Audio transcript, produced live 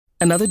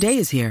Another day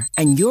is here,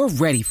 and you're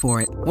ready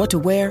for it. What to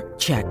wear?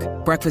 Check.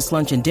 Breakfast,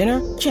 lunch, and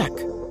dinner? Check.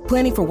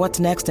 Planning for what's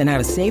next and how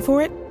to save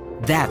for it?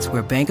 That's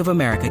where Bank of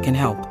America can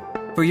help.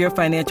 For your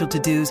financial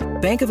to-dos,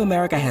 Bank of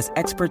America has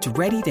experts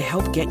ready to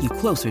help get you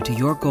closer to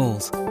your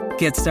goals.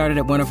 Get started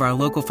at one of our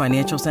local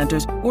financial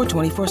centers or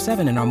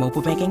 24/7 in our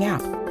mobile banking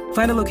app.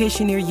 Find a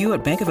location near you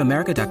at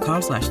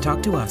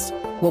bankofamerica.com/talktous.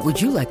 What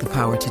would you like the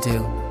power to do?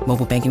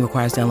 Mobile banking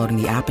requires downloading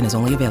the app and is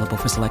only available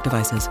for select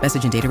devices.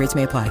 Message and data rates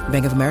may apply.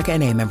 Bank of America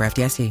N.A., member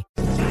FDIC.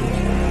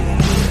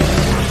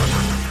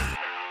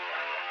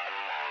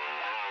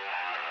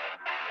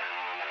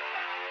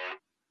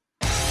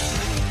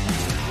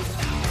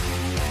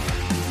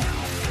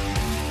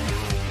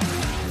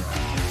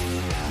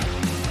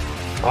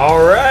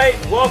 All right,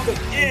 welcome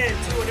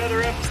into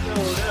another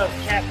episode of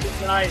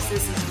Catfish and Ice.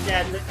 This is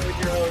Chad Litton with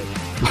your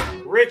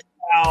host, Rich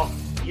Powell.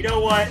 You know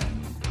what?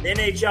 The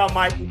NHL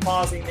might be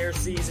pausing their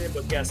season,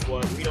 but guess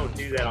what? We don't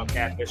do that on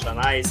Catfish on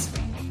Ice.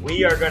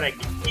 We are going to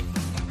keep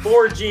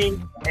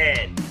forging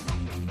ahead.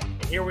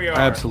 And here we are.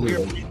 Absolutely.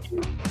 We are with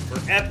you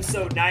for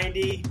episode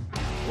 90.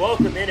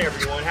 Welcome in,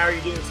 everyone. How are you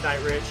doing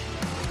tonight, Rich?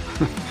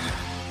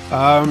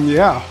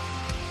 Yeah,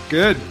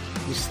 good.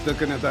 Just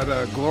looking at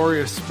that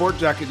glorious sport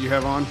jacket you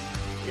have on.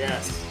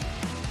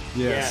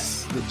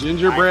 Yes. The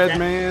gingerbread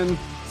man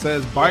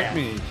says, "Bite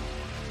me."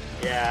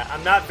 Yeah,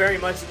 I'm not very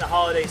much in the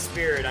holiday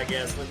spirit, I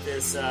guess, with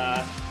this.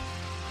 No,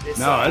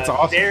 that's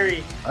awesome.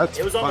 It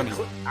was on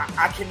funny.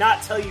 I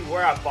cannot tell you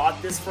where I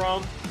bought this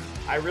from.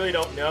 I really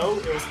don't know.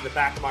 It was in the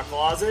back of my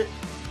closet.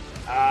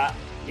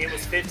 It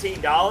was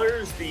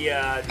 $15. The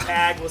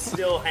tag was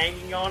still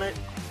hanging on it.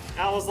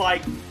 And I was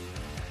like,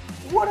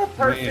 "What a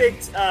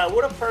perfect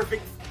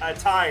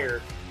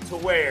attire to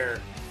wear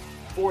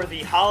for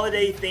the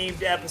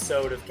holiday-themed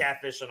episode of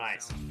Catfish on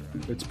Ice."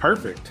 It's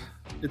perfect.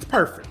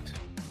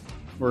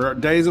 We're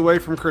days away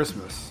from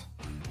Christmas.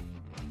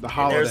 The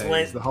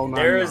holidays, the whole 9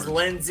 There yards. is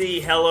Lindsay.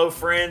 Hello,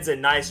 friends, and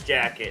nice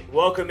jacket.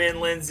 Welcome in,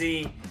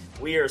 Lindsay.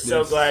 We are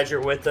so glad you're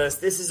with us.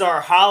 This is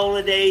our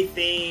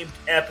holiday-themed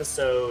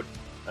episode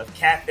of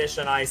Catfish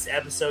on Ice,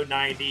 episode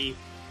 90.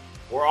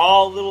 We're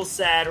all a little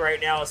sad right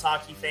now as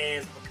hockey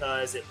fans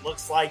because it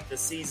looks like the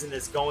season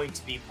is going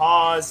to be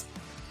paused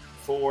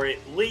for at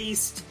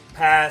least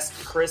past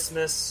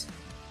Christmas.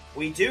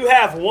 We do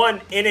have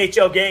one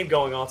NHL game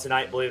going on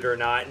tonight, believe it or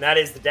not, and that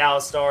is the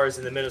Dallas Stars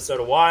and the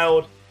Minnesota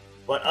Wild.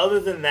 But other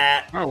than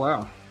that, Oh,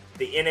 wow.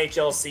 the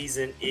NHL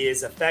season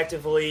is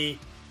effectively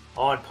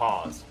on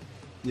pause.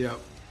 Yep.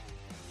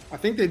 I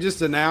think they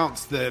just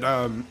announced that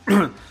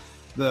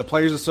the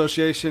Players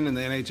Association and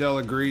the NHL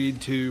agreed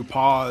to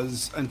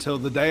pause until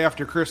the day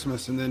after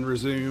Christmas and then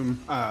resume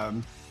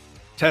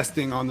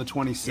testing on the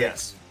 26th.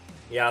 Yes.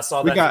 Yeah, I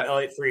saw that from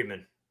Elliot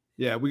Friedman.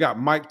 Yeah, we got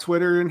Mike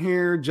Twitter in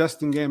here.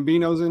 Justin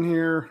Gambino's in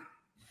here.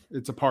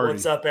 It's a party.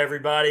 What's up,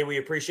 everybody? We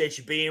appreciate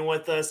you being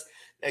with us.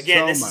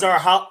 Again, this is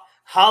much. our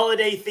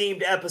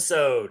holiday-themed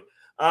episode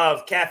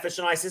of Catfish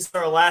and Ice. This is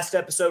our last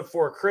episode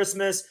for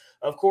Christmas.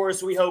 Of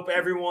course, we hope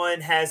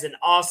everyone has an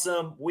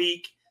awesome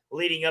week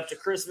leading up to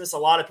Christmas. A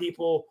lot of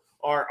people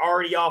are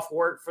already off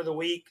work for the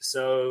week,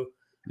 so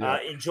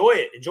enjoy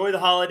it. Enjoy the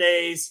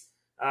holidays.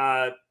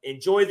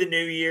 Enjoy the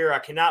new year. I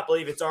cannot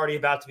believe it's already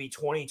about to be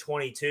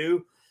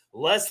 2022.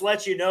 Let's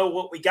let you know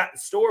what we got in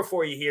store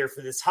for you here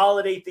for this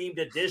holiday-themed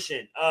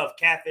edition of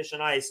Catfish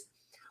and Ice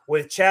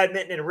with Chad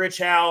Minton and Rich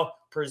Howe,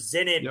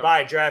 presented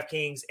by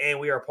DraftKings, and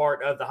we are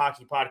part of the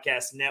Hockey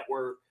Podcast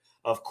Network.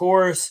 Of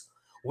course,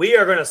 we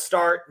are going to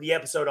start the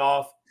episode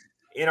off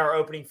in our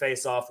opening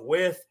face-off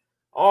with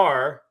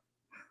our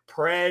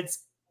Preds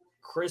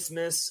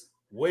Christmas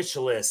wish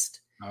list.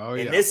 Oh,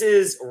 and this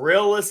is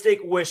realistic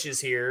wishes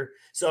here.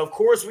 So, of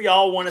course, we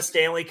all want a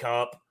Stanley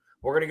Cup.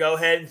 We're going to go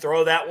ahead and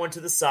throw that one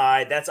to the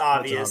side. That's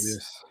obvious.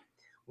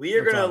 We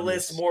are going to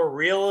list more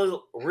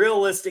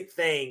realistic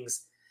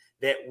things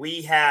that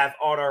we have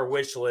on our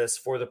wish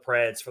list for the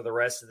Preds for the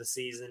rest of the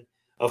season.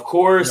 Of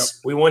course,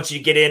 we want you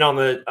to get in on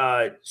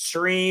the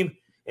stream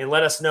and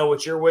let us know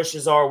what your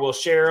wishes are. We'll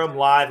share them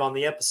live on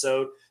the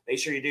episode. Make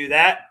sure you do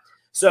that.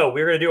 So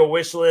we're going to do a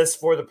wish list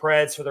for the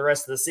Preds for the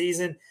rest of the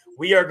season.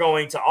 We are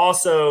going to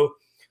also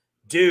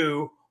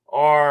do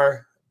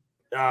our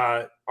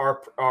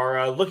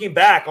looking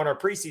back on our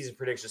preseason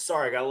predictions.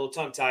 Sorry, I got a little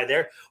tongue-tied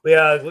there. We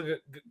are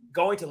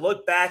going to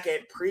look back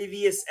at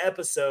previous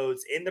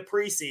episodes in the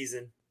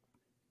preseason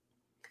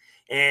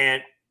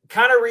and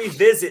kind of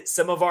revisit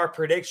some of our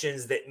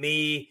predictions that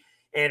me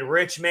and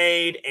Rich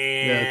made.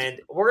 And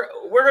we're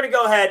going to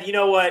go ahead. You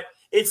know what?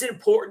 It's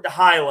important to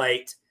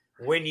highlight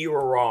when you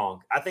were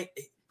wrong. I think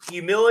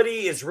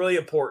humility is really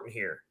important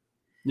here.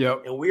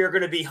 Yep. And we are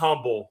going to be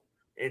humble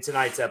in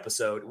tonight's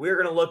episode. We're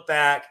going to look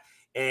back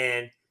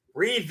and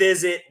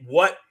revisit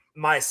what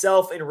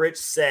myself and Rich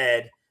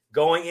said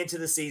going into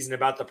the season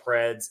about the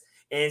Preds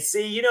and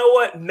see, you know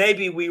what,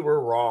 maybe we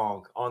were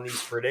wrong on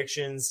these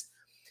predictions.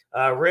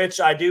 Rich,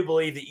 I do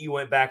believe that you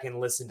went back and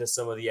listened to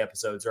some of the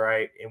episodes,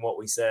 right, and what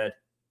we said.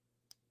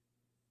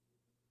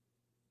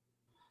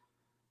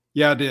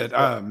 Yeah, I did.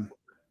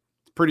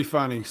 Pretty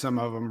funny. Some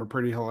of them are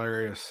pretty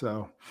hilarious.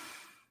 So,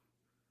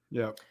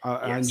 Yep.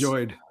 I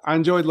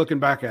enjoyed looking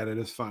back at it.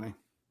 It's funny.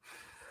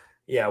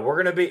 Yeah,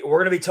 we're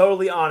gonna be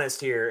totally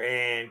honest here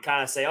and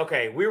kind of say,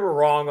 okay, we were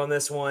wrong on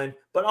this one,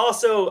 but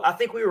also I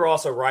think we were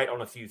also right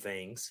on a few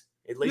things,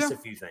 at least a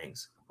few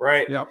things,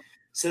 right? Yep.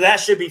 So that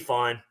should be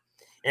fun.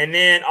 And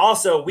then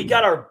also we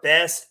got our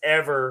best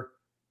ever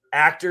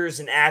actors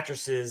and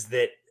actresses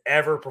that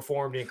ever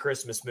performed in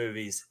Christmas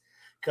movies,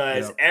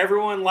 because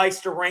everyone likes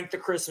to rank the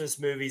Christmas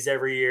movies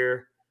every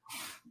year.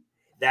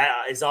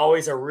 That is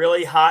always a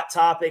really hot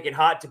topic and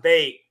hot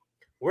debate.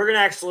 We're gonna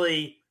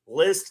actually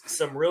list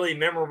some really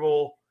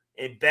memorable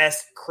and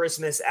best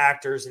Christmas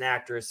actors and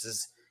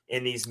actresses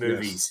in these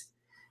movies.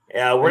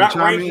 We're not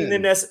ranking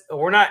them.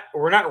 We're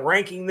not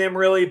ranking them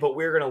really, but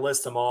we're going to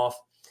list them off.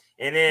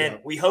 And then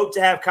we hope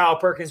to have Kyle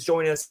Perkins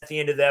join us at the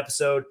end of the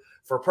episode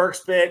for Perks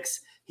Picks.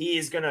 He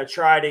is going to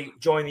try to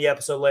join the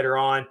episode later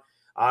on.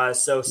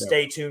 So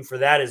stay tuned for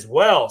that as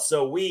well.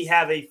 So we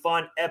have a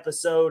fun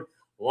episode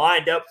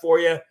lined up for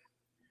you.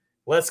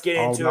 Let's get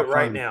into it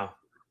right now.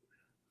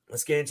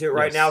 Let's get into it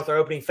right now with our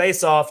opening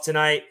face-off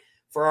tonight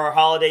for our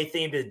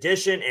holiday-themed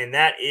edition, and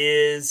that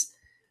is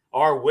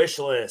our wish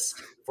list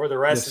for the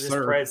rest of this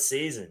Preds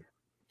season.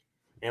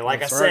 And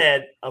like I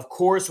said, of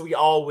course, we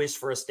all wish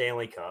for a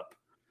Stanley Cup.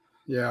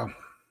 Yeah.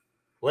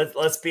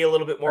 Let's be a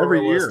little bit more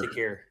realistic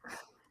here.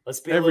 Let's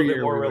be a little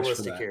bit more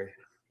realistic here.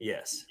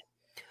 Yes.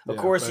 Of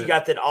course, you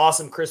got that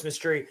awesome Christmas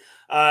tree.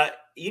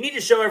 You need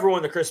to show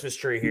everyone the Christmas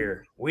tree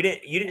here. You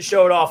didn't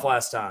show it off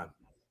last time.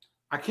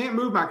 I can't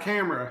move my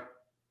camera.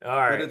 All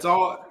right. But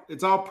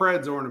it's all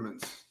Preds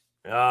ornaments.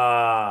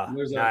 Nice.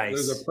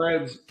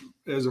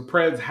 There's a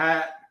Preds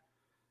hat,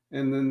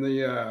 and then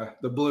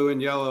the blue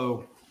and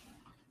yellow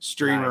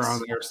streamer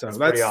on there. So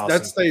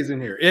that stays in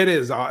here.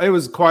 It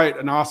was quite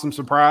an awesome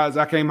surprise.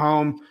 I came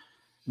home,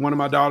 one of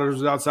my daughters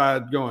was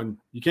outside going,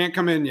 "You can't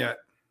come in yet."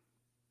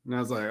 And I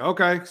was like,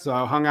 "Okay." So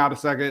I hung out a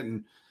second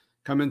and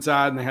come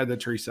inside, and they had the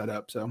tree set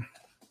up. So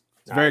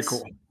it's very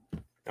cool.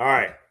 All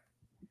right.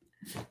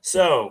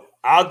 So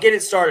I'll get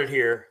it started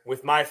here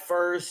with my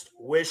first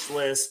wish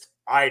list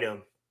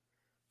item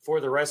for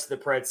the rest of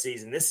the Preds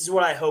season. This is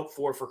what I hope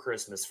for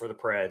Christmas for the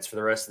Preds for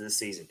the rest of the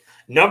season.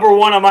 Number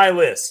one on my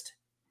list,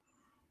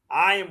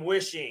 I am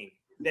wishing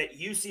that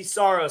UC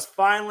Saros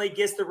finally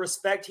gets the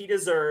respect he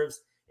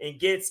deserves and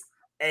gets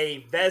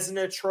a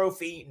Vezina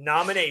Trophy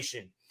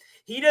nomination.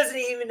 He doesn't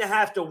even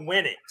have to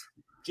win it.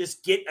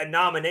 Just get a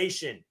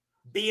nomination.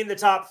 Be in the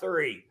top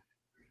three.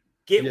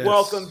 Get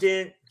welcomed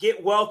in.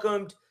 Get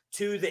welcomed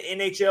to the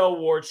NHL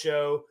award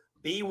show,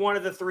 be one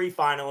of the three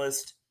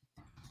finalists.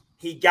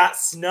 He got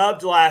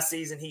snubbed last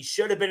season. He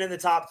should have been in the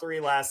top three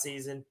last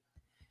season.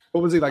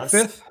 What was he, like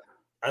fifth?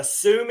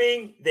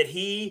 Assuming that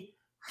he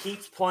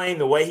keeps playing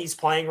the way he's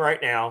playing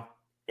right now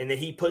and that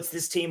he puts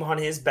this team on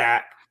his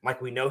back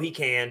like we know he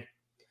can,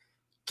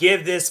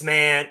 give this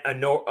man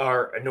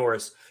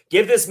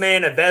give this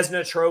man a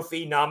Vezina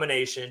Trophy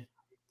nomination.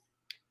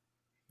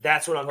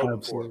 That's what I'm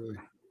hoping for.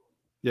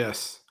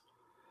 Yes.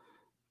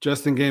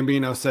 Justin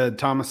Gambino said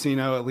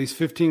Tomasino, at least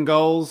 15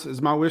 goals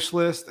is my wish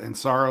list, and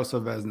Saros a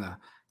Vezina.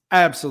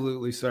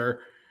 Absolutely,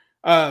 sir.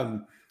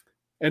 And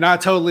I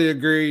totally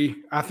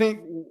agree. I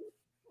think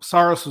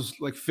Saros was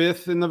like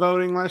fifth in the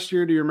voting last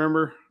year. Do you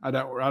remember? I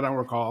don't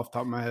recall off the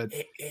top of my head.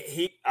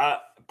 He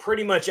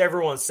pretty much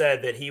everyone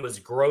said that he was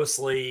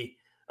grossly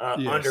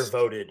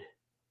undervoted.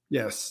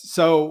 Yes.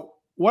 So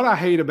what I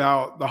hate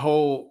about the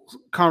whole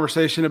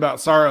conversation about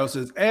Saros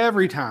is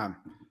every time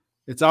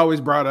it's always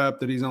brought up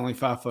that he's only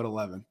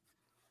 5'11".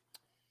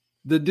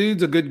 The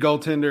dude's a good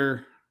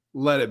goaltender.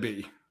 Let it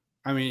be.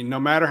 I mean, no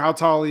matter how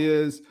tall he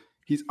is,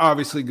 he's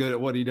obviously good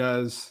at what he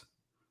does.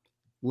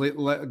 Put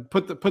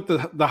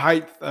the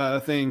height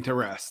thing to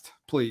rest,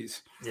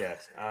 please.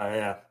 Yes.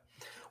 Yeah.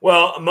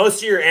 Well,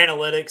 most of your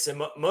analytics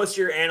and most of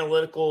your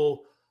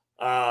analytical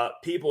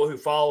people who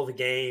follow the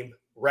game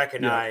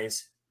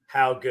recognize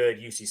how good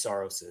UC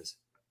Saros is,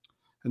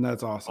 and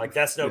that's awesome. Like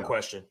that's no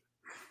question.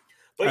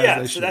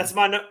 But so that's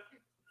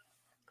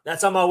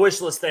on my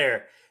wish list.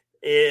 There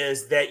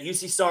is that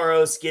UC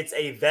Saros gets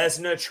a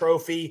Vezina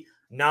Trophy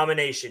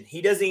nomination.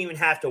 He doesn't even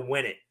have to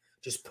win it.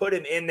 Just put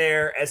him in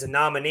there as a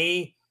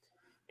nominee,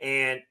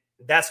 and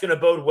that's going to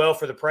bode well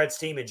for the Preds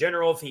team in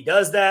general if he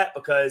does that,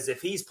 because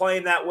if he's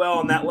playing that well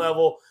on that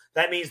level,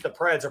 that means the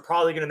Preds are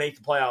probably going to make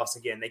the playoffs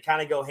again. They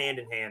kind of go hand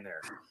in hand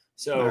there.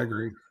 So I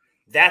agree.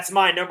 That's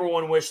my number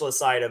one wish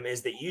list item,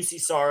 is that UC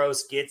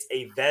Saros gets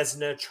a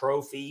Vezina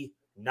Trophy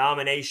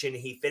nomination.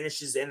 He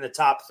finishes in the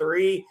top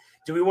three.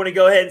 Do we want to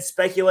go ahead and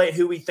speculate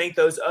who we think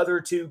those other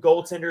two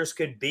goaltenders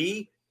could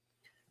be?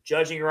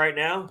 Judging right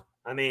now,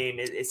 I mean,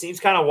 it seems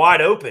kind of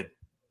wide open.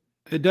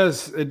 It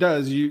does.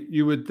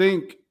 You would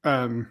think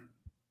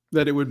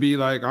that it would be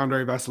like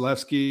Andrei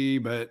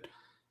Vasilevsky, but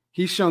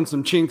he's shown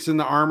some chinks in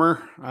the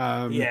armor.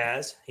 He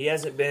has. He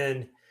hasn't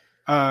been.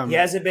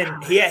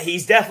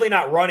 He's definitely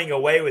not running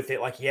away with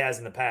it like he has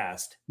in the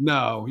past.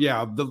 No,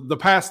 yeah, the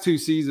past two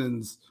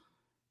seasons,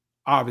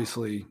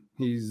 obviously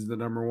he's the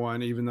number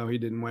one, even though he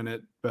didn't win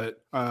it.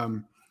 But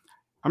I'm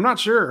not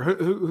sure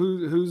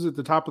who's at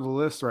the top of the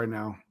list right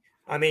now.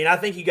 I mean, I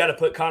think you got to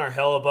put Connor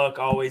Hellebuck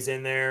always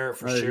in there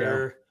for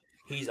sure.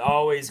 He's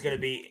always going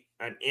to be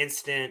an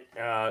instant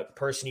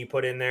person you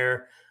put in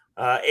there.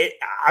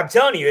 I'm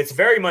telling you, it's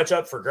very much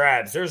up for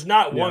grabs. There's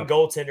not one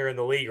goaltender in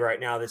the league right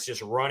now that's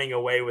just running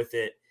away with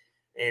it,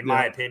 in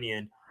my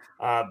opinion.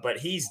 But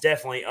he's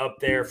definitely up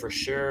there for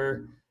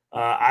sure.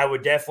 I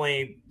would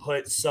definitely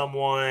put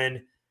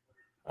someone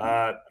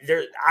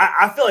there.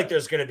 I feel like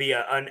there's going to be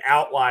an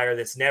outlier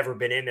that's never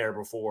been in there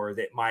before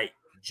that might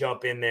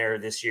jump in there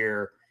this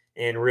year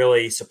and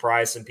really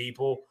surprise some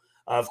people.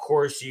 Of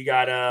course, you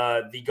got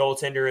the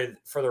goaltender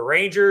for the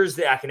Rangers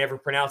that I can never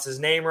pronounce his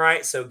name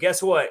right. So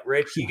guess what,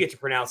 Rich? You get to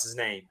pronounce his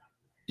name.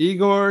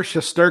 Igor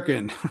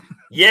Shesterkin.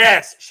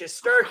 Yes,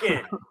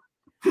 Shesterkin.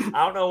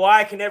 I don't know why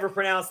I can never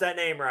pronounce that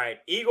name right.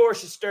 Igor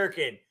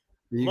Shesterkin.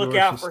 Look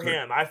out for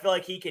him. I feel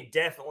like he could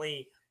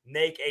definitely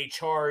make a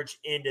charge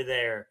into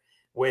there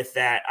with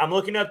that. I'm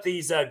looking up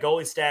these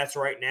goalie stats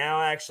right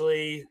now,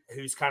 actually,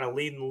 who's kind of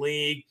leading the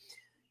league.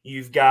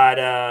 You've got,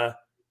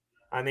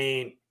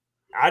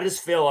 I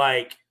just feel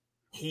like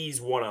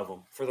he's one of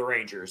them for the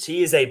Rangers.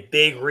 He is a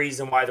big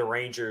reason why the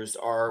Rangers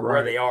are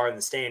where they are in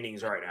the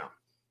standings right now.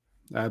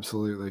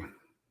 Absolutely.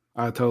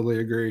 I totally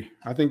agree.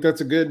 I think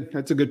that's a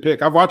good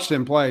pick. I've watched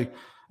him play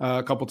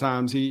a couple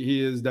times.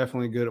 He is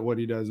definitely good at what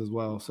he does as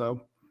well.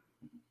 So,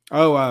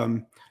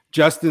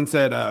 Justin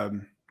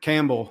said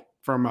Campbell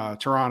from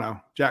Toronto,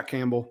 Jack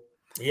Campbell.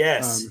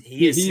 Yes,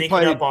 he is sneaking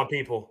up on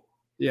people.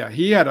 Yeah,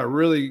 he had a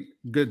really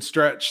good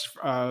stretch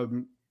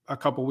a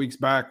couple weeks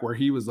back where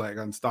he was like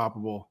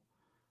unstoppable.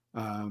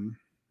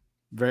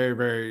 Very,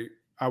 very.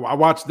 I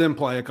watched them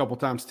play a couple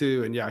times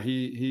too, and yeah,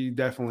 he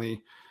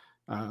definitely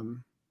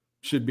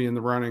should be in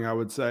the running, I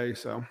would say.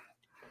 So,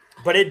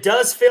 but it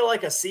does feel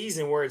like a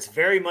season where it's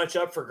very much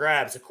up for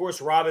grabs. Of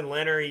course, Robin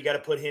Lehner, you got to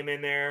put him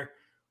in there.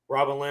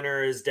 Robin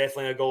Lehner is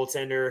definitely a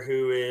goaltender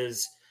who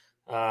is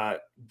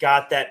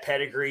got that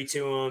pedigree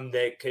to him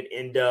that could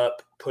end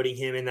up putting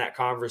him in that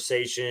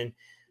conversation.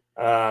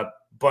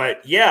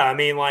 But yeah, I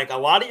mean, like a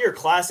lot of your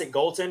classic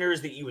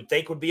goaltenders that you would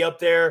think would be up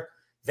there,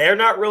 they're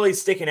not really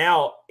sticking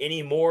out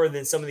any more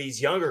than some of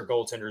these younger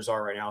goaltenders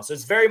are right now. So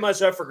it's very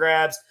much up for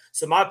grabs.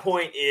 So my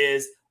point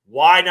is,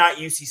 why not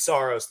UC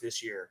Saros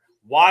this year?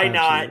 Why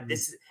not?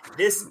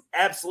 This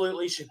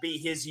absolutely should be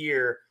his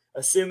year,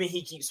 assuming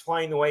he keeps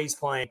playing the way he's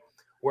playing,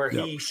 where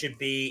he should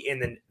be in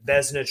the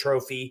Vezina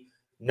Trophy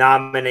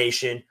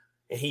nomination.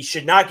 And he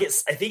should not get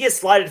 – if he gets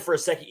slighted for a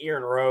second year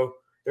in a row,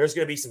 there's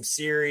going to be some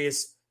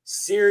serious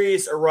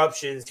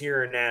eruptions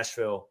here in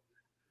Nashville.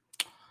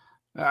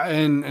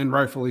 And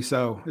rightfully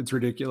so. It's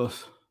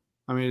ridiculous.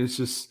 I mean, it's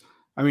just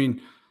 – I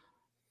mean,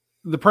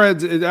 the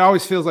Preds – it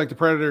always feels like the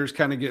Predators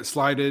kind of get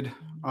slighted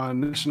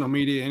on national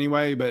media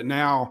anyway, but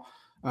now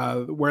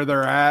where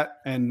they're at,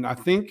 and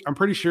I'm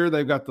pretty sure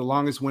they've got the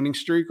longest winning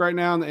streak right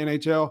now in the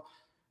NHL.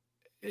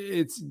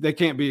 They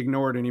can't be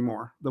ignored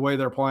anymore, the way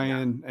they're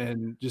playing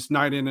and just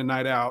night in and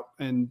night out.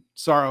 And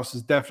Saros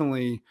is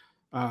definitely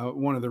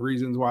one of the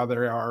reasons why they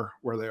are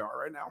where they are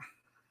right now.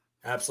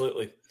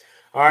 Absolutely.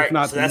 All right,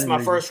 so that's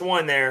my first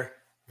one there.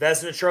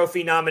 Vezina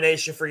Trophy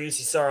nomination for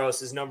UC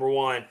Saros is number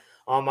one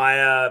on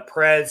my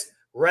Preds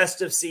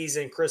rest of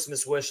season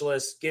Christmas wish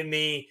list. Give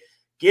me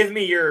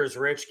yours,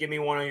 Rich. Give me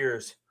one of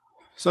yours.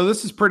 So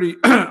this is pretty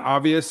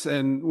obvious,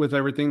 and with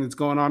everything that's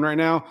going on right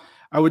now,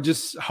 I would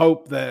just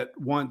hope that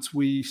once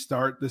we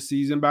start the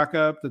season back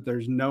up, that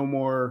there's no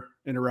more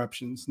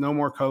interruptions, no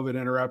more COVID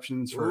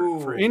interruptions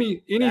for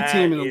any team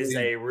in the league. That is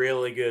a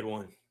really good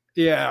one.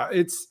 Yeah,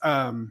 it's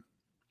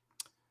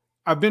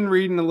I've been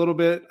reading a little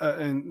bit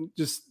and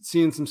just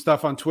seeing some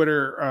stuff on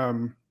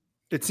Twitter.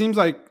 It seems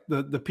like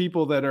the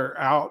people that are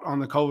out on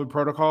the COVID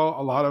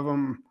protocol, a lot of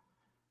them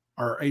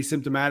are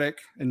asymptomatic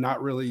and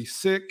not really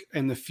sick.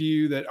 And the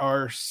few that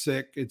are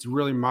sick, it's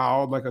really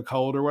mild, like a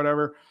cold or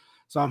whatever.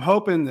 So I'm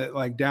hoping that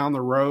like down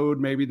the road,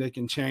 maybe they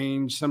can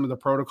change some of the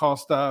protocol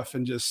stuff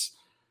and just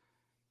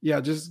try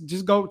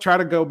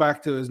to go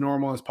back to as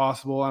normal as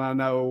possible. And I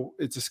know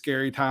it's a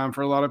scary time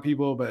for a lot of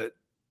people, but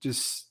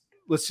let's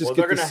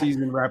get the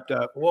season wrapped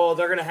up. Well,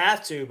 they're going to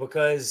have to,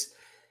 because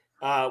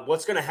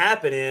what's going to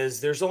happen is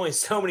there's only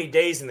so many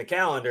days in the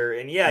calendar.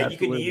 And you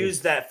can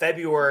use that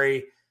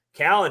February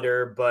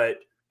calendar, but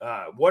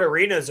what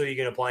arenas are you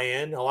going to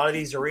play in? A lot of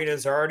these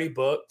arenas are already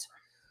booked.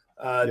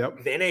 The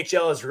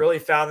NHL has really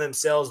found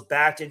themselves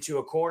backed into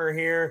a corner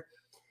here,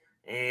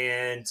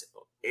 and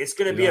it's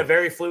going to be a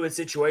very fluid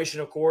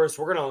situation. Of course,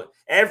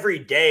 every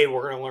day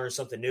we're going to learn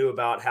something new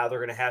about how they're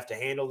going to have to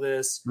handle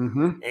this.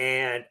 Mm-hmm.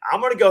 And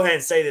I'm going to go ahead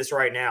and say this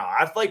right now.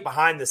 I feel like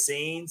behind the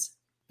scenes,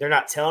 they're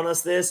not telling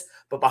us this,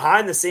 but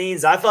behind the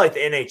scenes, I feel like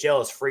the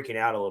NHL is freaking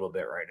out a little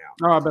bit right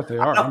now. Oh, I bet they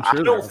are.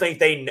 I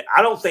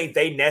don't think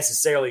they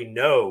necessarily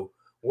know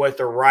what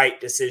the right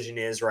decision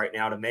is right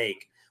now to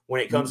make when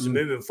it comes to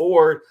moving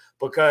forward,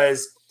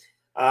 because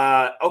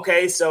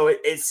so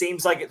it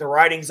seems like the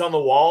writing's on the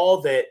wall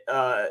that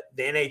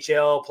the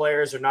NHL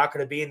players are not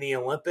going to be in the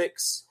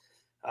Olympics,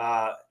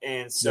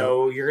 and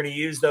so you're going to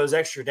use those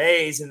extra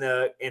days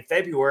in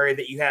February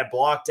that you had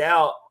blocked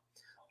out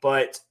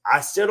But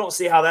I still don't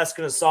see how that's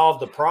going to solve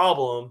the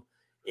problem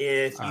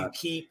if you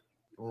keep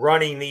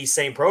running these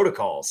same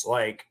protocols.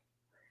 Like,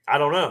 I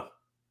don't know.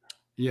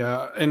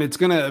 Yeah, and it's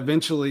going to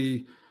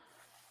eventually,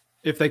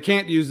 if they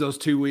can't use those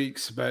 2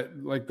 weeks, but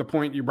like the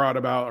point you brought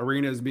about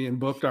arenas being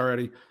booked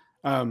already,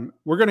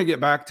 we're going to get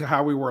back to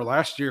how we were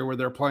last year where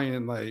they're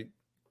playing like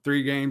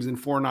 3 games in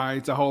 4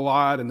 nights, a whole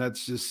lot. And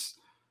that's just,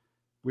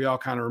 we all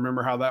kind of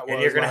remember how that was.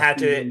 And you're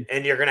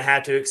going to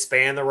have to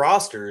expand the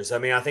rosters. I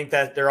mean, I think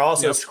that they're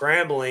also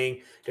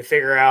scrambling to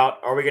figure out,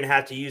 are we going to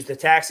have to use the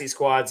taxi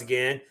squads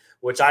again,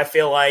 which I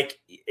feel like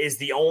is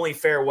the only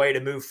fair way to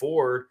move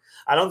forward.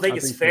 I don't think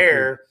it's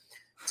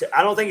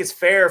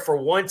fair for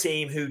one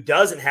team who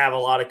doesn't have a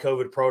lot of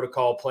COVID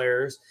protocol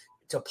players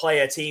to play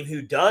a team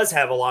who does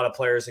have a lot of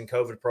players in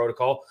COVID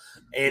protocol.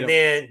 And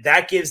then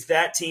that gives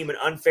that team an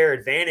unfair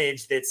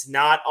advantage that's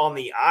not on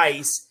the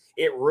ice.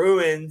 It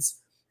ruins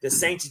the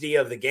sanctity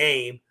of the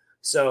game.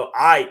 So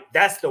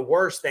that's the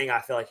worst thing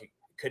I feel like it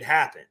could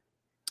happen.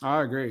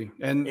 I agree.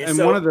 And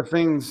so, one of the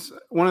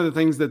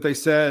things that they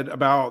said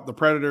about the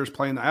Predators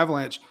playing the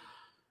Avalanche,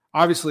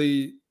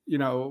 obviously,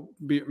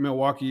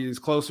 Milwaukee is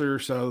closer,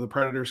 so the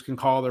Predators can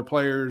call their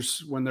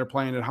players when they're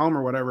playing at home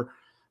or whatever.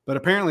 But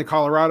apparently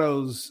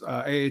Colorado's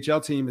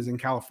AHL team is in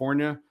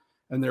California,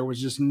 and there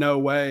was just no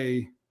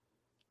way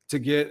to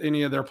get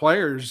any of their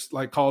players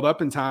like called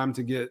up in time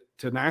to get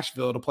to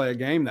Nashville to play a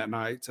game that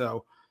night.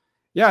 So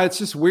yeah, it's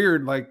just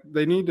weird. Like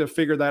they need to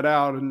figure that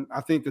out. And I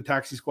think the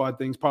taxi squad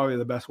thing is probably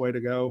the best way to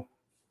go.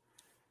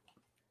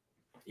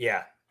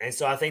 Yeah. And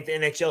so I think the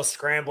NHL is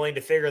scrambling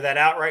to figure that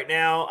out right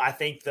now. I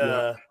think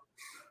the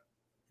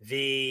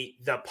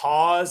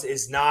pause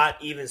is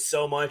not even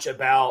so much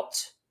about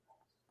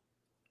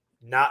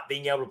not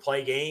being able to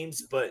play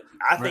games, but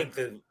I think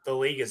the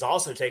league is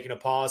also taking a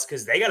pause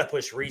because they got to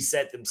push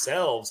reset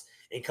themselves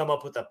and come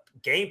up with a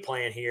game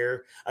plan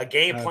here, a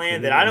game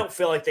plan that I don't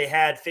feel like they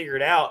had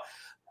figured out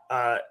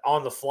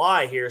on the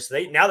fly here. So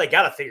they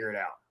got to figure it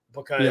out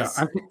because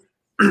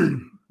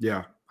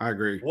I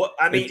agree.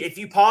 If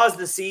you pause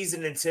the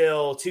season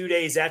until 2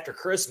 days after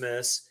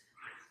Christmas,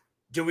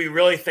 do we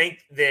really think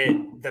that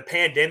the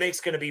pandemic's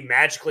going to be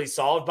magically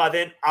solved by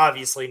then?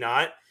 Obviously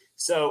not.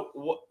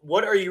 So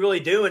what are you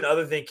really doing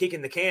other than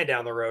kicking the can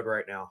down the road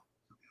right now?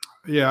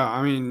 Yeah,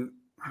 I mean,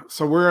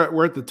 so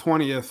we're at the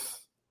 20th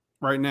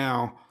right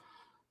now.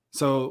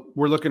 So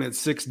we're looking at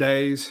 6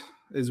 days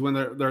is when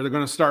they're going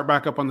to start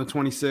back up on the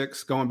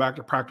 26th, going back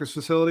to practice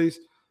facilities.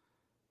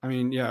 I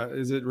mean, yeah,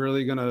 is it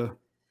really going to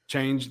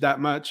change that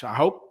much? I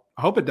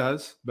hope it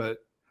does, but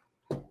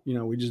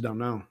we just don't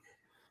know.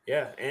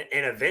 Yeah, and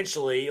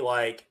eventually,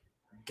 like,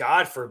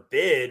 God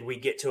forbid we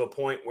get to a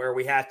point where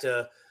we have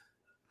to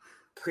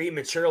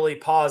prematurely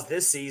pause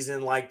this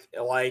season, like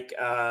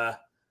what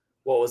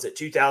was it,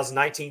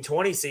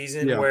 2019-20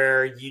 season,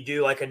 where you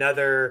do like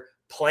another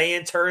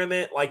play-in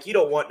tournament. Like, you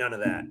don't want none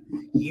of that.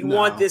 You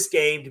want this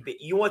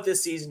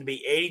season to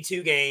be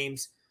 82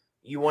 games.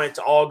 You want it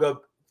to all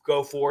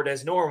go forward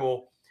as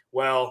normal.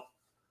 Well,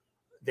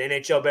 the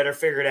NHL better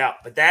figure it out.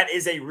 But that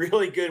is a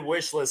really good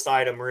wish list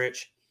item,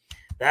 Rich.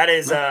 That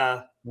is,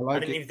 I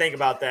didn't even think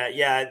about that.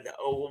 Yeah,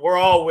 we're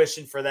all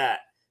wishing for that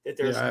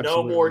there's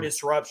no more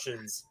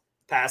disruptions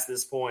past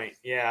this point.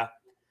 Yeah,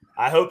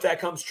 I hope that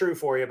comes true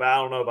for you, but I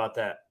don't know about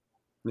that.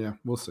 Yeah,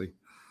 we'll see.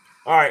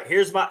 All right,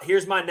 here's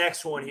my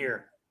next one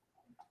here.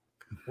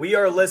 We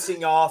are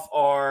listing off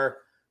our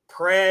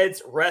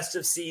Preds rest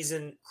of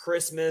season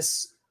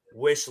Christmas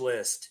wish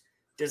list.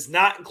 Does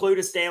not include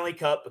a Stanley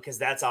Cup because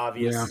that's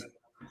obvious. Yeah.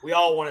 We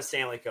all want a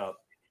Stanley Cup.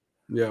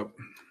 Yep.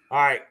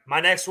 All right, my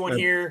next one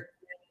here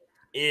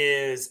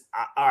is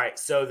all right.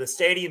 So the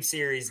Stadium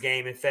Series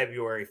game in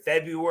February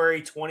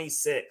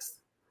 26th.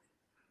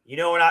 You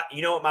know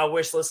what my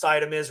wish list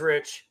item is,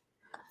 Rich?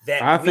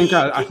 I think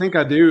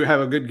I do have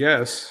a good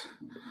guess.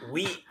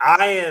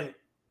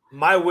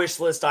 My wish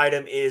list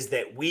item is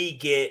that we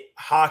get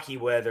hockey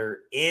weather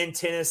in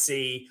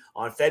Tennessee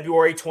on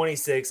February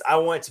 26th. I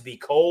want it to be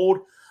cold.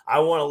 I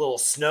want a little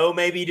snow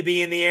maybe to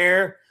be in the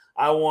air.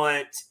 I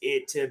want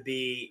it to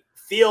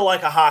feel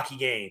like a hockey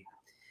game.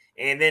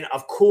 And then,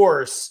 of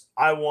course,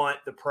 I want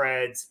the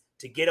Preds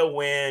to get a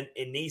win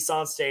in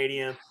Nissan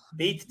Stadium,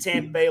 beat the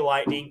Tampa Bay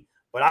Lightning,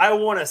 but I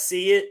want to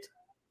see it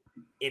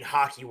in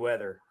hockey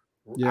weather.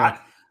 Yeah.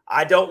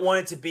 I don't want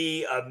it to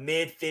be a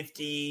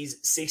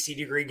mid-50s,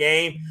 60-degree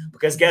game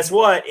because guess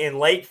what? In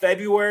late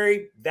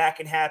February, that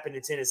can happen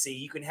in Tennessee.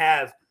 You can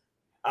have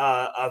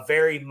a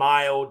very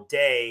mild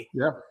day,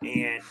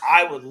 and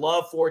I would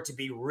love for it to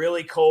be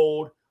really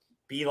cold,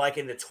 be like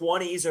in the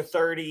 20s or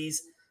 30s,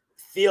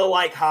 feel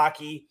like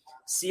hockey,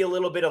 see a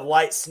little bit of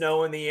light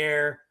snow in the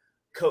air,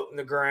 coating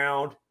the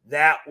ground.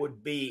 That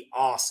would be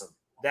awesome.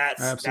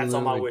 That's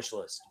on my wish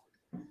list.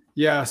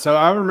 Yeah, so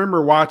I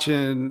remember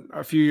watching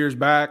a few years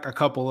back a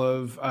couple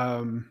of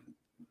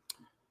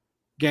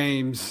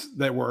games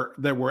that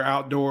were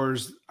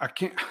outdoors. I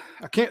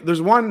can't.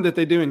 There's one that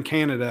they do in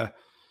Canada,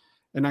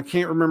 and I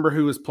can't remember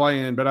who was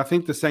playing, but I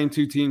think the same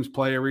two teams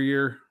play every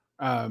year.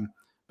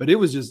 But but it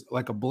was just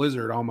like a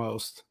blizzard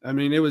almost. I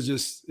mean, it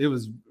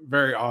was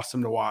very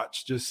awesome to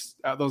watch,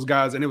 just those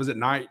guys. And it was at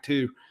night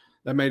too.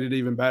 That made it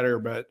even better.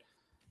 But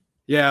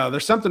yeah,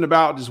 there's something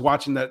about just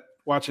watching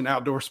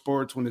outdoor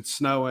sports when it's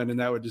snowing, and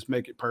that would just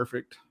make it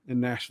perfect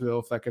in Nashville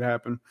if that could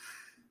happen.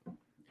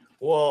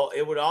 Well,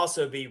 it would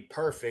also be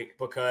perfect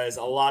because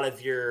a lot of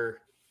your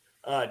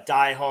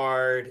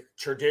diehard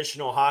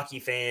traditional hockey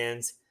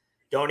fans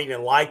don't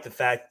even like the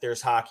fact that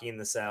there's hockey in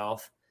the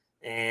South.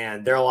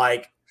 And they're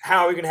like,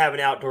 how are we going to have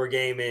an outdoor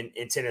game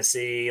in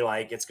Tennessee?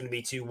 Like, it's going to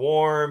be too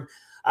warm.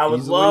 I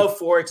would love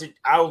for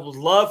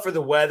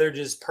the weather to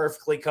just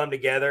perfectly come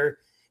together,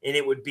 and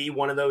it would be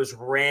one of those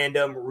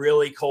random,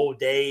 really cold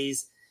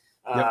days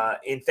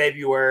in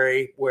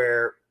February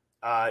where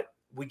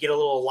we get a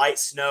little light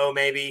snow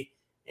maybe,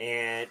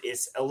 and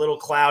it's a little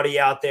cloudy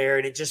out there,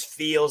 and it just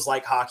feels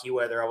like hockey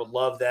weather. I would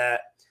love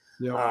that.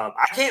 Yep.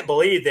 I can't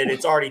believe that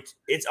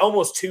it's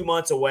almost 2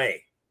 months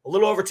away, a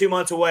little over 2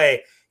 months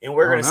away, and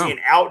we're going to see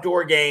an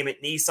outdoor game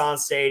at Nissan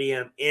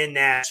Stadium in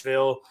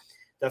Nashville,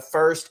 the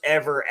first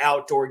ever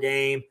outdoor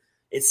game.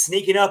 It's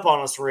sneaking up on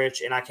us,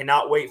 Rich, and I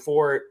cannot wait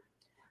for it.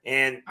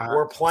 And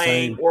we're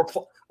playing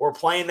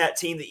that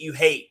team that you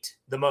hate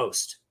the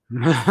most.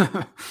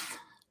 I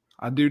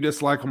do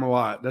dislike them a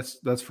lot.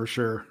 That's for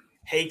sure.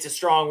 Hate's a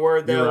strong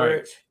word, though, right.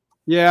 Rich.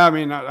 Yeah, I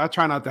mean, I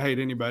try not to hate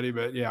anybody,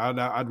 but yeah,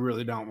 I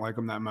really don't like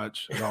them that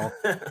much at all.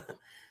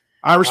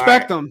 I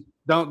respect them.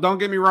 Don't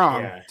get me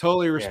wrong. Yeah.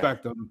 Totally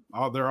respect them.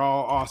 They're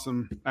all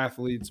awesome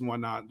athletes and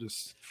whatnot.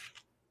 Just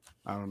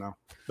I don't know.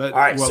 But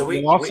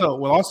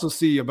we'll also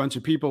see a bunch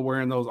of people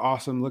wearing those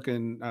awesome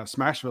looking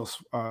Smashville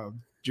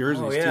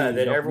jerseys. Oh yeah, too.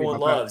 That everyone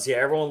loves. That. Yeah,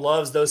 everyone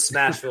loves those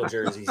Smashville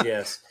jerseys.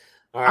 Yes.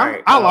 All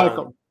right. I like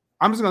them.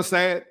 I'm just gonna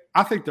say it.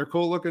 I think they're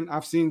cool looking.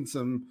 I've seen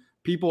some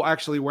people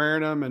actually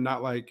wearing them and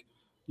not like,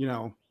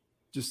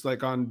 just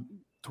like on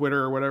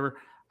Twitter or whatever.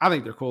 I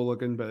think they're cool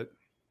looking, but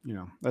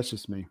that's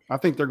just me. I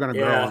think they're going to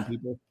grow on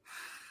people.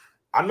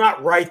 I'm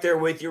not right there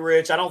with you,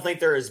 Rich. I don't think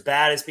they're as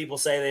bad as people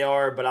say they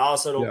are, but I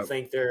also don't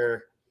think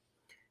they're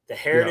the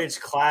Heritage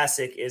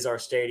Classic is our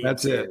stadium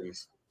That's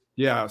series.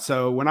 It. Yeah.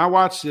 So when I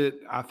watched it,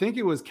 I think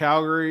it was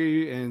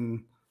Calgary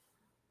and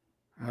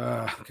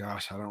I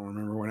don't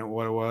remember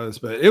what it was,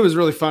 but it was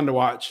really fun to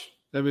watch.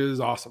 It was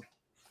awesome.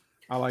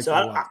 I like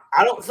that a lot.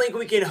 I don't think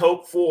we can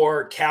hope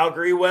for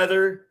Calgary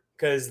weather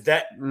because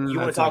you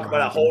want to talk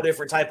about a whole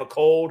different type of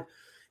cold.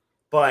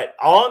 But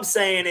all I'm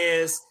saying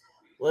is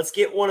let's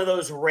get one of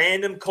those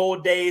random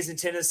cold days in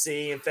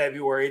Tennessee in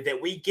February that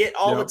we get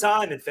all the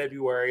time in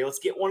February. Let's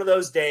get one of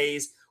those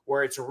days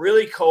where it's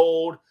really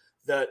cold.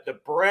 The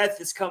breath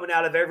is coming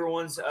out of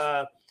everyone's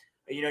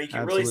you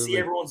can really see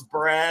everyone's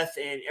breath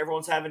and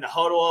everyone's having to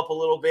huddle up a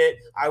little bit.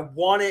 I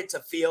want it to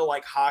feel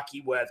like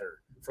hockey weather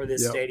for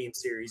this Stadium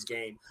Series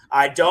game.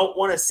 I don't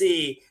want to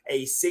see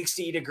a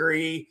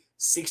 60-degree,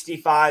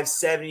 65,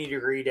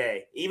 70-degree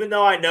day. Even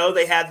though I know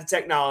they have the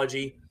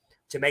technology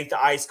to make the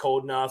ice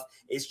cold enough,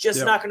 it's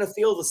just not going to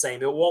feel the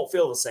same. It won't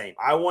feel the same.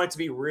 I want it to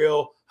be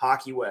real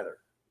hockey weather.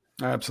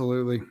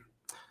 Absolutely.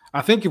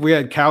 I think if we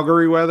had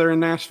Calgary weather in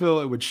Nashville,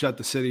 it would shut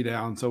the city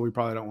down, so we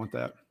probably don't want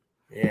that.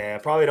 Yeah,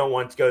 probably don't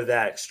want to go to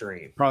that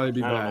extreme. Probably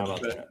be bad. I don't know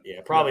about that. Yeah,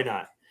 probably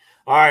not.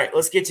 All right,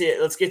 let's get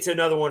to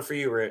another one for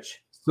you,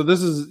 Rich. So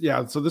this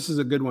is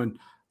a good one.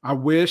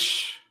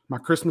 My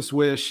Christmas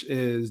wish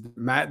is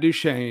Matt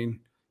Duchene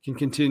can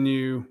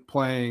continue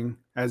playing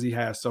as he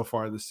has so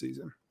far this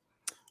season.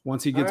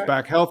 Once he gets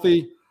back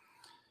healthy,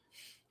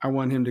 I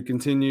want him to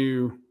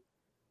continue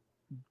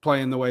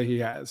playing the way he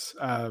has.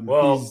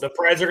 The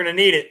Preds are going to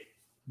need it.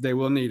 They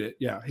will need it.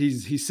 Yeah.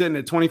 He's sitting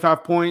at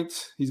 25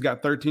 points. He's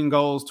got 13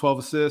 goals, 12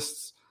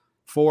 assists,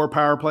 4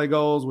 power play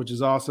goals, which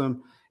is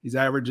awesome. He's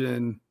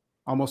averaging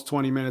almost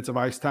 20 minutes of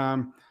ice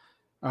time.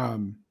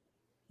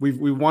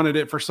 We've wanted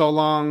it for so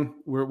long.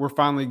 We're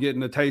finally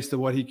getting a taste of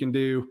what he can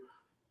do.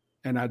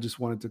 And I just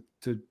wanted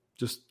to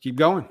just keep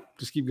going.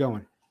 Just keep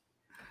going.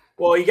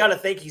 Well, you got to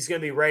think he's going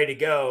to be ready to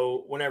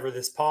go whenever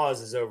this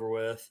pause is over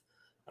with.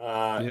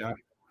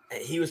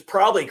 He was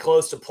probably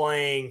close to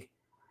playing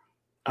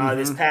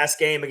this past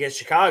game against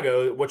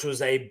Chicago, which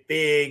was a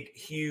big,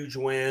 huge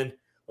win.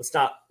 Let's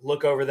not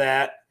look over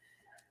that.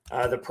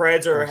 The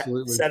Preds are a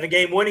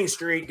 7-game winning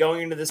streak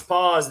going into this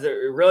pause.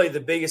 Really, the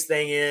biggest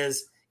thing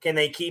is, can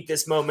they keep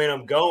this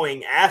momentum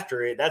going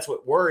after it? That's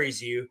what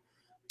worries you.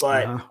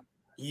 But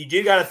you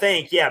do got to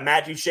think,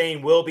 Matt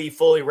Duchene will be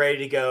fully ready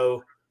to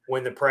go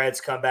when the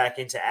Preds come back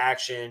into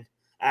action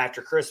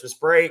after Christmas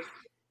break.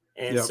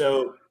 And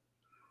so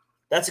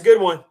that's a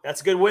good one.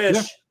 That's a good wish.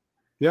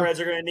 Yeah. Preds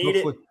are going to need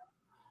it.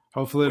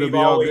 Hopefully it'll be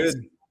all good.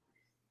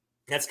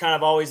 That's kind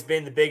of always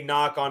been the big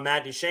knock on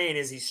Matt Duchene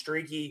is he's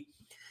streaky.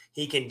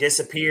 He can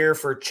disappear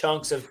for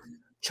chunks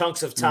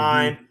of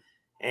time.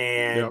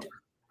 And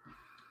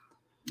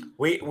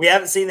we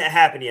haven't seen that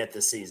happen yet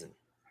this season.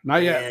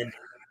 Not yet. And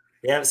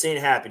we haven't seen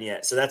it happen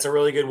yet. So that's a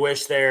really good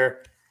wish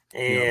there.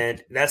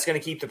 And that's going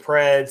to keep the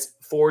Preds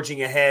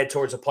forging ahead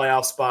towards a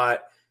playoff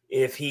spot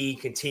if he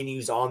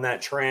continues on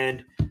that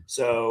trend.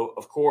 So,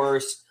 of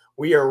course,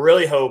 we are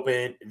really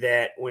hoping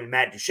that when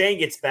Matt Duchene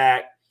gets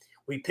back,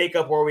 we pick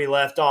up where we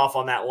left off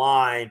on that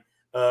line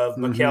of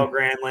Mikael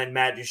Granlund,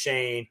 Matt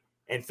Duchene,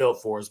 and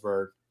Philip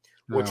Forsberg,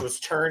 which was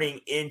turning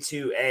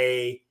into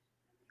a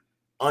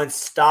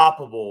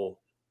unstoppable,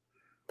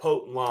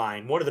 potent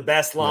line, one of the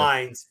best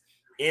lines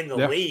in the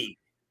league.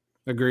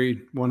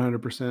 Agreed,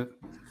 100%.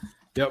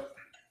 Yep.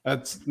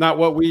 That's not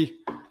what we,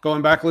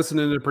 going back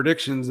listening to the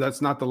predictions,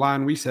 that's not the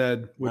line we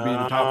said would be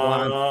the top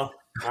line. All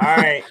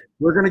right.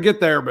 We're going to get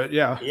there, but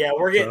yeah. Yeah,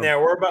 we're getting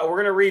there. We're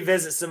going to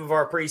revisit some of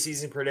our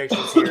preseason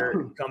predictions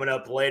here coming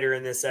up later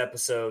in this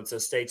episode, so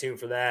stay tuned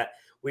for that.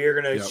 We are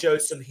going to show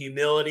some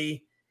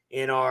humility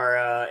in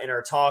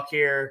our talk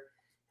here.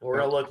 We're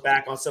going to look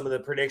back on some of the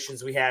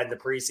predictions we had in the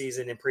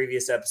preseason and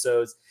previous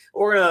episodes.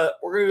 We're going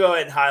to go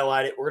ahead and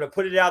highlight it. We're going to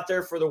put it out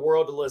there for the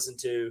world to listen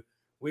to.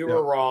 We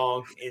were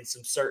wrong in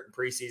some certain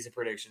preseason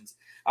predictions.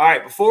 All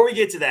right, before we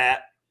get to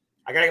that,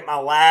 I got to get my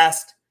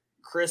last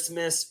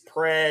Christmas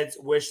Preds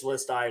wish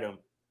list item.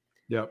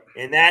 Yep.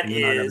 And that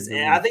is,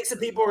 and I think some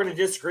people are going to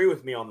disagree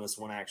with me on this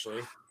one,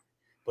 actually.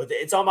 But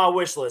it's on my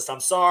wish list. I'm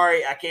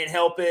sorry. I can't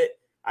help it.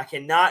 I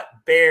cannot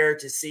bear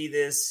to see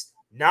this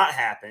not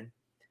happen.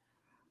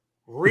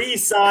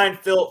 Re-sign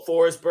Philip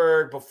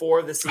Forsberg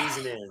before the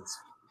season ends.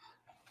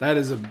 That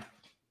is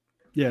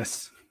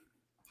yes.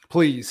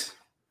 Please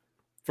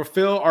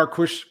fulfill our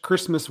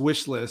Christmas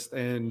wish list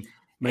and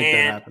make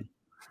that happen.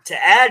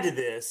 To add to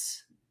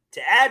this,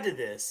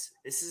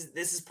 this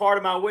is part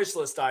of my wish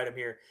list item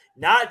here.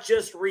 Not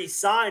just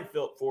re-sign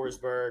Philip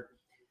Forsberg,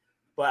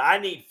 but I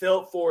need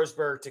Philip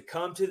Forsberg to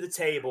come to the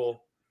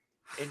table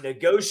and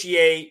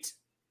negotiate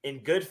in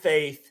good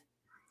faith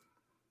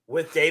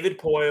with David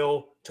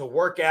Poile to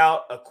work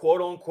out a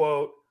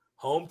quote-unquote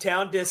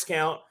hometown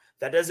discount.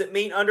 That doesn't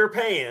mean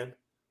underpaying.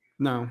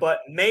 No. But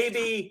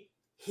maybe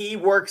he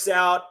works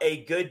out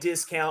a good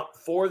discount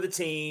for the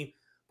team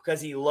because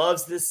he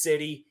loves this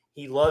city.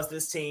 He loves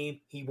this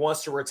team. He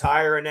wants to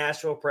retire a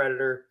Nashville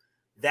Predator.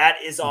 That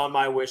is on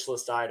my wish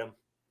list item.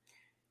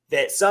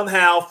 That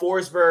somehow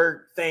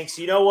Forsberg thinks,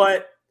 you know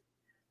what?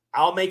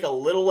 I'll make a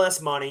little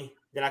less money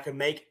than I can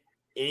make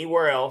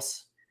anywhere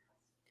else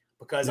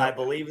because I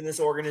believe in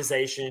this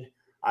organization.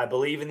 I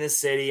believe in this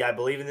city. I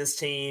believe in this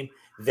team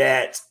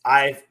that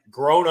I've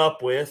grown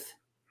up with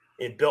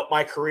and built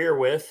my career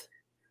with.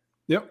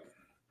 Yep.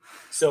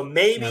 So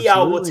maybe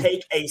I will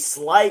take a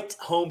slight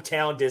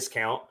hometown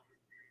discount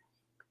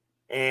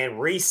and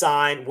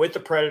re-sign with the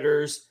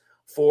Predators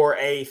for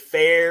a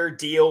fair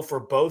deal for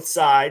both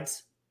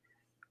sides.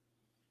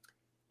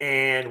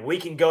 And we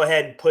can go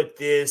ahead and put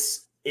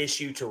this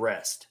issue to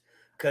rest.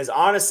 Because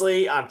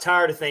honestly, I'm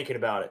tired of thinking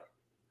about it.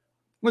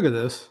 Look at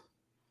this.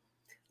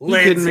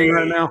 Lindsay, you kidding me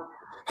right now?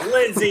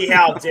 Lindsay,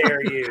 how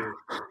dare you?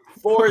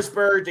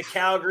 Forsberg to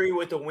Calgary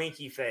with a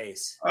winky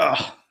face.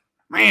 Oh,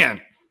 man.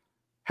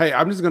 Hey,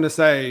 I'm just going to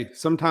say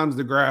sometimes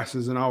the grass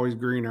isn't always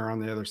greener on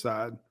the other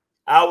side.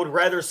 I would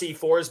rather see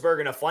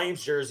Forsberg in a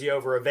Flames jersey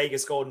over a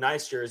Vegas Golden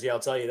Knights jersey. I'll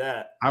tell you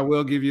that. I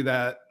will give you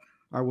that.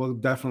 I will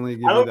definitely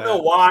give you that. I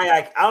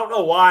don't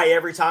know why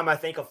every time I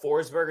think of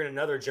Forsberg in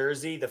another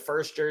jersey, the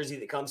first jersey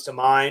that comes to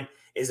mind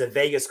is a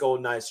Vegas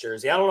Golden Knights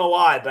jersey. I don't know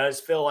why, but I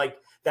just feel like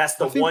that's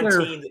the one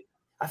team.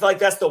 I feel like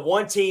that's the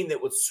one team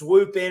that would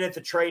swoop in at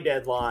the trade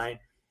deadline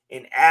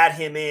and add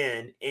him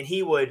in, and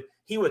he would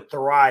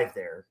thrive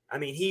there. I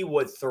mean, he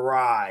would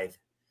thrive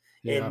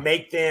and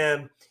make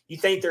them. You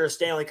think they're a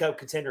Stanley Cup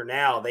contender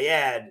now? They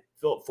add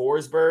Philip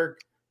Forsberg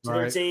to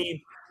their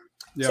team.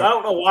 Yep. So I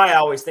don't know why I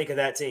always think of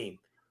that team.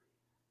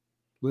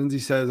 Lindsay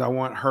says, I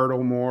want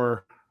Hurdle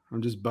more.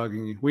 I'm just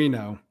bugging you. We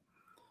know.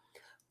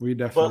 We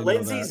definitely But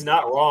Lindsay's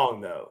not wrong,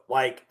 though.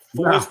 Like,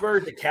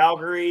 Forsberg to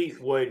Calgary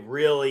would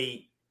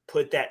really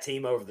put that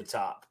team over the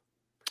top.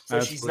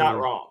 So she's not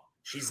wrong.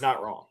 She's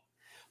not wrong.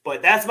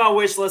 But that's my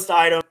wish list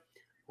item.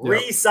 Yep.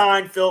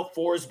 Re-sign Philip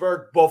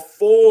Forsberg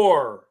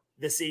before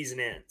the season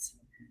ends.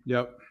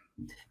 Yep.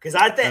 Because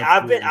I think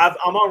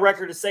I'm on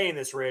record of saying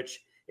this, Rich.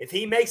 If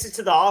he makes it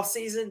to the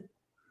offseason,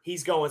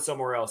 he's going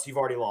somewhere else. You've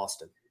already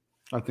lost him.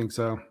 I think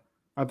so.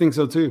 I think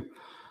so too.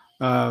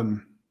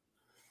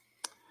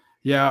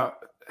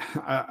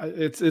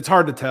 It's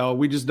hard to tell.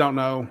 We just don't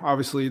know.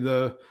 Obviously,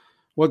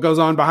 what goes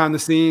on behind the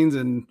scenes,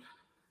 and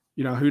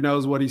who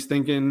knows what he's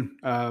thinking.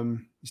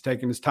 He's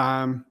taking his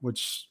time,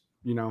 which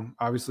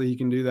obviously he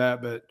can do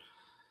that. But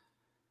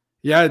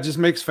yeah, it just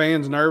makes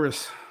fans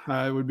nervous.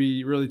 It would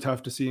be really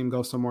tough to see him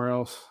go somewhere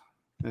else.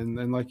 And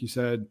then, like you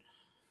said,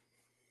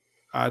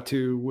 I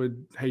too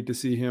would hate to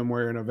see him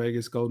wearing a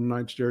Vegas Golden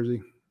Knights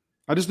jersey.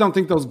 I just don't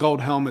think those gold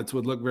helmets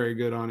would look very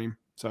good on him.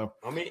 So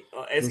I mean,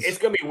 it's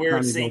going to be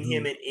weird seeing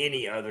him in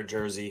any other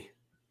jersey.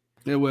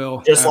 It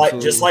will, just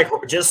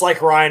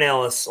like Ryan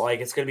Ellis. Like,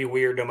 it's going to be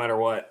weird no matter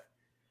what.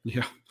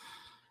 Yeah.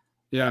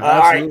 Yeah. All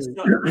right. So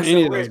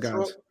any of those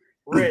guys.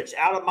 Rich,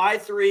 out of my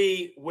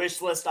 3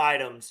 wish list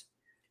items,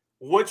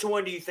 which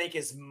one do you think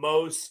is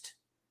most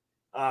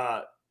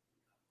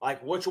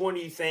which one do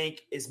you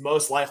think is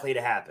most likely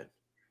to happen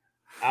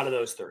out of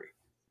those 3?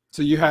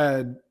 So you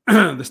had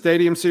the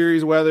Stadium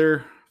Series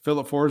weather,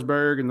 Philip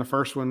Forsberg, and the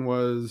first one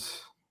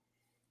was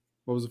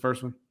 – what was the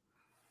first one?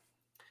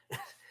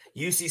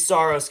 UC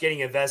Saros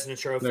getting a Vezina There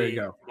you Trophy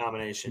go.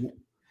 nomination.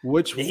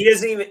 Which He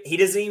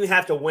doesn't even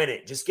have to win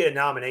it. Just get a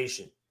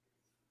nomination.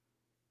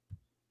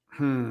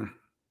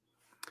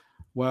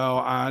 Well,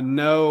 I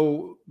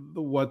know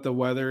what the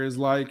weather is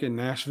like in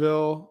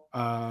Nashville,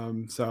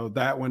 so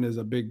that one is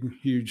a big,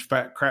 huge,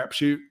 fat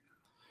crapshoot.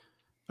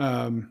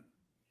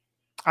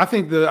 I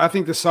think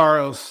the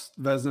Saros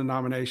Vezina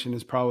nomination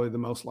is probably the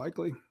most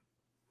likely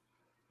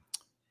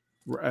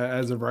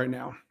as of right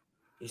now.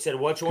 You said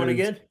which one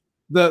again?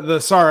 The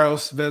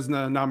Saros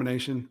Vezina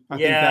nomination. I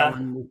think that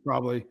one was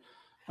probably.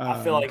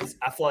 I feel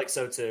like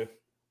so too.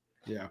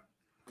 Yeah.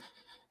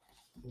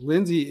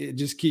 Lindsay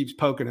just keeps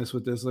poking us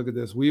with this. Look at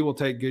this. We will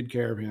take good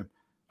care of him.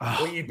 Oh,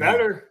 well, you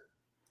better.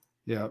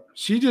 Yeah.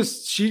 She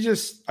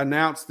just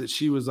announced that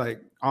she was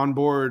like on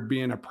board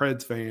being a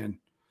Preds fan,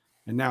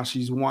 and now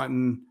she's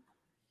wanting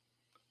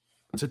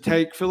to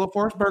take Philip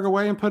Forsberg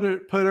away and put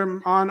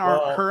him on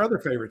her other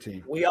favorite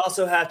team. We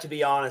also have to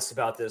be honest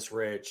about this,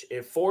 Rich.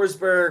 If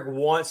Forsberg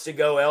wants to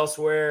go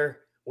elsewhere,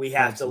 we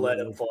have to let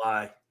him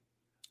fly.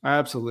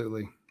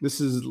 Absolutely.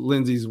 This is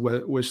Lindsay's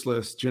wish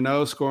list.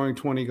 Jeannot scoring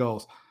 20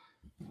 goals.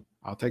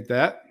 I'll take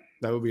that.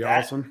 That would be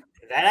awesome.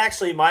 That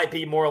actually might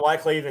be more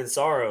likely than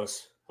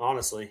Saros,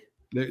 honestly.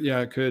 Yeah,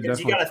 it could. Because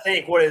you got to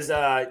think, what is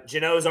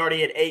Jeannot's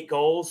already at 8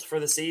 goals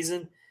for the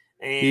season,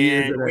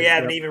 and we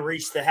haven't even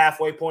reached the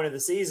halfway point of the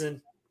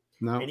season.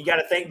 No. And you got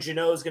to think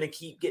Jeannot's going to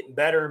keep getting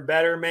better and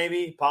better,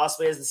 maybe,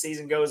 possibly as the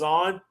season goes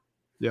on.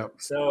 Yep.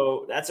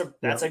 So that's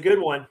a good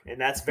one, and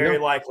that's very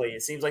likely.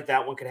 It seems like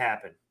that one could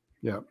happen.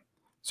 Yep.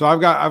 So I've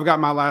got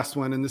my last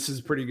one, and this is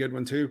a pretty good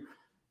one too.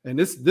 And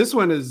this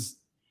one is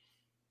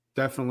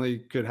definitely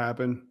could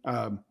happen.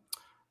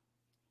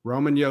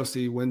 Roman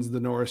Josi wins the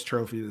Norris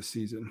Trophy this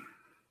season.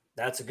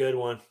 That's a good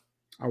one.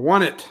 I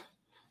want it.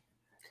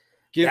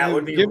 Give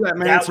that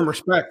man some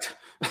respect.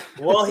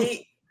 Well,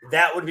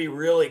 that would be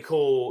really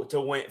cool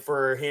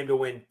for him to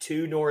win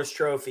 2 Norris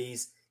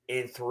trophies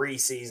in 3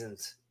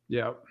 seasons.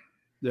 Yep.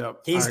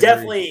 He's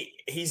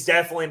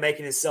definitely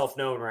making himself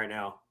known right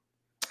now.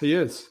 He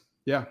is.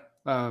 Yeah.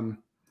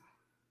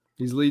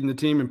 He's leading the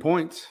team in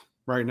points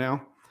right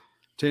now.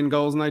 10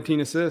 goals,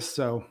 19 assists.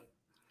 So,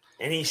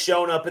 and he's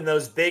shown up in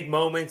those big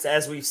moments,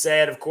 as we've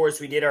said. Of course,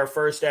 we did our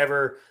first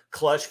ever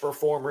Clutch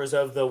Performers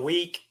of the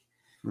Week,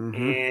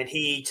 and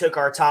he took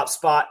our top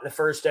spot in the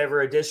first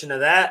ever edition of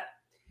that.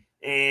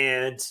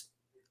 And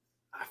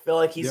I feel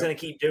like he's going to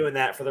keep doing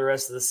that for the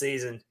rest of the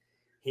season.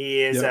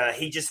 He is.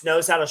 He just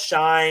knows how to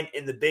shine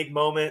in the big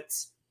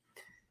moments.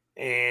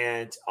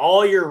 And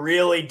all your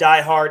really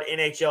diehard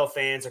NHL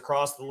fans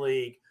across the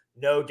league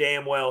know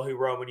damn well who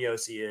Roman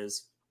Josi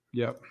is.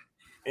 Yep.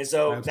 And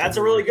so that's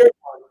a really good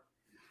one.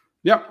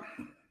 Yep.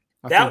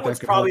 That one's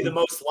probably the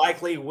most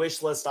likely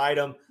wish list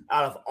item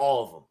out of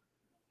all of them.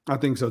 I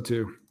think so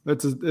too.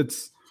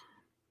 It's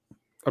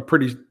a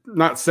pretty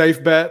not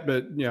safe bet,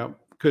 but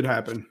could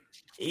happen.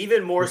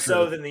 Even more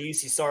so than the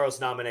UC Saros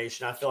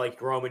nomination, I feel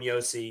like Roman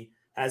Josi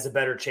has a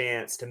better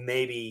chance to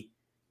maybe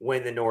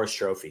win the Norris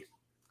Trophy.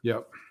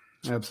 Yep.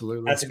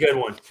 Absolutely. That's a good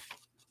one.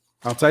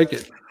 I'll take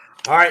it.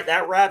 All right.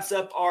 That wraps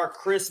up our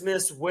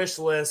Christmas wish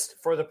list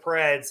for the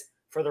Preds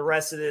for the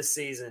rest of this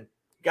season.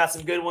 Got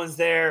some good ones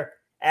there.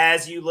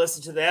 As you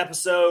listen to the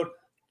episode,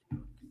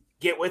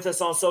 get with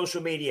us on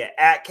social media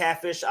at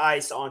Catfish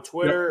Ice on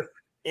Twitter,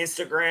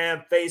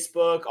 Instagram,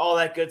 Facebook, all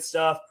that good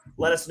stuff.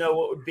 Let us know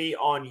what would be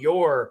on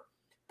your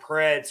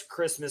Preds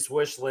Christmas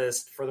wish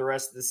list for the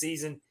rest of the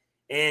season,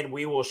 and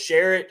we will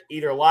share it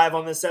either live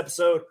on this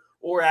episode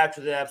or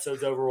after the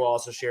episode's over. We'll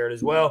also share it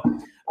as well.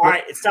 All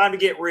right, it's time to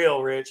get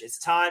real, Rich. It's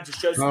time to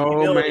show some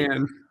humility.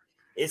 Man.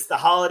 It's the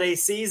holiday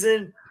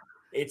season.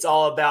 It's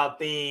all about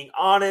being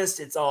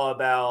honest. It's all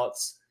about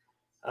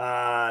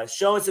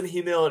showing some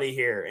humility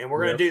here, and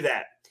we're going to do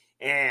that.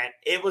 And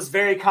it was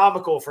very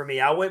comical for me.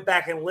 I went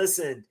back and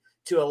listened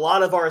to a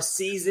lot of our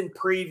season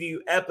preview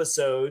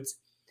episodes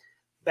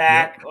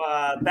back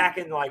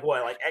in like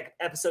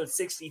episode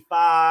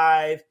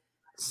 65,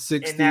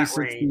 60, that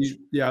 60, range.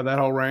 Yeah, that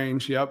whole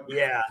range. Yep.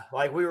 Yeah,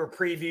 like we were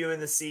previewing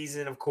the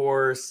season, of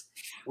course.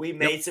 We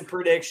made some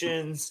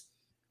predictions,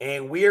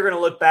 and we are going to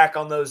look back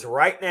on those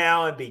right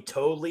now and be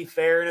totally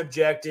fair and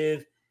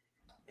objective.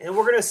 And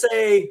we're going to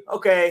say,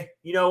 okay,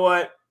 you know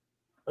what?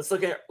 Let's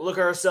look at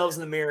ourselves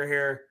in the mirror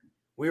here.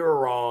 We were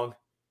wrong.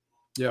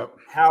 Yep.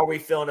 How are we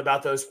feeling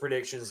about those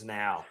predictions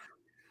now?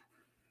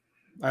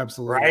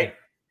 Absolutely. Right?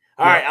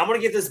 All right, I'm going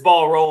to get this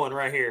ball rolling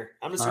right here.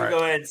 I'm just going to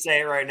go ahead and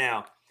say it right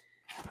now.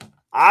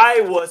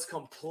 I was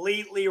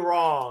completely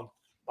wrong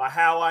by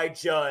how I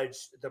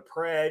judged the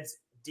Preds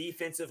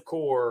defensive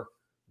core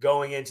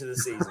going into the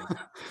season.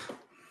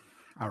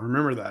 I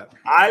remember that.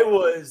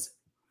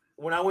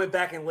 When I went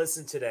back and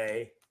listened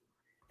today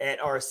at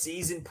our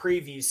season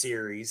preview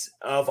series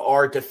of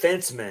our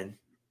defensemen,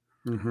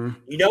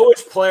 you know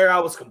which player I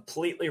was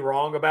completely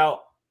wrong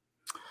about?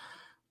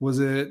 Was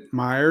it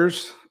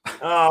Myers?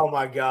 Oh,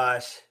 my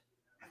gosh.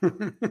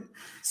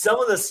 Some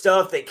of the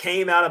stuff that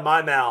came out of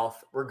my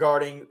mouth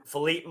regarding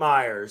Philippe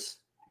Myers,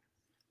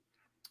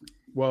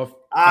 Well,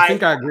 I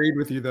think I agreed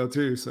with you though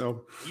too.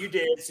 So you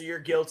did. So you're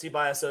guilty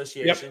by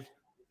association.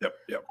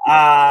 Yep.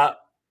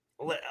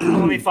 Let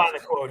me find the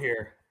quote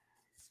here.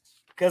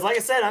 Because, like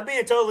I said, I'm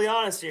being totally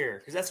honest here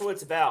because that's what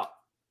it's about.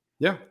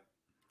 Yeah.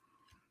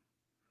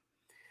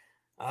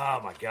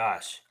 Oh, my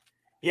gosh.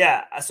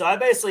 Yeah, so I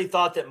basically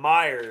thought that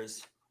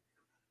Myers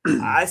 –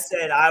 I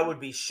said I would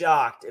be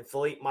shocked if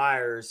Philippe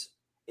Myers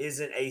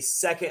isn't a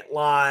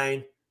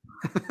second-line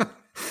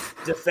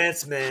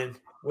defenseman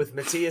with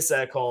Matthias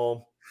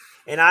Ekholm.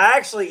 And I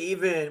actually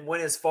even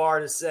went as far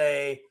to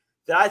say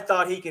that I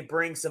thought he could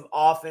bring some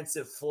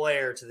offensive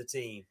flair to the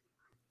team.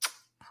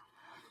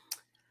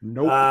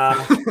 Nope.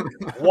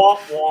 Womp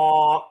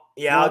womp.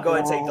 Yeah, I'll go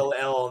ahead and take the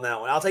L on that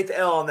one. I'll take the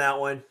L on that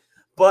one.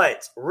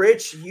 But,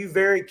 Rich, you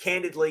very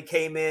candidly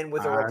came in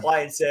with a reply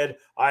and said,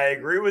 I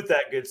agree with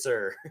that, good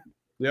sir.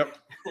 Yep.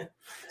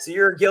 So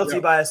you're guilty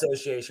by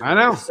association. I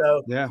know.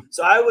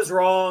 So I was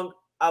wrong.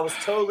 I was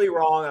totally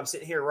wrong. I'm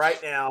sitting here right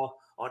now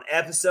on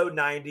episode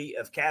 90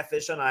 of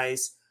Catfish on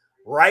Ice,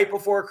 right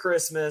before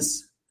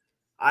Christmas.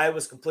 I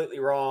was completely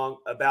wrong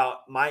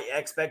about my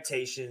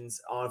expectations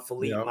on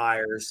Philippe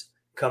Myers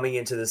coming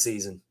into the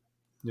season.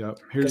 Yep.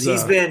 Because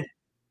he's been –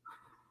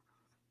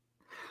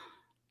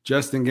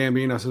 Justin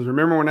Gambino says,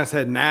 remember when I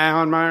said nah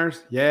on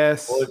Myers?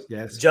 Yes.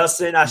 Yes.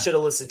 Justin, I should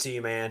have listened to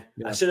you, man.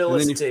 Yeah. I should have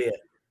listened to you.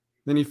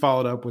 Then he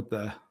followed up with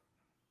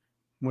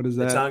what is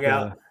that? The tongue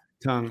out?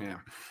 Tongue, yeah.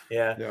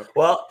 Yeah. Yep.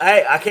 Well,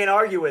 hey, I can't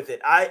argue with it.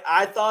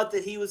 I thought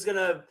that he was going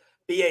to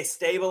be a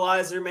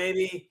stabilizer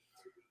maybe.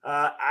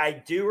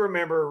 I do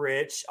remember,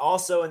 Rich,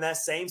 also in that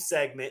same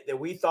segment that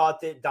we thought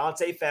that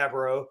Dante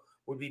Fabro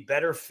would be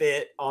better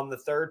fit on the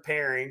third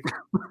pairing.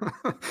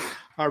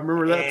 I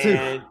remember that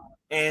too.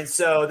 And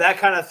so that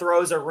kind of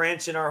throws a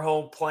wrench in our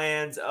home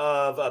plans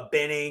of a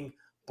Benning,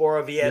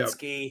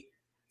 Borowiecki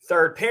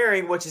third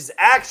pairing, which has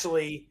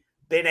actually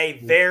been a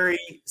very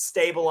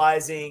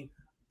stabilizing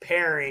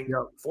pairing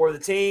for the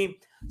team.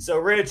 So,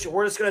 Rich,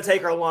 we're just going to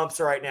take our lumps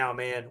right now,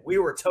 man. We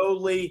were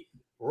totally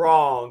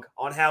wrong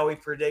on how we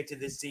predicted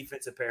this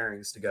defensive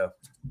pairings to go.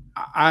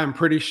 I'm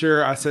pretty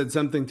sure I said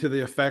something to the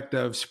effect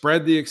of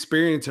spread the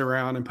experience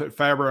around and put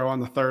Fabro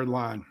on the third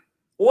line.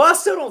 Well, I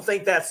still don't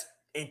think that's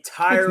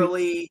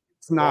entirely –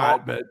 It's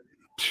not, but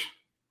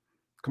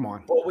come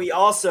on. But we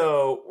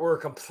also were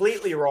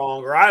completely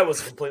wrong, or I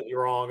was completely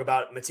wrong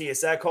about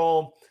Matthias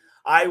Ekholm.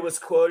 I was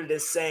quoted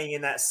as saying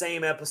in that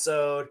same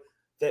episode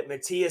that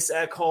Matthias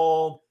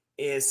Ekholm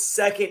is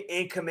second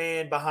in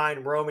command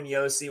behind Roman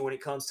Josi when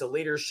it comes to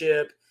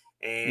leadership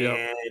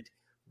and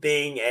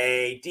being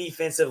a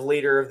defensive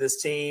leader of this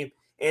team.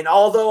 And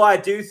although I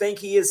do think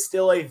he is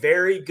still a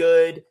very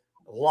good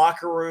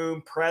locker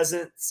room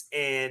presence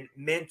and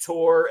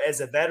mentor as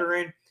a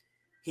veteran,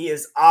 he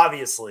has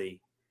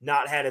obviously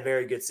not had a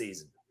very good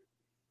season.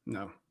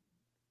 No.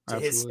 To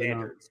his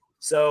standards. Not.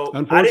 So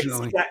I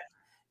didn't see that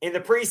in the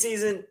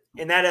preseason.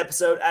 In that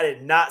episode, I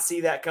did not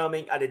see that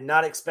coming. I did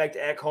not expect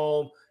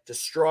Ekholm to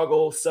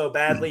struggle so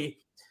badly.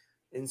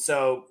 And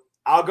so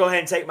I'll go ahead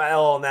and take my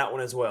L on that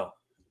one as well.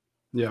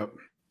 Yep.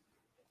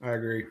 I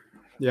agree.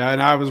 Yeah,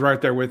 and I was right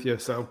there with you.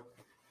 So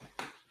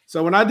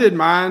when I did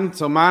mine,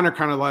 mine are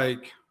kind of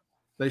like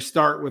they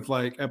start with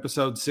like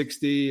episode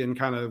 60 and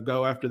kind of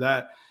go after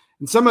that.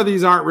 And some of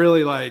these aren't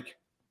really like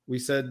we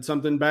said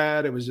something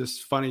bad. It was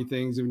just funny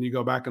things when you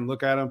go back and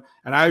look at them.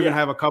 And I even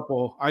have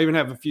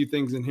a few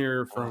things in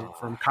here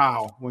from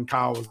Kyle when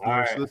Kyle was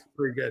there. So this is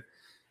pretty good.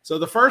 So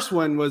the first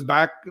one was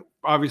back,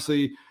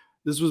 obviously,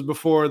 this was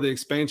before the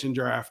expansion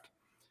draft.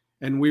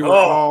 And we were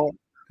all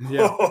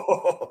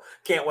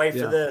can't wait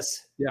for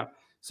this. Yeah.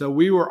 So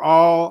we were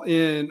all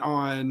in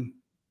on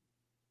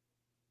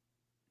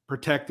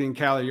protecting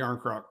Calle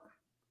Yarncroc.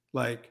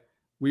 Like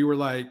we were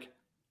like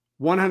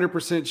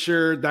 100%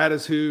 sure that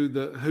is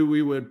who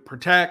we would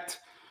protect.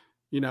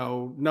 You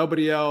know,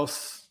 nobody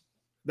else.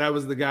 That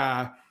was the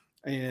guy.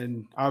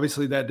 And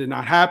obviously that did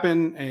not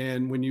happen.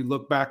 And when you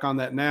look back on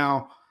that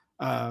now,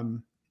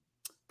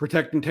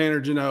 protecting Tanner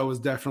Jeannot was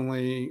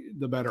definitely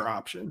the better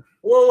option.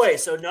 Well, wait.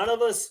 So none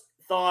of us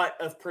thought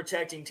of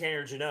protecting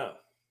Tanner Jeannot?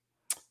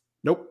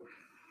 Nope.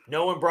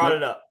 No one brought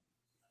it up?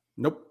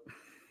 Nope.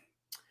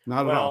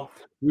 Not at all.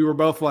 We were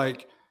both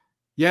like,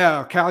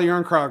 yeah, Calle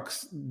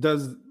Yarncroc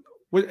does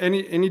 – and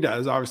he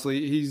does,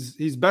 obviously.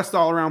 He's best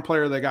all-around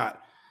player they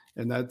got.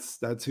 And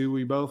that's who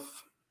we both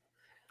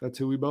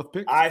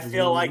picked. I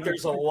feel like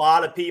there's a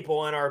lot of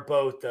people in our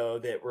boat, though,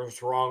 that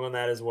was wrong on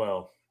that as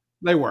well.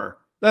 They were.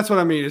 That's what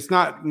I mean. It's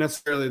not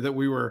necessarily that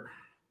we were.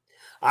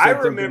 I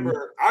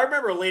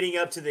remember leading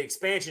up to the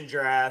expansion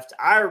draft,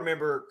 I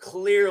remember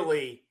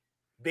clearly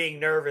being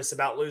nervous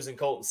about losing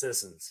Colton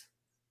Sissons.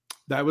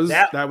 That was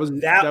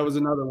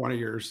another one of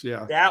yours.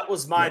 Yeah. That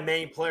was my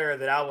main player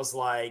that I was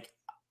like,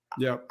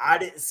 I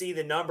didn't see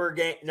the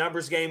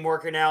numbers game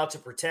working out to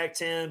protect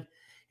him.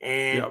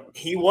 And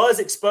he was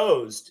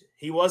exposed.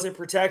 He wasn't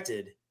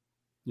protected.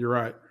 You're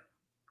right.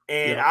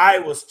 And I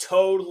was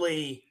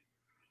totally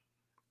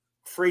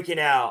freaking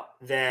out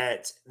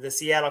that the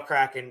Seattle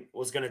Kraken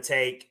was going to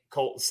take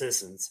Colton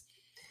Sissons.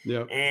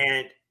 Yeah.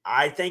 And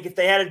I think if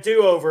they had a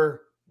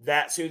do-over,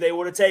 that's who they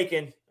would have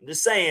taken. I'm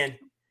just saying.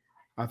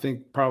 I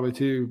think probably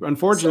too.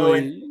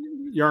 Unfortunately,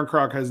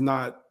 Yarncroc has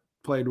not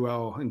played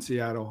well in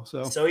Seattle.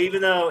 So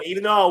even though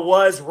I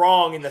was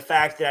wrong in the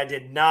fact that I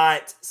did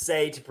not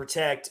say to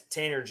protect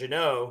Tanner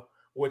Jeannot,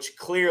 which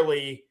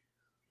clearly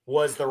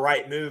was the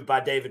right move by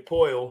David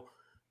Poyle,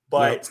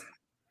 but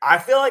I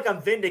feel like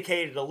I'm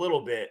vindicated a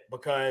little bit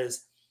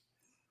because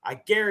I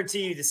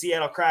guarantee you the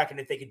Seattle Kraken,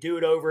 if they could do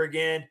it over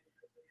again,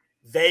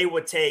 they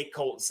would take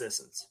Colton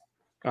Sissons.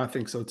 I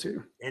think so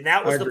too. And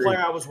that was the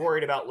player I was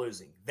worried about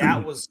losing.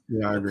 That was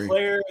the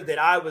player that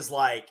I was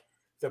like,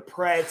 the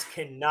Preds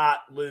cannot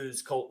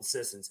lose Colton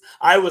Sissons.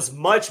 I was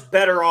much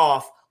better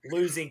off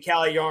losing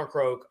Calle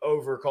Jarnkrok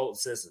over Colton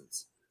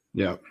Sissons.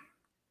 Yep.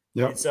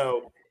 And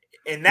so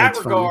in that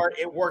regard,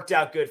 it worked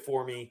out good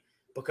for me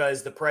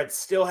because the Preds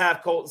still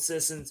have Colton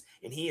Sissons,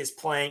 and he is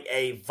playing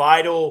a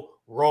vital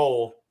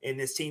role in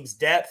this team's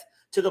depth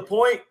to the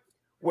point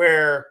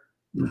where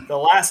the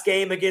last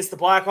game against the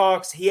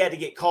Blackhawks, he had to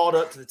get called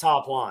up to the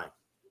top line.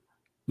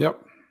 Yep.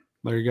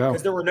 There you go.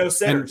 Because there were no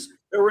centers.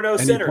 There were no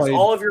centers.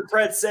 All of your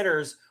Preds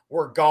centers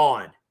were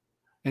gone.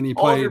 And he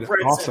played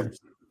awesome. Centers.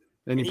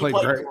 And he played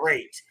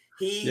great.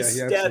 He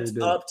stepped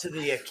up to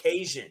the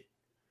occasion.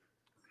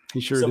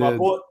 He sure did.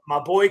 So my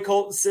boy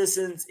Colton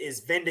Sissons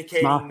is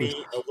vindicating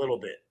me a little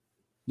bit.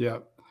 Yeah.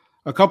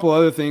 A couple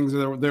other things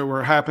that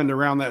were happened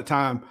around that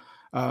time.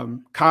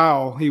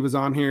 Kyle, he was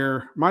on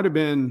here. Might have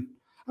been,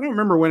 I don't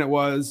remember when it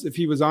was, if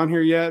he was on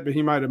here yet, but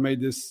he might have made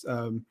this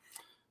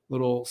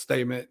little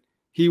statement.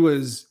 He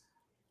was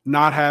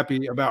not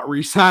happy about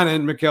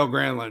re-signing Mikael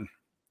Granlund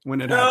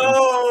when it happened.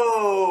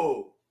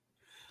 No!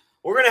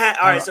 We're going to have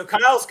 – all right, so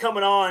Kyle's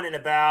coming on in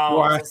about –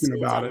 we'll ask him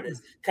about it.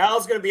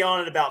 Kyle's going to be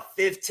on in about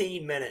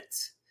 15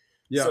 minutes.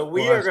 Yeah, so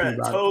we are going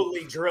to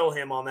totally drill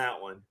him on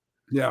that one.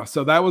 Yeah,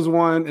 so that was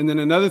one. And then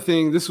another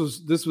thing, this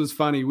was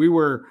funny. We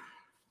were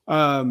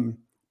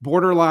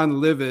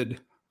borderline livid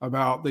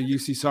about the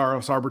UC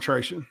Saros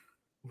arbitration.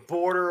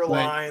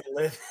 Borderline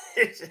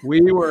livid.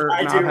 We were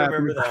I not do happy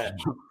remember that.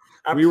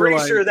 I'm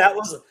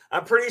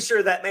pretty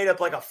sure that made up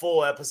like a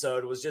full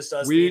episode. It was just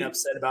us being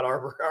upset about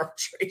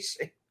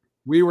arbitration.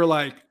 We were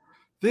like,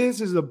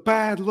 this is a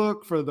bad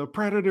look for the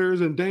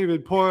Predators and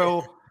David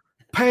Poyle.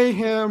 Pay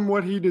him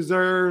what he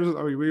deserves.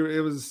 I mean, we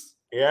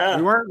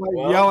weren't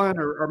like yelling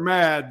or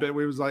mad, but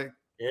we was like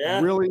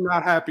really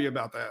not happy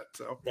about that.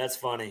 So that's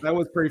funny. That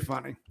was pretty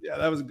funny. Yeah,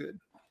 that was good.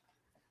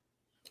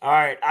 All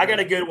right, I got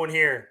a good one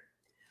here.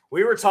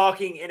 We were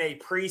talking in a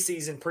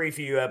preseason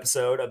preview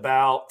episode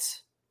about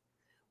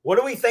what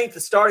do we think the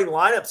starting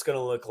lineup's going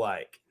to look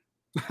like?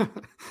 And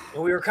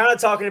we were kind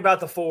of talking about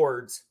the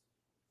forwards.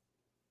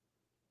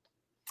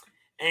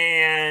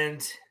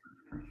 And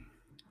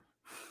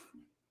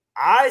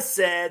I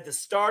said the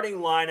starting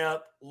lineup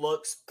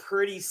looks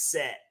pretty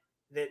set,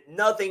 that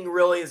nothing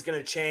really is going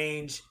to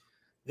change.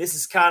 This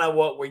is kind of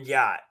what we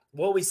got.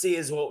 What we see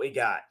is what we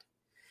got.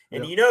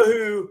 And you know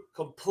who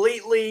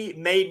completely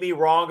made me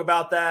wrong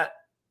about that?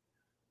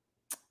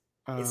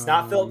 It's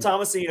not Philip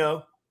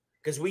Tomasino,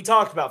 because we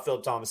talked about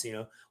Philip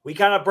Tomasino. We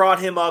kind of brought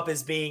him up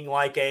as being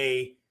like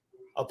a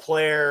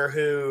player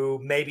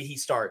who maybe he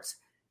starts.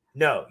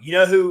 No, you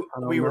know who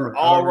we were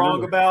all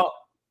wrong about?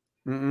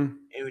 And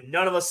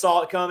none of us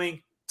saw it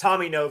coming?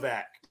 Tommy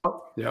Novak.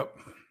 Yep.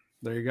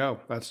 There you go.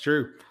 That's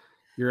true.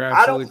 You're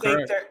absolutely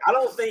correct. I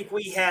don't think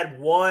we had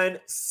one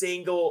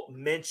single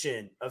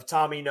mention of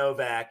Tommy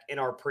Novak in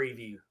our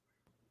preview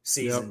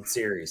season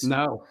series.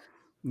 No.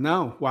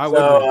 Why would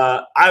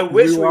we? I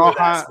wish we were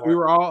high. We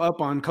were all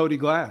up on Cody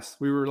Glass.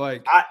 We were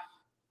like, I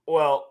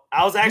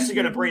was actually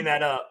going to bring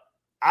that up.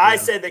 I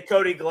said that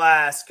Cody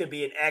Glass could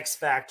be an X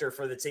factor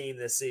for the team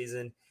this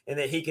season and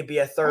that he could be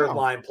a third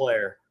line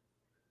player.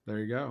 There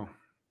you go.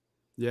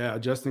 Yeah,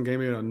 Justin gave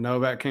me a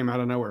Novak came out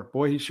of nowhere.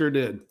 Boy, he sure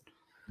did.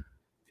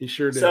 He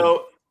sure did.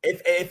 So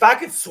if I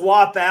could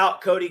swap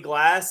out Cody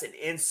Glass and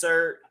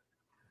insert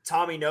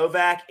Tommy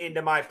Novak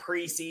into my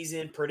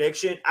preseason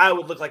prediction, I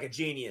would look like a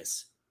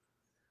genius.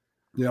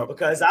 Yeah,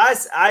 because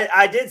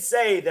I did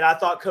say that I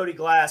thought Cody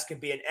Glass could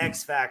be an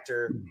X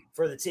factor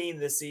for the team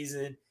this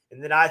season,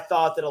 and that I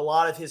thought that a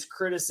lot of his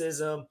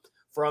criticism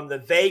from the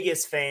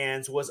Vegas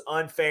fans was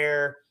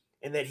unfair,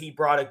 and that he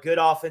brought a good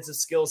offensive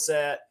skill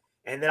set,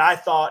 and that I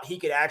thought he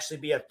could actually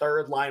be a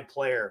third line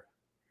player.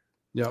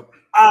 Yep.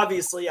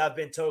 Obviously, I've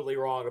been totally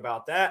wrong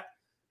about that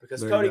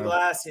because Cody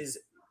Glass has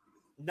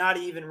not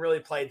even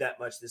really played that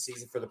much this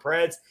season for the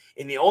Preds,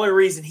 and the only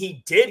reason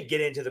he did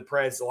get into the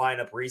Preds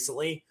lineup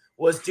recently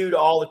was due to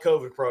all the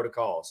COVID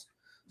protocols.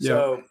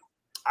 So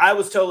I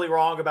was totally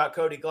wrong about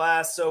Cody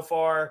Glass so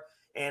far,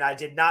 and I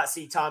did not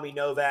see Tommy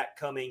Novak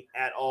coming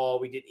at all.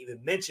 We didn't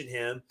even mention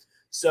him.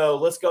 So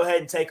let's go ahead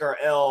and take our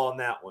L on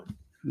that one.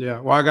 Yeah,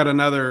 well, I got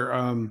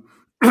another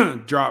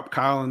drop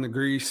Kyle in the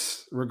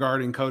grease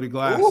regarding Cody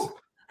Glass. Ooh.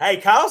 Hey,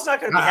 Kyle's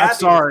not going to be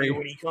happy with you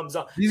when he comes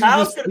on.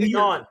 Kyle's going to be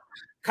on.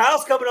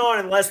 Kyle's coming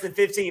on in less than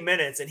 15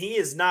 minutes, and he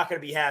is not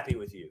going to be happy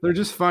with you. They're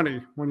just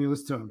funny when you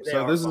listen to them.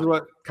 So this is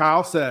what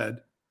Kyle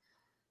said.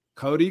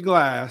 Cody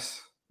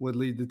Glass would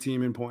lead the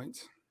team in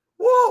points.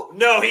 Whoa.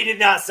 No, he did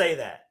not say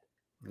that.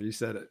 You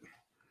said it.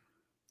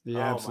 You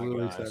Oh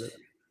absolutely my gosh. said it.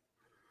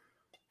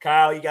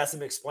 Kyle, you got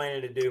some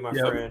explaining to do, my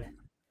Yep. friend.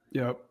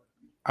 Yep.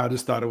 I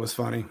just thought it was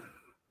funny.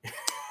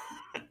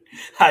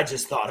 I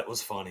just thought it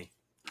was funny.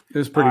 It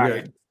was pretty All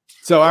good. right.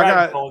 So We're I having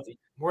got fun with,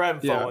 we're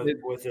having fun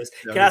with this.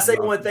 yeah, Can I this say is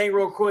one awesome. thing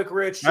real quick,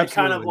 Rich, to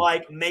kind of Absolutely.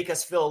 like make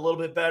us feel a little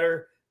bit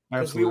better?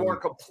 Because we Absolutely.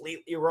 weren't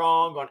completely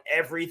wrong on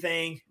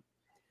everything.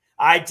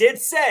 I did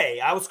say,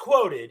 I was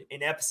quoted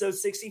in episode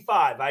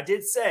 65, I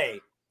did say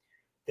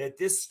that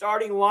this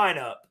starting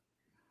lineup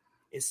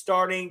is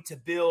starting to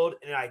build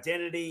an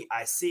identity.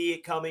 I see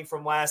it coming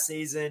from last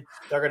season.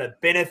 They're going to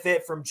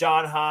benefit from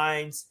John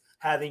Hines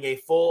having a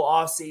full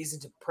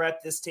offseason to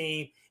prep this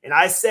team. And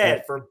I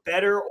said, for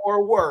better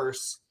or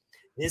worse,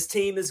 this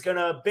team is going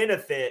to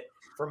benefit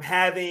from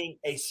having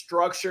a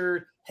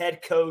structured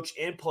head coach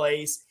in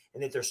place,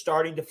 and that they're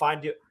starting to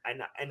find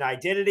an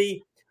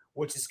identity,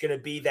 which is going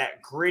to be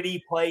that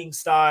gritty playing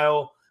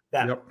style,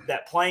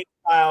 that playing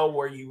style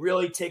where you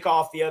really tick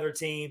off the other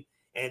team,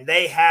 and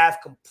they have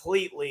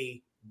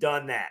completely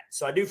done that.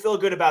 So I do feel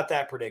good about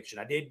that prediction.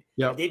 I did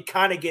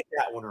kind of get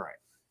that one right.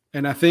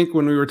 And I think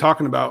when we were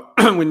talking about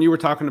when you were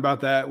talking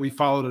about that, we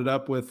followed it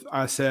up with,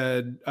 I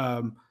said,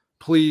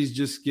 please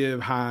just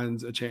give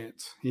Hines a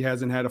chance. He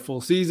hasn't had a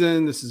full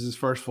season. This is his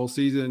first full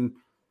season.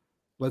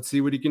 Let's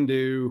see what he can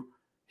do.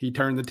 He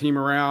turned the team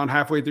around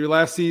halfway through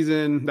last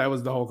season. That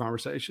was the whole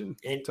conversation.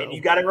 And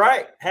you got it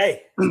right.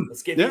 Hey,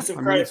 let's give you some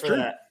credit for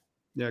that.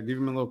 Yeah, give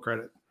him a little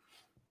credit.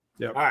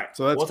 Yeah. All right.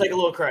 So we'll take a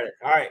little credit.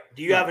 All right.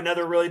 Do you have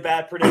another really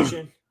bad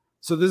prediction?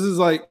 So this is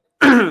like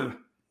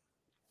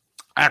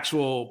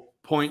actual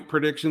point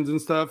predictions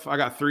and stuff. I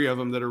got 3 of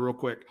them that are real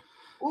quick.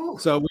 Ooh.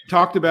 So we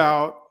talked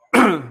about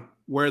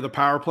where the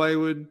power play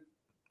would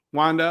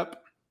wind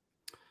up.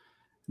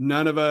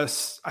 None of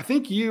us, I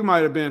think you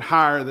might have been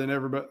higher than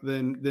everybody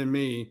than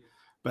me,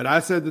 but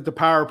I said that the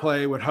power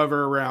play would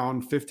hover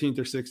around 15th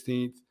or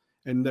 16th,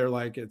 and they're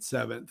like at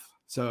 7th.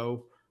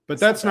 So, but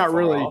that's not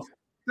really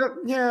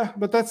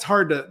but that's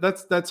hard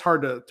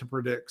to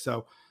predict.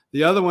 So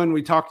the other one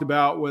we talked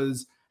about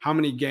was how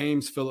many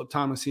games Philip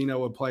Tomasino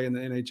would play in the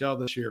NHL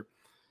this year.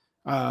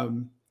 I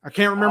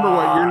can't remember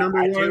what your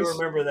number was. I do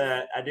remember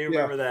that.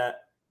 Remember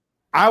that.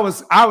 I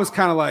was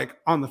kind of like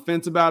on the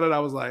fence about it. I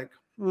was like,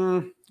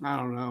 I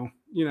don't know.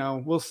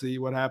 We'll see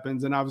what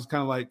happens. And I was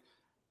kind of like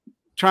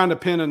trying to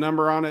pin a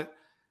number on it.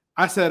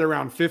 I said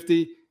around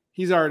 50.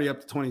 He's already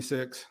up to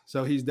 26.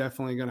 So he's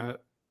definitely going to.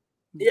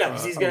 Yeah,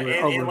 because he's going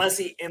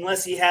to,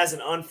 unless he has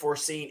an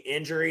unforeseen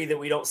injury that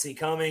we don't see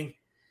coming.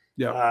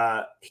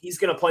 Yeah. He's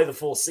going to play the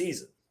full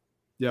season.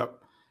 Yep.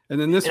 And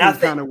then this one's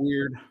kind of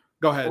weird.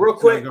 Go ahead. Real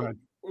quick. Go ahead.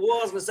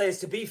 What I was going to say is,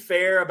 to be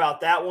fair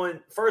about that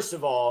one, first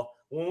of all,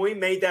 when we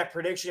made that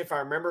prediction, if I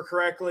remember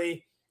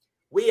correctly,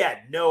 we had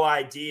no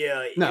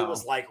idea. No. It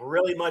was like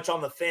really much on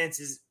the fence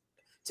as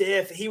to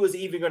if he was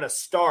even going to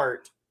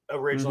start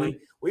originally.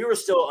 Mm-hmm. We were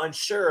still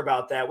unsure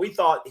about that. We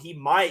thought he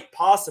might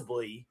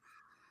possibly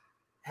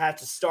have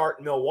to start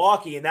in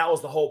Milwaukee, and that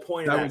was the whole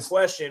point of that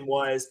question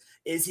was,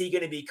 is he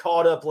going to be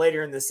called up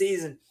later in the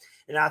season?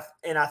 And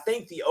I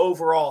think the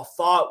overall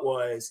thought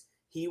was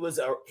he was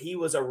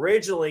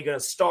originally going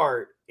to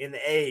start in the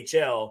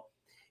AHL,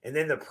 and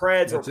then the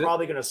Preds were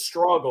probably going to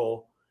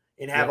struggle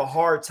and have a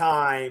hard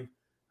time,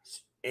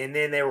 and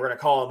then they were going to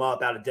call him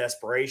up out of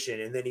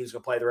desperation, and then he was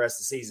going to play the rest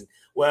of the season.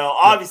 Well,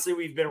 obviously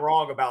we've been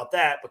wrong about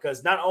that,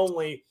 because not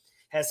only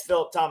has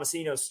Philip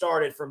Tomasino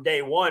started from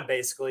day one,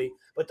 basically,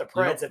 but the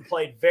Preds have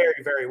played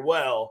very, very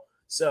well.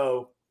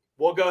 So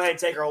we'll go ahead and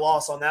take our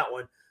loss on that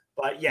one.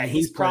 But, yeah,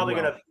 he's probably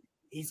going to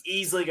 – he's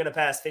easily going to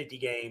pass 50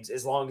 games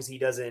as long as he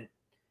doesn't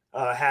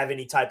have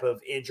any type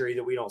of injury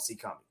that we don't see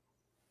coming.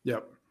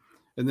 Yep.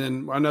 And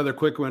then another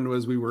quick one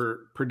was we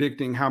were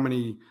predicting how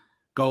many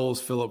goals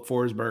Philip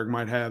Forsberg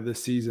might have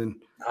this season.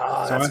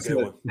 Oh, so that's a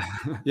good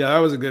one. Yeah, that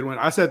was a good one.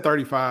 I said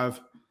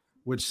 35,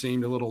 which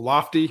seemed a little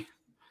lofty.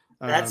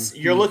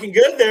 You're looking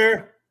good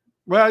there.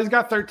 Well, he's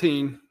got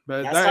 13,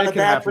 but that's not a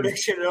bad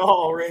prediction at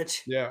all,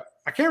 Rich. Yeah.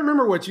 I can't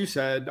remember what you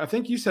said. I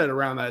think you said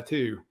around that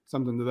too.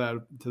 Something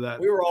to that.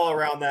 We were all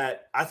around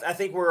that. I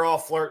think we were all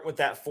flirting with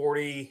that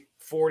 40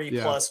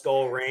 plus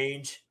goal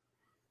range.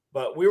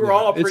 But we were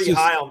all pretty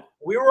high on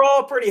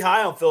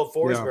Philip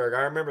Forsberg.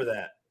 I remember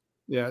that.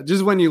 Yeah,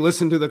 just when you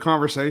listen to the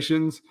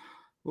conversations,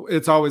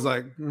 it's always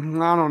like,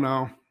 I don't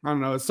know.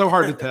 It's so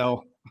hard to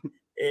tell.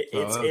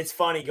 It's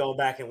funny going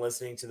back and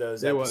listening to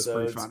those episodes. It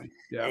was pretty funny.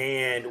 Yeah.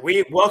 And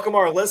we welcome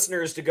our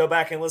listeners to go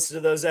back and listen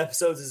to those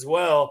episodes as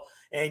well.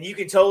 And you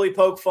can totally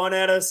poke fun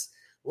at us.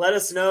 Let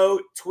us know.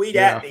 Tweet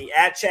at me,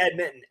 at Chad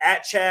Minton,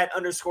 at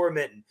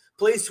Chad_Minton.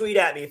 Please tweet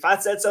at me. If I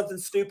said something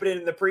stupid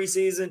in the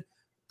preseason,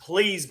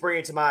 please bring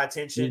it to my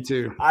attention. Me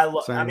too.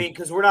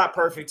 Because we're not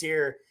perfect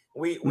here.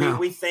 We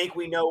think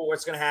we know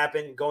what's going to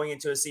happen going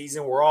into a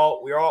season. We're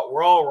all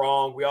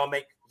wrong. We all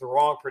make the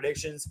wrong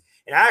predictions.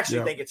 And I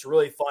actually think it's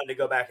really fun to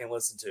go back and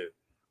listen to.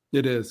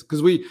 It is,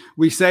 because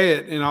we say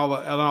it in all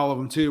of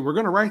them too. We're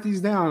going to write these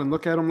down and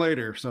look at them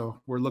later.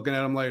 So we're looking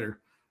at them later.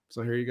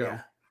 So here you go.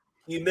 Yeah.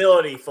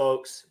 Humility,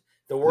 folks.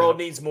 The world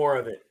needs more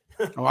of it.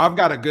 Oh, I've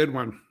got a good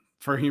one.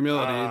 for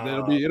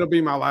humility. It'll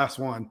be my last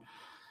one.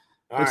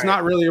 It's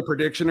not really a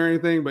prediction or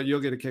anything, but you'll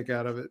get a kick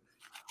out of it.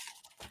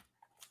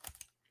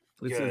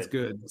 It's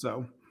good.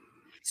 So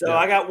yeah.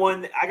 I got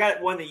one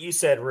that you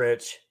said,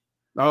 Rich.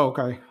 Oh,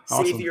 okay.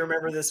 Awesome. See if you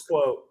remember this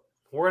quote.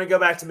 We're going to go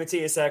back to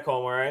Matthias Ekholm,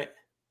 all right?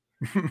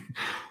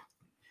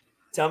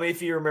 Tell me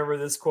if you remember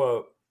this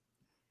quote.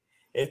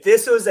 If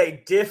this was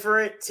a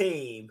different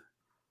team,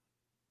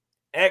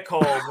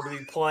 Ekholm would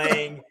be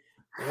playing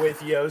with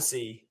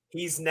Yossi.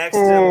 He's next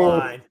in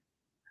line.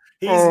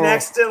 He's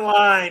next in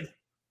line.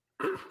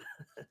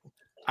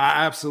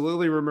 I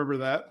absolutely remember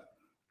that.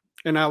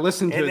 And I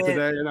listened to it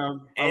today, and I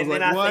was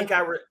like,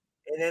 what?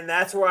 And then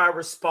that's where I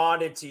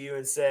responded to you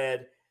and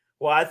said,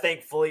 well, I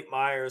think Philippe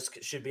Myers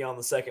should be on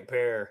the second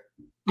pair.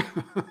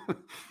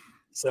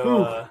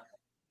 So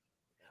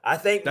I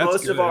think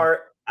most of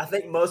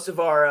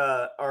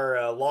our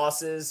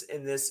losses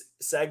in this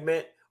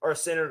segment are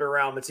centered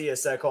around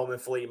Matthias Ekholm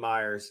and Philippe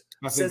Myers.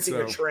 Sensing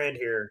a trend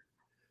here.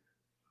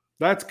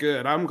 That's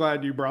good. I'm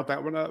glad you brought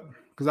that one up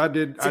because I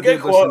did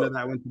listen to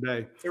that one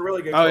today. It's a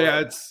really good quote. Oh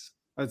yeah,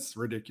 it's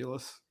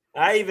ridiculous.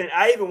 I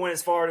even went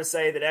as far to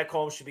say that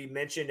Ekholm should be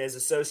mentioned as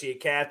associate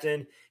captain,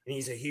 and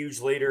he's a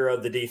huge leader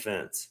of the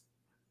defense.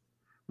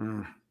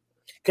 Can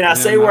I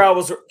say where I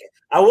was?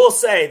 I will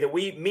say that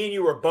me and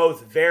you were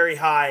both very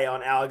high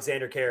on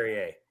Alexander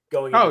Carrier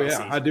going into the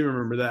season. I do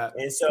remember that.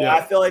 And so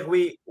I feel like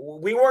we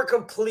weren't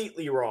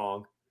completely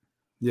wrong,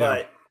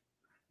 but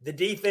the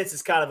defense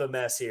is kind of a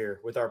mess here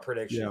with our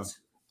predictions.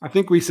 Yeah. I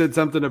think we said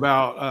something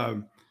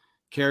about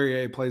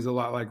Carrier plays a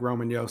lot like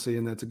Roman Yossi,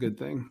 and that's a good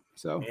thing.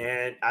 So,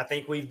 and I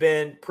think we've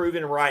been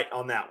proven right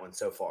on that one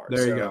so far.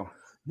 There you go.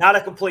 Not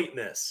a complete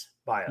miss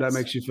by us. That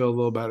makes you feel a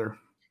little better.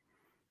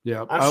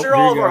 Yeah. I'm sure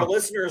all of our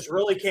listeners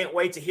really can't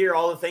wait to hear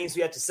all the things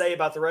we have to say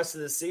about the rest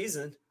of the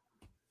season.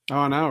 Oh,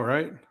 I know,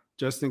 right?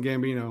 Justin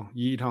Gambino,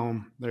 yeet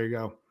home. There you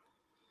go.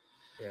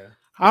 Yeah.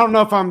 I don't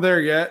know if I'm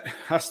there yet.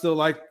 I still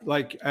like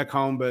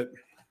Ekholm, but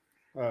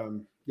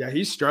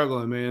he's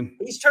struggling, man.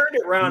 He's turned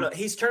it around.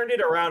 He's turned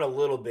it around a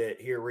little bit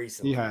here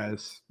recently. He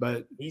has,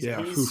 but he's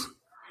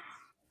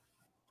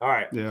all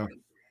right. Yeah.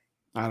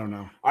 I don't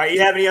know. All right.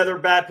 You have any other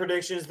bad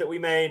predictions that we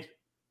made?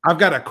 I've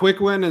got a quick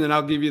one, and then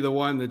I'll give you the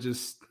one that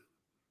just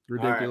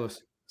ridiculous.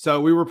 Right.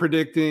 So we were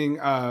predicting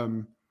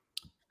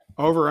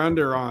over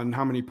under on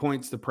how many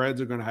points the Preds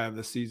are going to have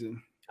this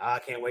season. I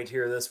can't wait to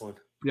hear this one.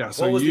 Yeah.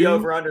 So what was the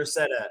over under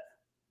set at?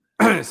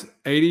 It's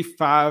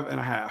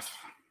 85.5.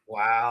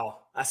 Wow.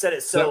 I said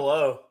it so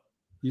low.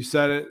 You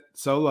said it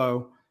so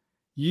low.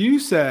 You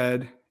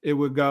said it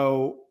would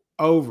go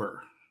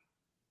over.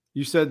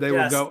 You said they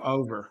would go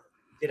over.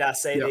 Did I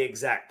say the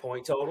exact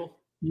point total?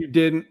 You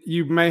didn't.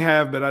 You may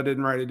have, but I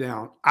didn't write it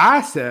down.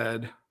 I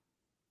said,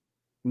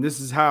 and this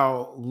is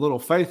how little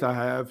faith I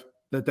have,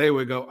 that they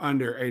would go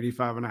under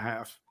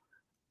 85.5.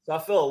 So I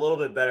feel a little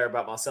bit better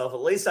about myself.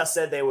 At least I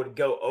said they would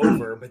go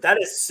over, but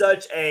that is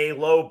such a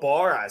low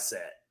bar I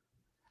set.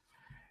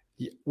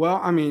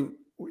 Well, I mean,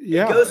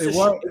 yeah, it goes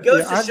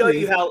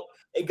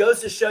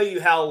to show you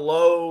how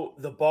low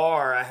the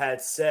bar I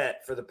had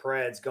set for the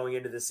Preds going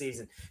into the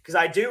season. Because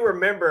I do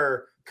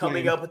remember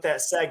coming up with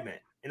that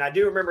segment, and I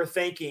do remember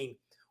thinking,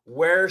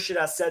 where should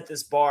I set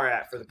this bar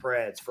at for the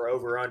Preds for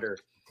over under?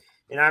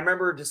 And I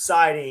remember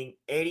deciding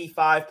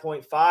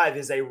 85.5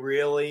 is a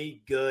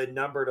really good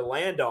number to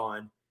land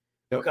on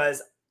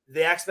because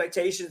the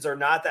expectations are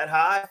not that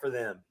high for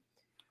them.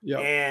 Yep.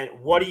 And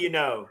what do you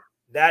know?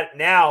 That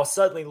now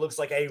suddenly looks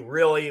like a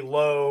really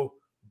low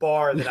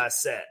bar that I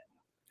set.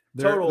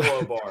 Total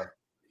low bar.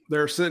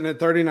 They're sitting at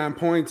 39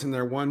 points, and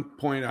they're 1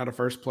 point out of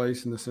first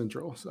place in the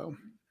Central. So,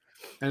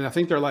 and I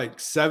think they're like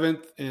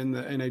 7th in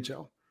the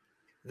NHL.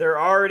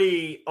 They're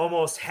already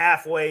almost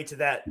halfway to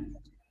that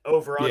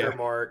over-under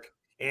mark,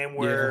 and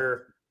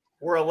we're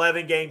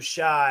 11 games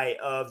shy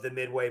of the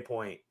midway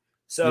point.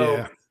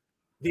 So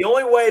the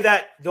only way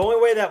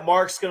that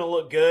mark's going to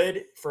look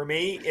good for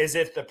me is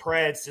if the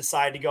Preds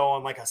decide to go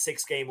on like a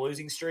 6-game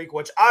losing streak,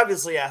 which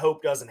obviously I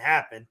hope doesn't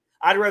happen.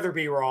 I'd rather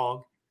be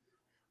wrong.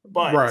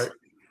 But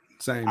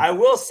same. I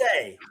will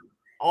say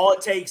all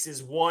it takes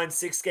is one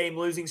 6-game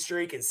losing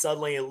streak, and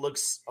suddenly it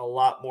looks a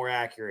lot more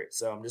accurate.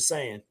 So I'm just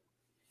saying.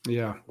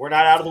 Yeah. We're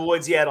not out of the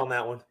woods yet on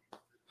that one.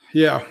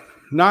 Yeah.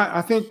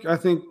 I think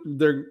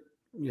they're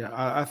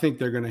I think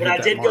they're going to hit that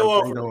mark. I did go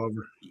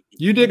over.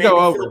 You did go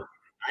over.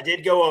 I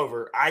did go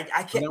over. I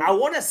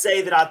want to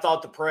say that I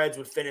thought the Preds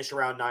would finish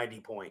around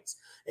 90 points.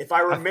 If I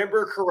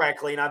remember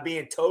correctly, and I'm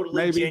being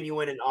totally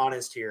genuine and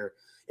honest here,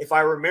 if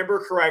I remember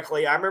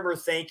correctly, I remember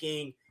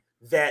thinking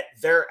that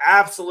their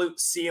absolute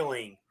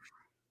ceiling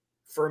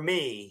for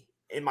me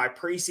in my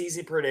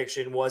preseason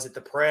prediction was that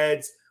the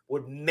Preds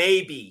would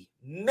maybe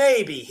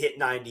hit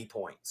 90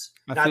 points.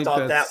 I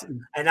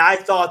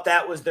thought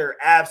that was their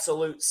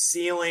absolute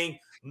ceiling.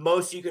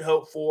 Most you could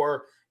hope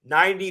for.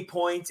 90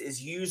 points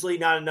is usually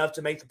not enough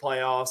to make the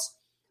playoffs.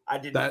 I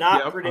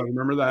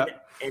remember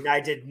that. And I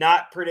did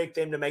not predict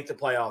them to make the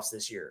playoffs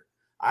this year.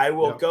 I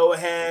will go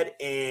ahead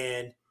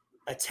and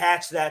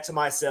attach that to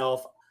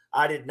myself.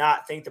 I did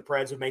not think the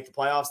Preds would make the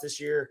playoffs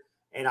this year.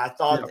 And I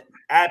thought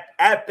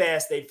at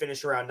best they'd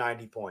finish around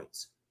 90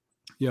 points.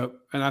 Yep.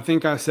 And I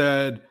think I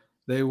said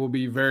they will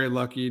be very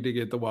lucky to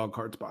get the wild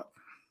card spot.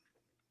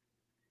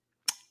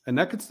 And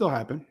that could still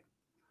happen.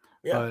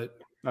 Yeah.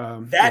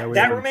 But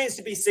that remains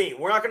to be seen.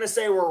 We're not going to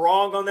say we're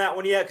wrong on that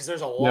one yet because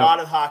there's a lot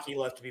of hockey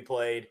left to be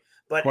played.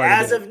 But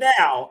as of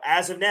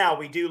now,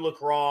 we do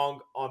look wrong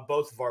on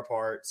both of our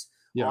parts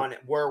on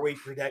where we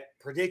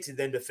predicted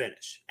them to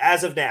finish.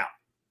 As of now.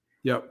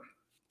 Yep.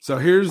 So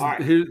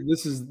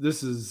this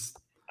is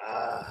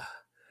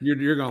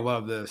you're gonna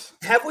love this.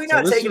 Have we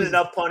not taken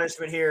enough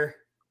punishment here,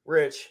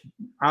 Rich?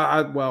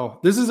 Well,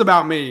 this is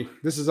about me.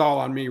 This is all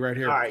on me right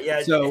here. All right,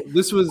 yeah. So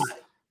this was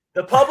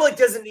the public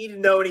doesn't need to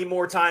know any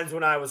more times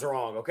when I was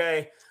wrong.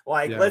 Okay,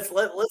 let's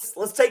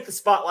take the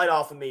spotlight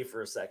off of me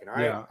for a second. All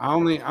right. Yeah,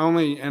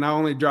 I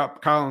only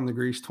dropped Kyle in the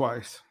grease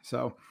twice.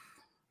 So,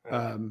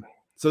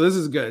 so this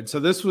is good. So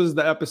this was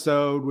the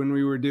episode when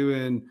we were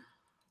doing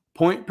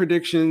point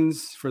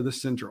predictions for the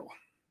Central.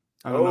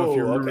 I don't know if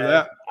you remember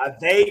that. I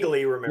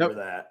vaguely remember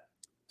that.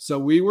 So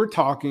we were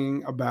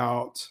talking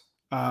about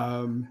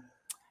how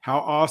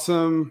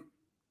awesome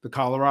the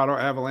Colorado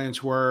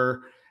Avalanche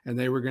were, and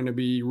they were going to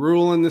be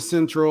ruling the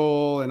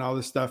Central and all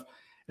this stuff.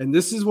 And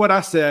this is what I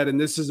said, and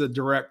this is a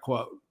direct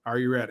quote. Are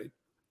you ready?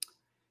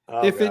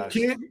 It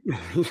can't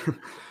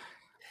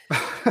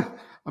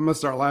I'm going to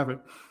start laughing.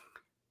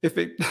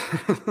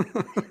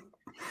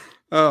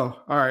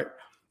 All right.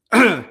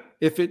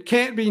 If it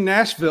can't be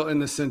Nashville in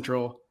the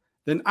Central,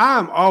 then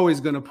I'm always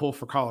going to pull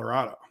for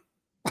Colorado.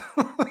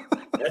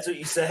 That's what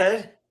you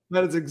said?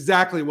 That is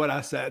exactly what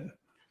I said.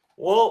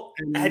 Well,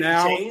 have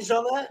you changed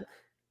on that?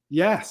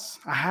 Yes,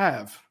 I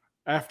have.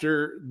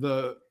 After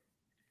the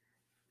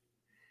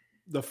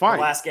fight.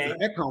 The last game?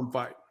 The Ekholm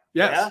fight.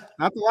 Yes. Yeah?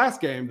 Not the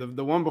last game,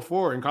 the one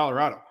before in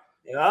Colorado.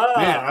 Oh,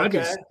 man,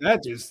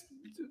 that just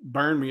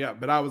burned me up.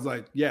 But I was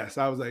like,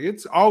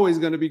 it's always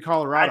going to be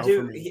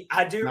Colorado.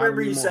 I do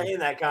remember you saying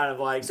that kind of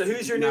like, so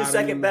who's your new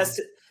second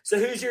best? So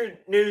who's your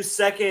new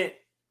second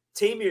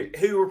team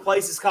who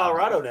replaces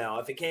Colorado now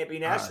if it can't be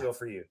Nashville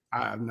for you?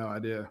 I have no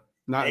idea.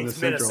 Not in the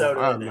Central. Minnesota,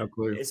 I have no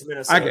clue. It's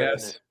Minnesota. I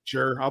guess.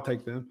 Sure. I'll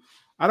take them.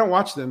 I don't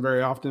watch them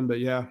very often, but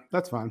yeah,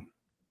 that's fine.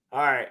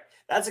 All right.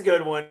 That's a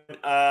good one.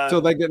 So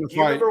they get in a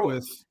fight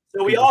with.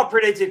 So we all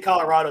predicted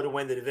Colorado to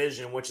win the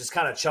division, which is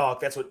kind of chalk.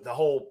 That's what the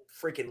whole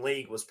freaking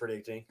league was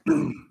predicting.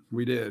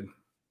 We did.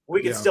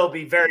 We could still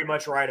be very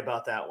much right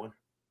about that one.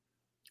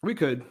 We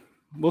could.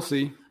 We'll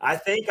see. I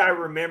think I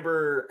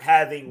remember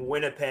having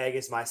Winnipeg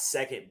as my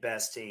second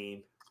best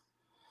team.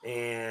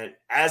 And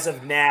as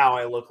of now,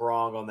 I look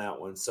wrong on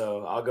that one.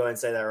 So I'll go ahead and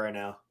say that right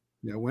now.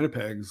 Yeah,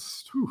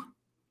 Winnipeg's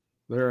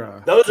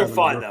those are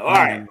fun, though. All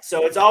right.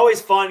 So it's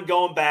always fun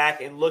going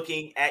back and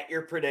looking at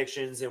your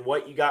predictions and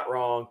what you got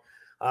wrong.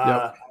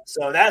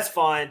 So that's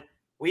fun.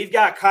 We've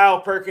got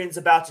Kyle Perkins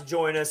about to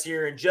join us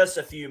here in just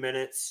a few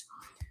minutes.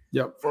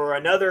 Yep. For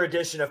another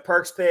edition of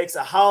Perks Picks,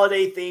 a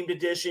holiday-themed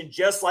edition,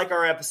 just like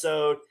our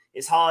episode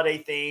is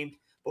holiday-themed.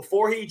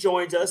 Before he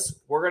joins us,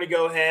 we're going to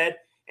go ahead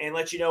and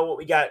let you know what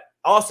we got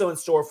also in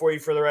store for you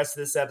for the rest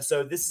of this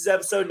episode. This is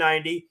episode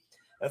 90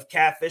 of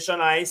Catfish on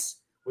Ice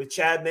with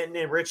Chad Minton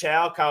and Rich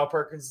Howe. Kyle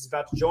Perkins is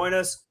about to join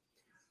us.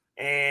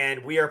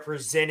 And we are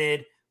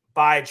presented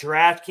by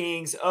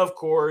DraftKings, of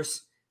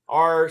course,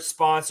 our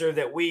sponsor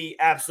that we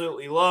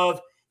absolutely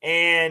love.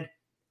 And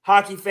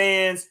hockey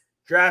fans,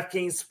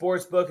 DraftKings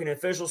Sportsbook, an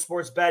official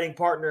sports betting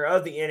partner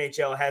of the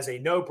NHL, has a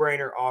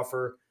no-brainer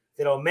offer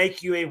that'll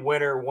make you a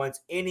winner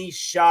once any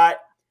shot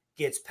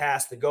gets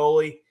past the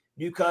goalie.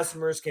 New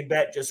customers can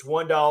bet just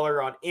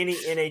 $1 on any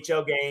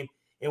NHL game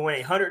and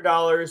win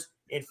 $100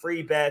 in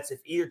free bets if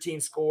either team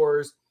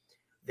scores.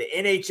 The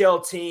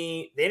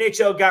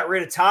NHL got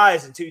rid of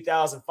ties in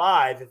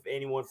 2005, if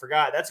anyone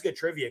forgot. That's a good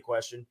trivia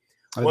question.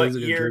 What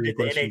year did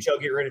the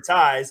NHL get rid of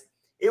ties?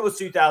 It was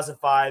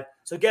 2005.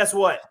 So guess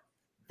what?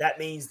 That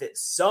means that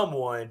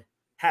someone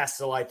has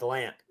to light the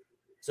lamp.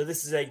 So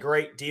this is a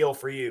great deal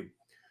for you.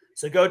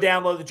 So go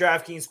download the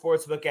DraftKings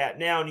Sportsbook app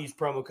now and use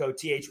promo code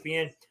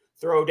THPN.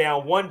 Throw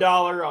down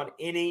 $1 on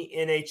any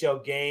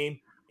NHL game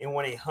and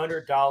win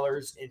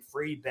 $100 in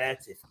free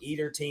bets if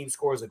either team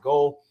scores a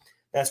goal.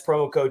 That's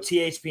promo code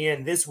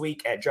THPN this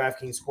week at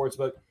DraftKings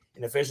Sportsbook,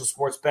 an official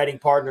sports betting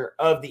partner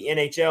of the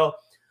NHL.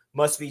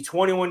 Must be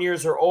 21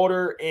 years or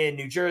older in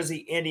New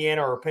Jersey,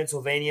 Indiana, or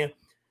Pennsylvania.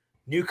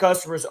 New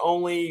customers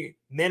only.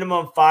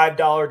 Minimum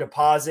 $5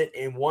 deposit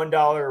and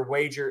 $1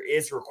 wager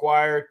is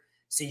required.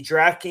 See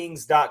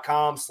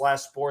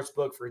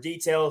DraftKings.com/sportsbook for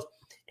details.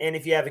 And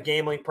if you have a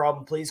gambling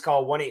problem, please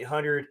call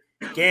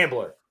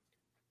 1-800-GAMBLER.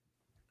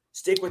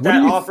 Stick with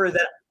that offer.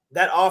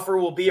 That offer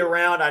will be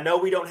around. I know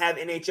we don't have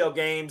NHL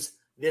games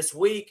this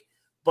week,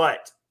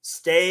 but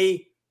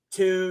stay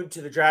tuned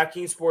to the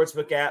DraftKings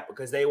Sportsbook app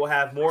because they will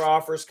have more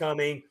offers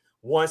coming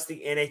once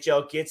the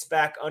NHL gets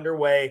back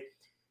underway.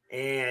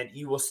 And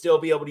you will still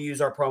be able to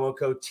use our promo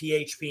code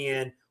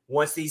THPN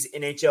once these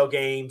NHL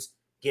games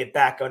get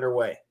back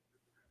underway.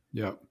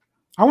 Yep.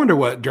 I wonder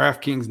what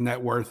DraftKings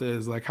net worth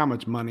is, like how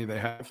much money they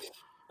have.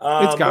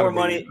 It's got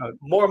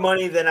more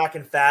money than I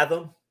can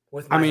fathom.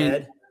 with my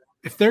head.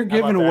 If they're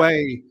giving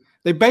away,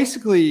 they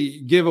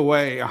basically give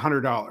away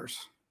 $100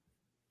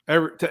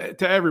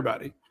 to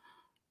everybody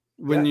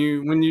when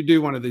you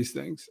do one of these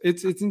things.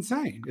 It's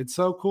insane. It's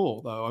so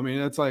cool though. I mean,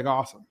 that's like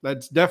awesome.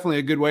 That's definitely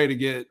a good way to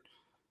get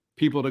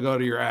people to go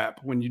to your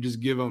app when you just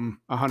give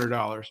them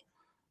 $100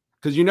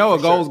 because a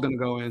goal is going to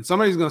go in.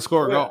 Somebody's going to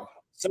score a goal.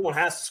 Someone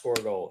has to score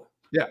a goal.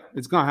 Yeah,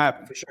 it's going to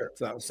happen for sure.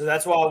 So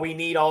that's why we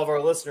need all of our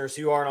listeners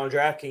who aren't on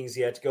DraftKings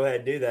yet to go ahead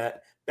and do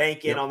that.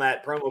 Bank in on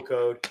that promo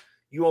code.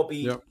 You won't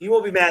be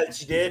mad that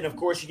you did. And of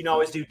course, you can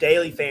always do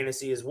daily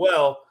fantasy as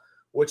well,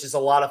 which is a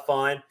lot of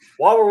fun.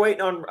 While we're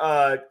waiting on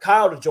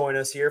Kyle to join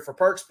us here for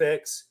Perks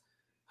Picks,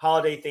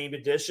 holiday themed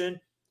edition.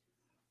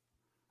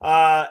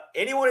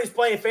 Anyone who's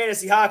playing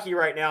fantasy hockey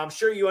right now, I'm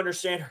sure you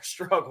understand our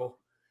struggle.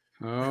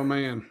 Oh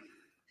man.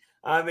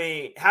 I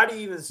mean, how do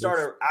you even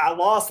start? I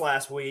lost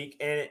last week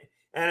and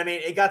I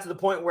mean, it got to the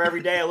point where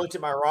every day I looked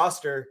at my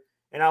roster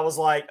and I was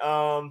like,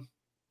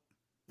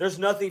 there's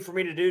nothing for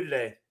me to do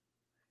today.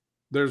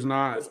 There's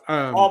not.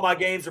 All my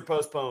games are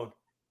postponed.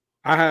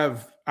 I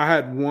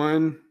had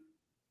one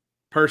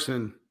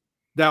person,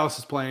 Dallas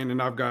is playing,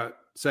 and I've got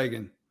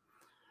Sagan.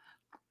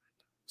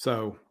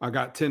 So I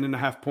got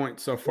 10.5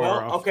 points so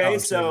far. Okay,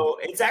 so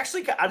it's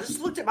actually – I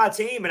just looked at my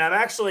team, and I'm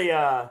actually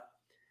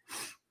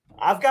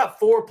I've got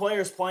 4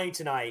 players playing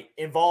tonight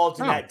involved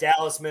in that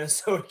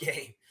Dallas-Minnesota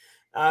game.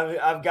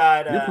 I've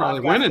got You're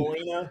probably winning.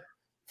 Foligno.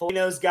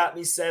 Foligno's got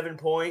me 7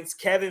 points.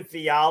 Kevin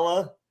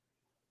Fiala,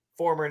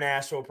 former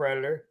Nashville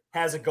Predator,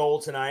 has a goal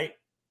tonight.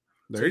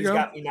 There you go.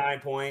 He's got me 9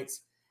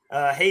 points.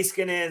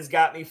 Haskinen's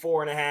got me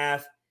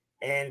 4.5.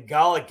 And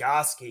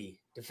Goligoski,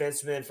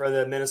 defenseman for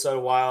the Minnesota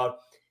Wild,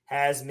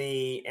 has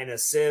me an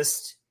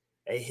assist,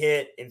 a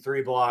hit, and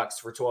 3 blocks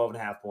for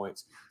 12.5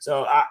 points.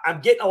 So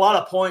I'm getting a lot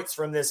of points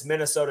from this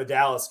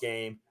Minnesota-Dallas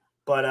game,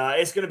 but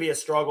it's going to be a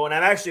struggle. And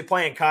I'm actually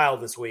playing Kyle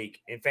this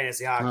week in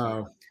fantasy hockey.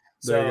 Oh,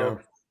 there you go.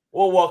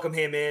 We'll welcome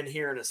him in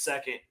here in a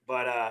second.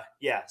 But,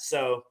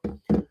 so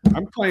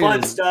I'm playing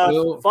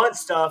fun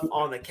stuff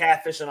on the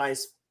Catfish and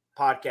Ice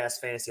Podcast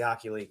Fantasy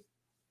Hockey League.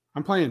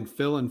 I'm playing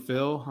Phil and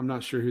Phil. I'm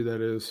not sure who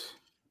that is.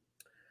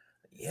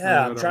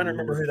 Yeah, I'm trying to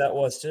remember who that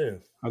was too.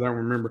 I don't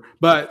remember.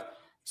 But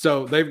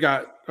so they've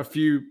got a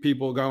few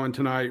people going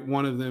tonight,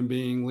 one of them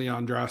being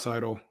Leon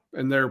Draisaitl,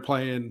 and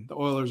the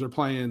Oilers are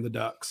playing the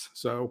Ducks.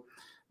 So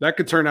that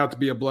could turn out to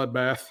be a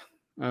bloodbath.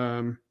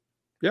 So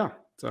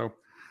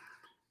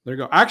there you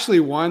go. I actually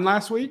won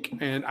last week,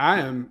 and I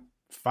am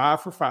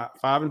 5 for 5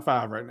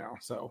 right now.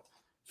 So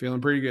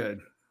feeling pretty good.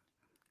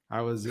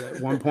 I was at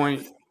one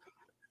point,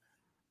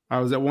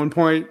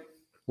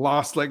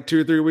 lost like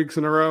 2 or 3 weeks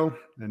in a row,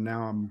 and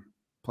now I'm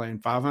playing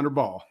 500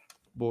 ball,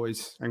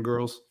 boys and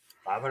girls.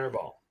 500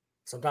 ball.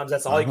 Sometimes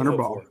that's all you can hope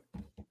for.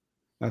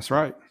 That's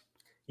right.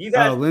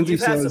 Lindsay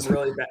says, some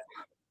really bad.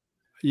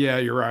 Yeah,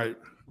 you're right.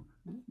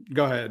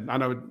 Go ahead. I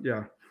know.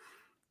 Yeah,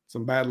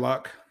 some bad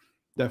luck.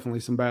 Definitely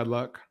some bad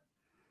luck.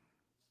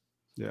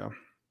 Yeah.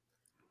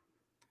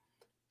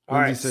 All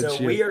right, so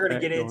we are going to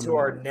get into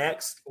our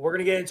next. We're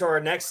going to get into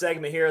our next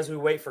segment here as we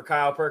wait for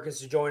Kyle Perkins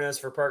to join us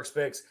for Perks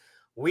Picks.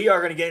 We are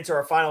going to get into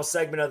our final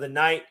segment of the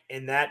night,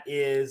 and that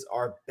is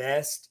our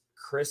best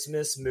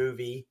Christmas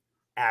movie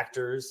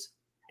actors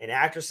and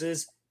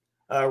actresses.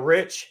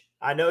 Rich,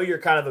 I know you're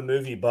kind of a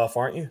movie buff,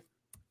 aren't you?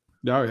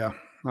 Oh yeah,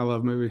 I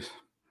love movies.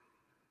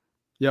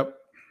 Yep,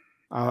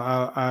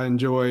 I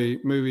enjoy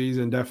movies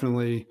and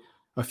definitely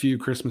a few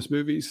Christmas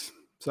movies.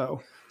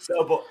 So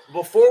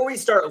before we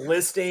start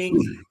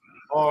listing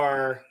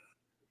our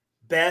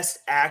best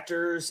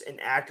actors and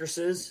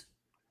actresses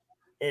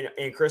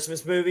in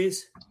Christmas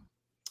movies,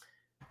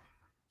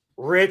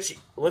 Rich,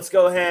 let's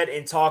go ahead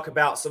and talk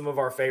about some of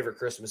our favorite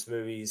Christmas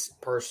movies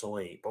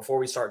personally before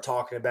we start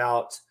talking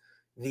about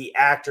the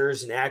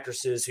actors and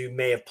actresses who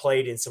may have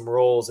played in some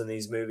roles in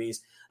these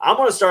movies. I'm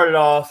going to start it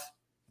off.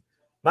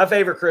 My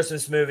favorite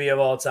Christmas movie of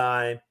all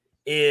time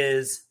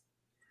is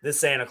The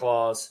Santa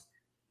Claus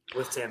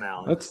with Tim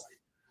Allen.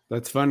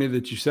 That's funny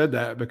that you said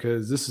that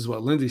because this is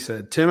what Lindsay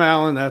said. Tim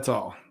Allen, that's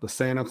all. The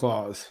Santa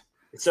Claus.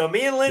 So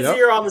me and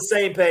Lindsay are on the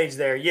same page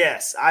there.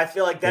 Yes, I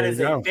feel like that is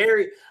I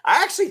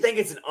actually think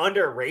it's an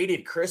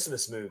underrated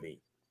Christmas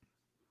movie.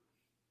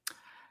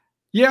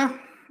 Yeah,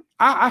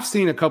 I've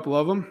seen a couple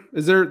of them.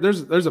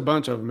 There's a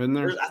bunch of them in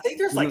there. I think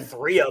there's like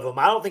 3 of them.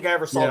 I don't think I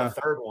ever saw the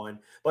third one.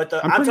 But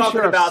I'm talking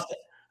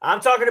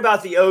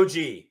about the OG,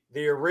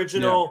 the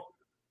original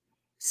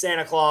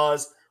Santa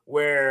Claus,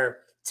 where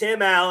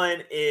Tim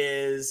Allen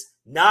is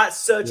not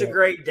such a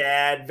great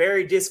dad,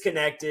 very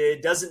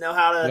disconnected, doesn't know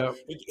how to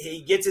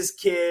he gets his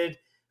kid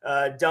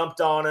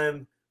dumped on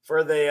him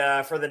for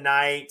the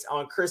night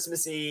on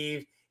Christmas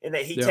Eve, and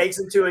that he takes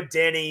him to a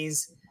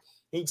Denny's.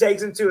 He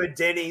takes him to a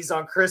Denny's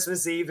on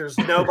Christmas Eve. There's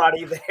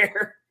nobody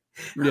there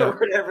or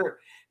whatever.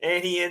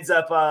 And he ends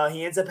up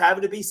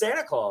having to be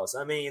Santa Claus.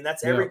 I mean,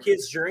 that's every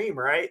kid's dream,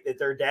 right? That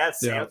their dad's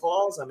Santa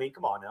Claus. I mean,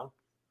 come on now.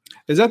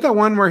 Is that the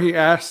one where he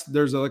asked,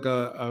 there's like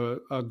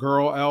a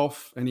girl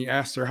elf, and he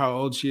asked her how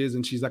old she is,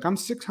 and she's like, I'm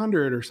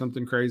 600 or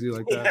something crazy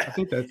like that. I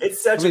think that's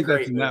it's such a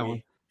great movie. That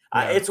one.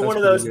 Yeah, it's one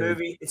of pretty those good.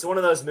 movies. It's one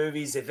of those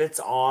movies. If it's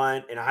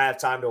on and I have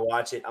time to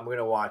watch it, I'm going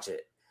to watch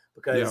it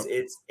because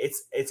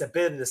it's a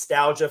bit of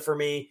nostalgia for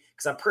me.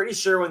 Because I'm pretty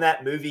sure when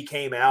that movie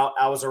came out,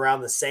 I was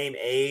around the same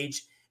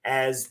age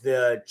as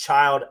the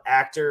child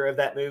actor of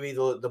that movie,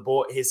 the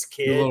boy, his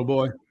kid, the little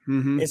boy.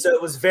 Mm-hmm. And so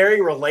it was very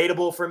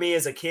relatable for me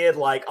as a kid.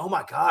 Like, oh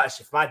my gosh,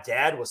 if my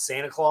dad was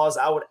Santa Claus,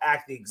 I would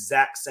act the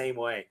exact same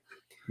way.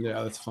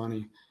 Yeah, that's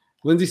funny.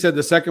 Lindsay said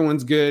the second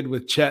one's good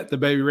with Chet, the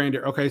baby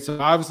reindeer. Okay, so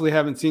I obviously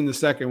haven't seen the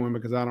second one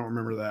because I don't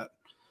remember that.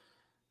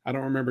 I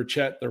don't remember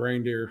Chet, the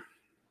reindeer.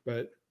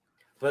 But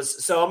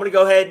so I'm going to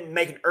go ahead and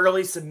make an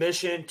early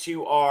submission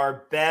to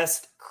our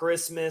best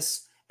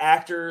Christmas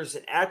actors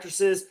and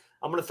actresses.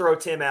 I'm going to throw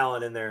Tim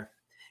Allen in there.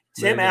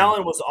 Tim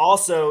Allen was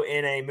also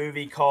in a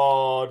movie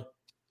called,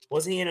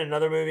 wasn't he in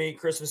another movie,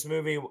 Christmas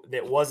movie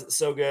that wasn't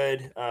so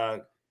good?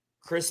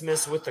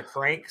 Christmas with the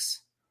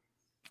Cranks.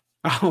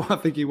 Oh, I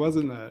think he was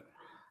in that.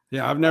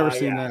 Yeah, I've never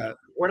seen that.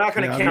 We're not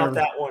going to count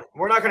that one.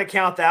 We're not going to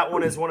count that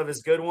one as one of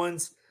his good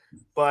ones.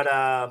 But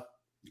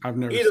I've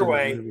never either seen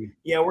way, that movie.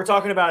 Yeah, we're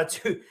talking about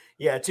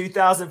a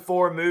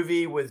 2004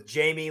 movie with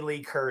Jamie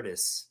Lee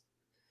Curtis.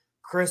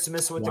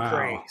 Christmas with the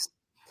Cranks.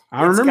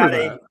 I remember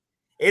that.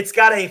 It's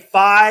got a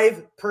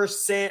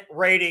 5%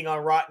 rating on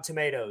Rotten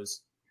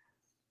Tomatoes.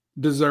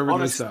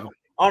 Deservedly so.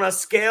 On a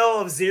scale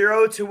of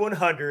 0 to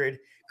 100,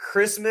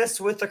 Christmas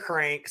with the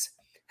Cranks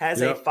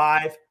has a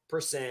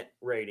 5%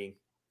 rating.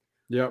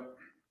 Yep.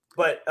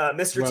 But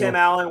Mr. Tim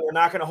Allen, we're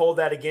not going to hold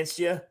that against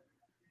you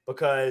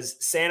because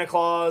Santa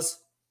Claus,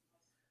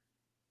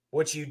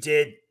 which you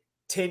did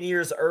 10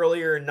 years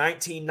earlier in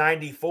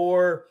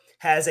 1994,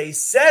 has a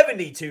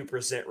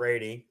 72%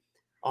 rating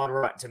on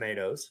Rotten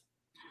Tomatoes.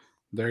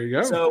 There you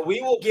go. So we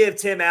will give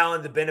Tim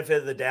Allen the benefit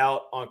of the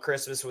doubt on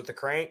Christmas with the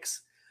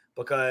Cranks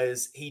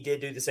because he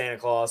did do the Santa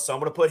Claus. So I'm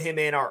going to put him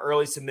in our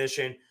early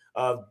submission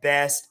of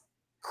best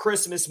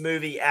Christmas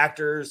movie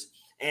actors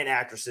and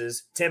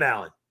actresses. Tim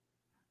Allen.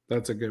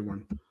 That's a good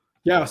one.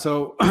 Yeah.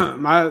 So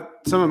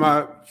some of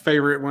my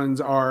favorite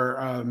ones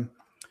are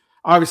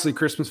obviously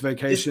Christmas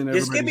Vacation.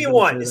 Just give me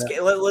one.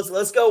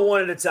 Let's go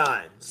one at a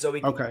time. So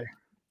we can... Okay.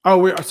 Oh,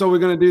 we're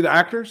going to do the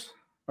actors,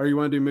 or you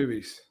want to do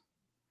movies?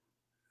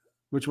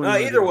 Which one?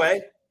 Either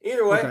way.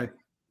 Okay.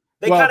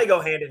 They kind of go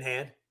hand in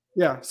hand.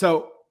 Yeah.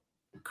 So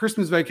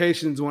Christmas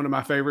Vacation is one of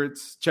my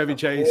favorites. Chevy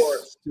Chase,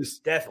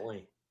 just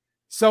definitely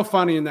so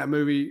funny in that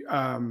movie.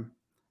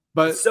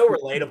 But it's so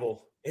relatable.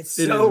 It's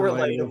so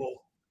relatable.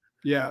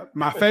 Yeah.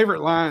 My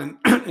favorite line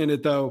in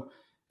it though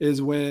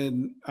is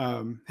when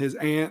his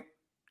aunt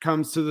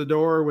comes to the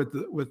door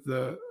with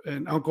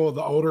an uncle of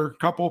the older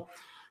couple,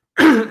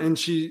 and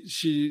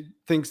she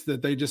thinks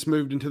that they just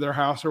moved into their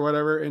house or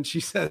whatever, and she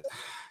says.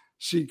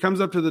 She comes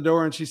up to the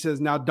door and she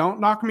says, "Now don't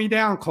knock me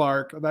down,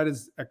 Clark."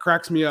 It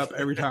cracks me up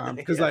every time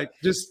because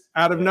just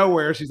out of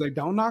nowhere, she's like,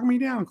 "Don't knock me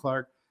down,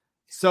 Clark."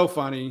 So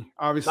funny.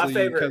 Obviously,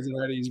 Cousin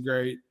Eddie's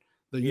great.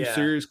 You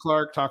serious,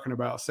 Clark, talking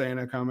about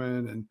Santa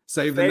coming and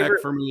save the neck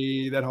for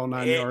me, that whole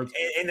 9 yards.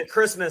 And the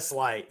Christmas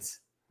lights,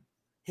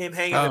 him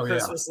hanging the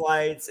Christmas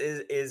lights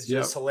is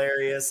just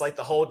hilarious. Like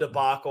the whole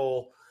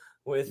debacle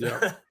with,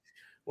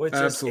 which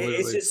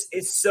is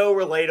it's so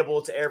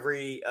relatable to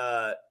every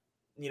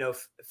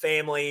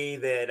family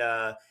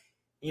that,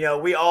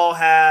 we all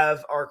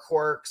have our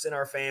quirks in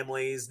our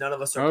families. None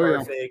of us are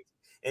perfect.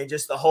 And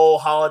just the whole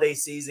holiday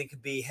season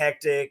could be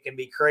hectic and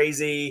be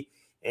crazy.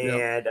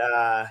 And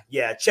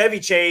Chevy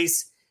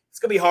Chase, it's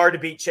going to be hard to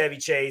beat Chevy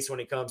Chase when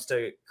it comes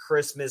to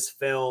Christmas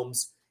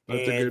films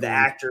and the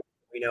actors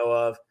we know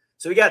of.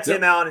 So we got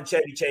Tim Allen and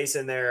Chevy Chase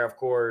in there, of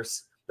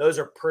course. Those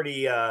are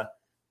pretty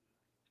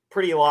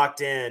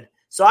locked in.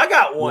 So I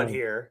got one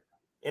here,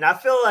 and I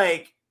feel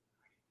like,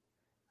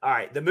 all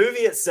right, the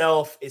movie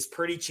itself is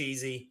pretty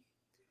cheesy.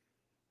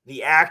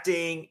 The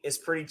acting is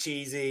pretty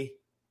cheesy.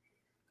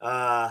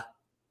 I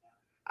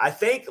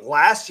think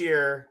last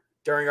year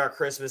during our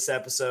Christmas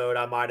episode,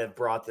 I might have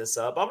brought this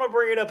up. I'm going to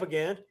bring it up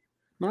again.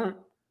 All right.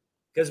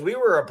 Because we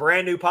were a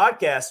brand new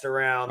podcast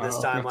around this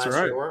time last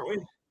year, weren't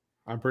we?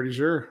 I'm pretty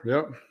sure.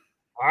 Yep.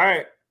 All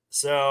right.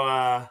 So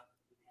I'm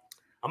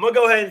going to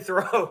go ahead and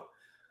throw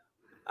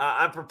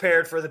I'm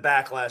prepared for the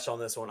backlash on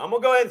this one. I'm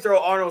going to go ahead and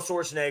throw Arnold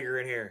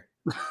Schwarzenegger in here.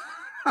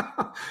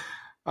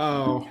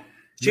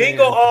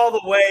 Jingle All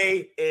the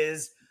Way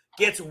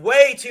gets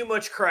way too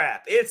much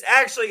crap. It's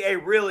actually a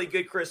really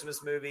good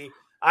Christmas movie.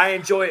 I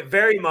enjoy it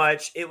very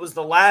much. It was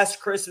the last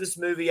Christmas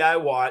movie I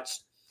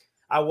watched.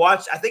 I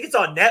think it's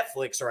on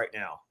Netflix right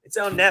now. It's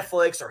on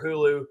Netflix or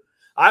Hulu.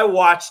 I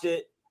watched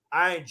it.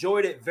 I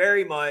enjoyed it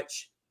very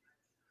much.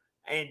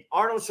 And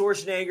Arnold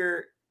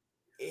Schwarzenegger,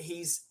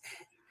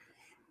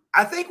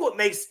 I think what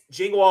makes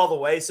Jingle All the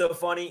Way so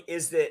funny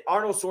is that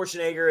Arnold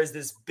Schwarzenegger is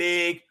this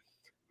big,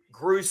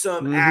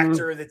 gruesome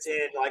actor that's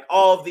in like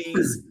all of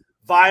these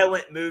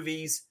violent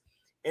movies,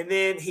 and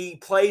then he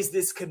plays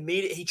this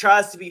comedic. He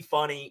tries to be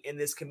funny in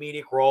this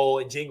comedic role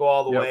in Jingle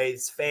All the Way,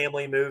 this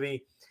family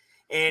movie,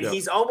 and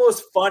he's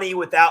almost funny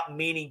without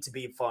meaning to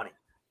be funny,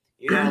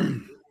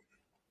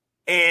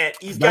 And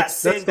you've got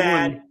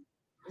Sinbad.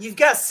 you've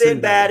got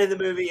Sinbad in the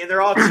movie, and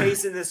they're all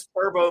chasing this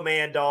Turbo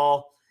Man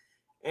doll,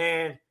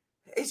 and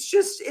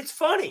it's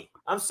funny.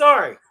 I'm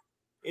sorry.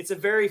 It's a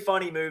very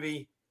funny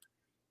movie.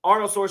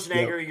 Arnold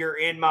Schwarzenegger, you're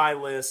in my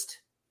list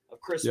of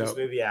Christmas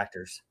movie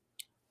actors.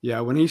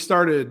 Yeah, when he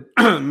started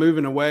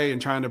moving away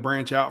and trying to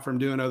branch out from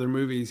doing other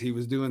movies, he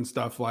was doing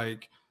stuff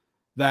like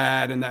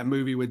that and that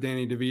movie with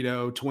Danny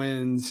DeVito,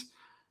 Twins.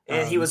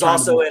 And he was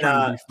also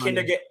in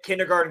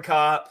Kindergarten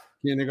Cop.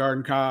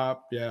 Kindergarten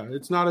Cop. Yeah,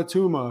 it's not a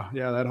tumor.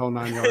 Yeah, that whole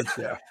 9 yards.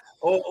 Yeah.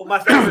 My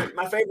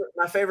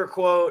favorite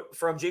quote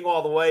from Jingle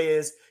All the Way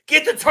is,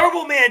 "Get the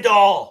Turbo Man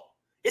doll.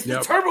 It's the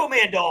Turbo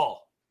Man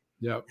doll."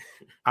 Yep.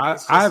 I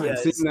haven't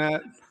seen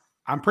that.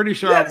 I'm pretty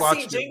sure I've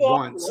watched it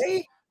once.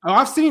 Oh,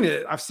 I've seen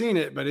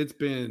it, but it's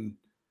been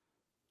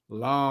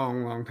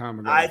long time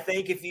ago. I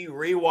think if you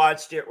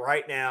rewatched it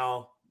right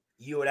now,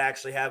 you would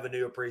actually have a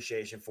new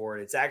appreciation for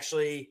it. It's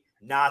actually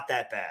not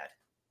that bad.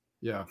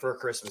 Yeah. For a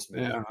Christmas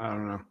movie. Yeah, I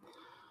don't know.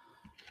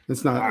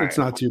 It's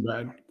not too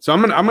bad. So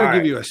I'm gonna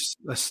give you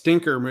a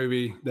stinker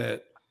movie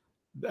that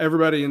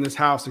everybody in this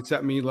house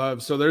except me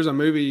loves. So there's a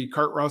movie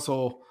Kurt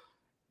Russell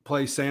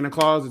plays Santa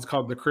Claus. It's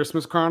called The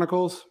Christmas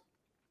Chronicles.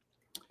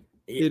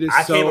 It is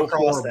I came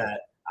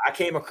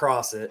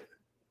across it.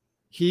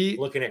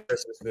 Looking at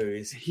Christmas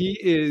movies. He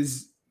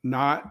is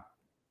not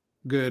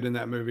good in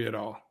that movie at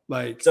all.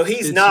 So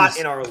he's not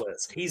in our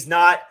list. He's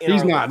not.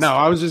 No,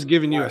 I was just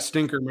giving you a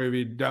stinker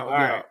movie.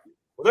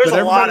 Well, there's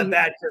a lot of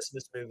bad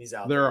Christmas movies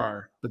out there. There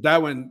are, but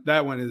that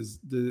one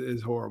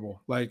is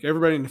horrible. Like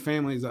everybody in the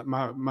family is like,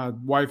 my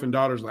wife and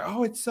daughter's like,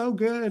 oh, it's so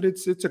good.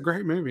 It's a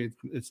great movie.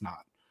 It's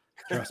not.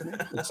 Trust me,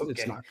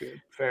 it's not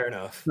good. Fair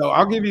enough. So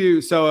I'll give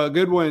you a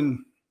good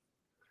one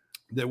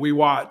that we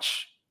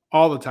watch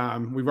all the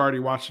time. We've already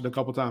watched it a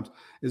couple times.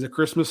 Is A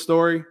Christmas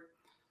Story,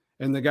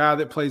 and the guy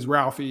that plays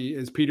Ralphie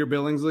is Peter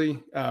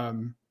Billingsley.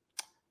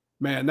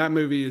 Man, that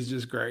movie is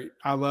just great.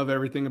 I love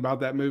everything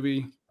about that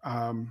movie.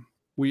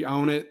 We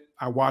own it.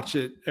 I watch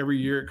it every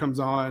year it comes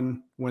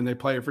on when they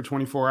play it for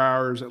 24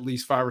 hours, at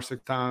least 5 or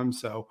 6 times.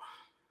 So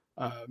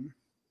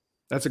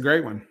that's a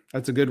great one.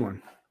 That's a good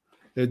one.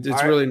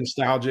 It's really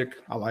nostalgic.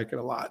 I like it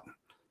a lot.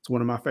 It's one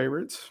of my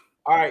favorites.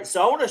 All right.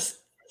 So I want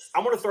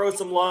to throw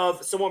some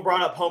love. Someone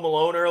brought up Home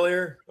Alone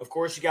earlier. Of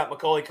course, you got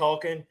Macaulay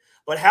Culkin.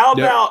 But how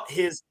about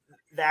the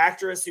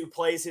actress who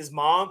plays his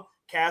mom,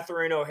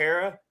 Catherine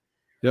O'Hara?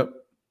 Yep.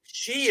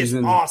 She is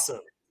awesome.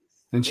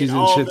 And she's in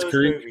Schitt's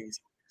Creek. Movies.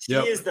 She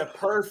is the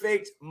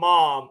perfect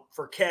mom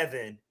for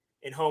Kevin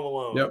in Home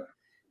Alone. Yep.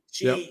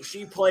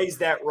 She plays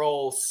that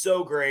role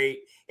so great.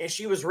 And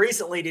she was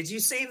recently, did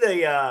you see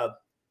the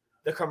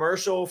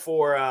commercial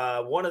for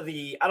one of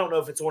the, I don't know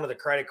if it's one of the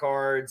credit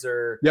cards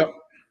or. Yep.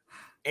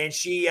 And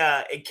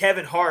and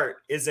Kevin Hart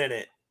is in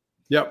it.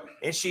 Yep.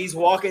 And she's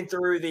walking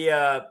through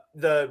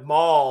the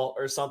mall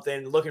or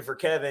something looking for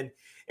Kevin.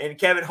 And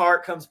Kevin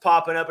Hart comes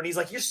popping up and he's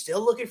like, "You're still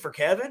looking for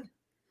Kevin?"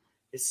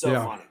 It's so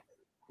funny.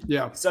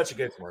 Yeah. Such a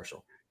good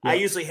commercial. Yeah. I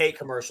usually hate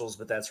commercials,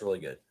 but that's really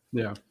good.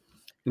 Yeah.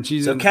 And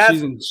she's in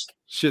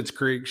Schitt's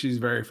Creek. She's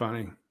very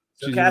funny.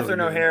 So Catherine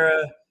really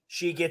O'Hara,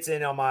 she gets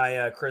in on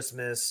my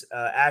Christmas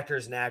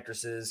actors and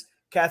actresses.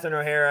 Catherine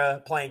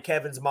O'Hara playing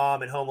Kevin's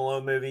mom in Home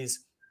Alone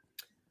movies,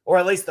 or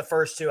at least the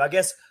first two. I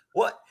guess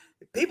what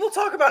people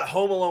talk about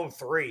Home Alone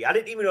 3. I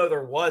didn't even know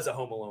there was a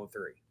Home Alone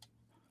 3.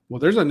 Well,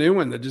 there's a new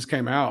one that just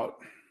came out.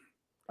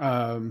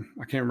 I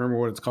can't remember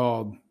what it's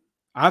called.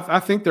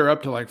 I think they're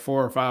up to like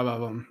 4 or 5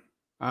 of them.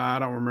 I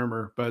don't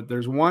remember, but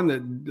there's one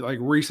that like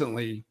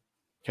recently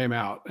came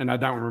out and I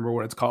don't remember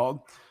what it's called.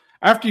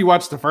 After you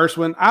watch the first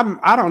one,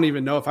 I don't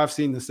even know if I've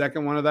seen the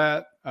second one of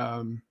that.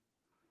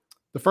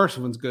 The first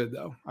one's good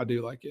though. I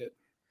do like it.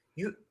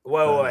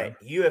 Wait.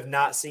 You have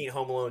not seen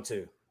Home Alone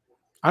 2?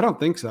 I don't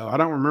think so. I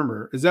don't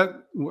remember. Is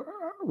that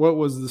what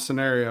was the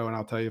scenario? And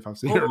I'll tell you if I've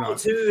seen it or not. Home Alone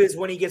 2 is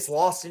when he gets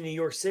lost in New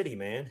York City,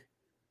 man.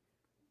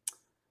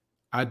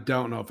 I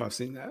don't know if I've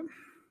seen that.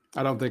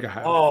 I don't think I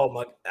have. Oh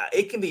my!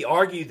 It can be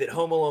argued that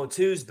Home Alone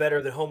 2 is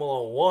better than Home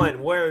Alone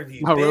 1. Where have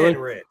you been, really?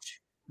 Rich?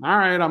 All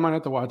right, I might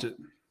have to watch it.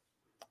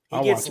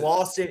 He gets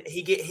lost in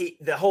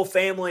the whole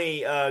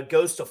family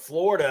goes to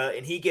Florida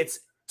and he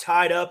gets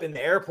tied up in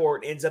the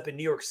airport and ends up in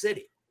New York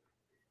City.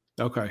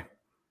 Okay.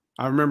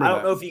 I remember. I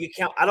don't know if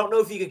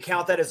you could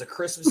count that as a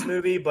Christmas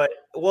movie, but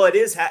it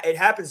is. It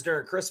happens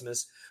during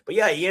Christmas. But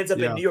yeah, he ends up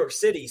in New York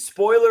City.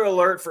 Spoiler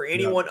alert for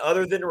anyone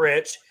other than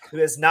Rich who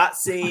has not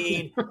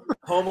seen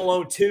Home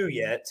Alone 2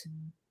 yet.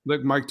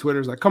 Look, Mike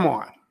Twitter's like, come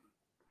on.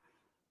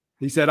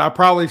 He said, I've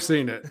probably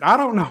seen it. I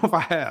don't know if I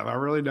have. I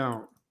really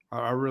don't.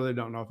 I really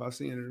don't know if I've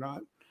seen it or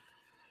not.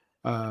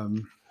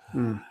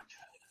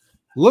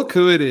 Look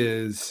who it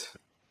is.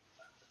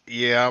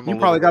 Yeah, you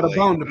probably got a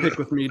bone to pick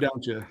with me,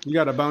 don't you? You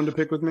got a bone to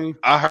pick with me?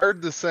 I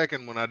heard the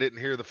second one. I didn't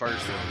hear the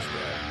first one.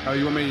 Oh,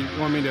 you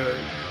want me to?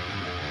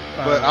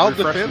 But I'll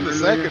defend the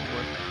second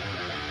one.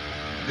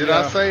 Did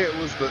I say it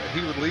was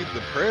he would lead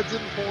the Preds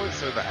in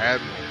points or the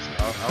Admirals?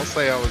 I'll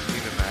say I was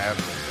meaning the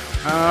Admirals.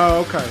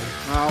 Oh, okay.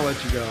 I'll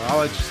let you go. I'll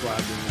let you slide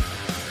in.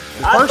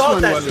 The first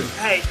one wasn't.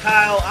 Hey,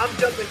 Kyle, I'm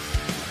jumping.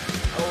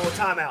 Oh,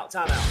 time out.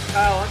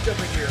 Kyle, I'm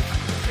jumping your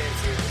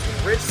defense here.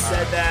 When Rich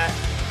said that,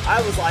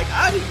 I was like,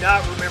 I do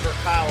not remember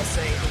Kyle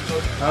saying he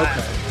voted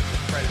last with the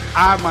Predators.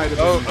 I might have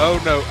been.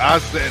 Oh no, I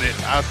said it.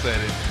 Okay.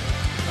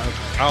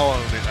 I'll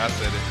own it. I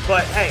said it.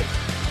 But hey,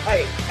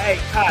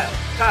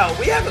 Kyle,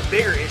 we have a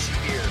bigger issue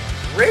here.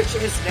 Rich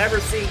has never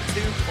seen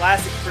 2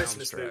 classic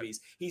Christmas movies.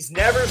 He's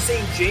never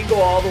seen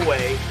Jingle All the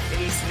Way, and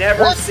he's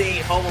never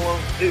seen Home Alone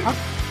 2. And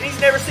he's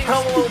never seen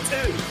Home Alone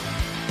 2.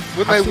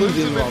 When they lose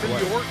him in New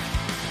York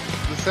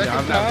the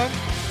second time?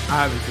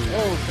 I haven't seen it.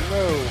 Oh,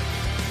 no.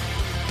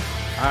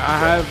 I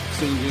have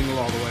seen Jingle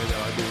All the Way,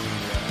 though. I do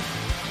remember that.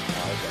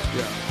 Okay.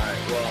 Yeah. All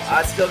right. Well,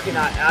 I still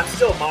cannot. I'm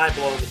still mind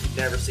blown that you've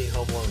never seen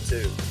Home Alone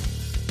 2.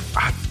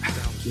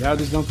 I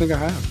just don't think I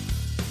have.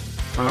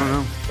 I don't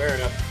know. Fair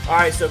enough. All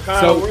right, so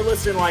Kyle, we're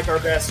listing like our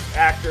best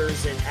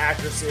actors and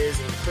actresses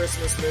in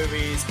Christmas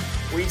movies.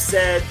 We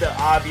said the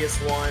obvious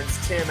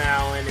ones: Tim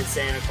Allen in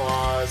Santa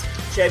Claus,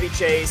 Chevy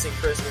Chase in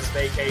Christmas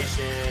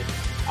Vacation.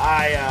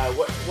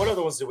 What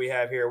other ones do we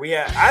have here?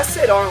 I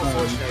said Arnold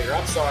Schwarzenegger.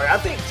 I'm sorry. I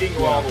think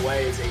Jingle All the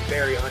Way is a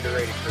very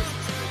underrated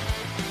Christmas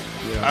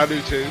movie. Yeah, I do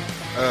too.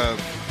 I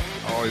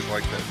always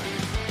like that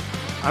movie.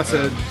 I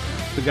said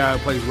the guy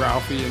who plays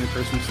Ralphie in A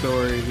Christmas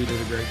Story. He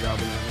did a great job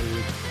in that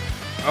movie.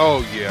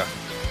 Oh yeah,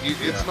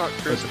 it's not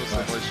Christmas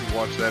unless you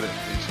watch that at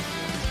least.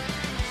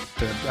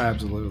 Yeah,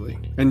 absolutely,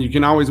 and you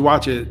can always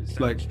watch it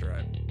like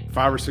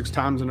 5 or 6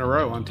 times in a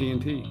row on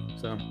TNT.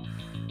 So.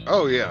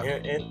 Oh yeah.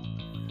 And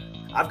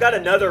I've got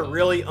another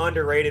really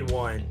underrated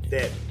one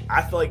that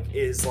I feel like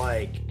is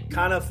like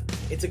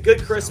it's a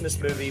good Christmas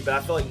movie, but I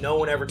feel like no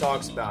one ever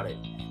talks about it.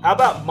 How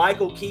about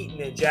Michael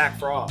Keaton and Jack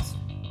Frost?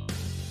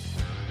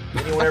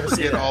 Anyone ever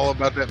see that? All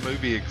about that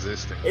movie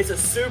existing. It's a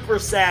super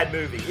sad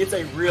movie. It's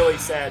a really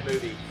sad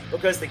movie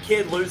because the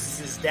kid loses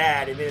his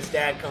dad, and then his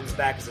dad comes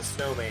back as a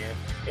snowman,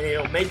 and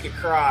it'll make you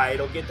cry.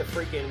 It'll get the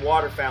freaking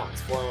water fountains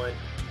flowing,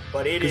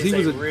 but it is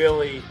a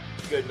really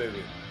good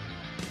movie.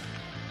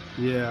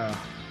 Yeah.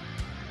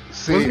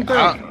 See,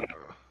 I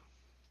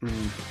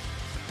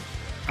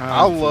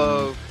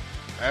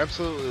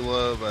absolutely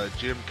love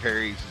Jim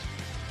Carrey's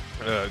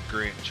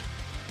Grinch.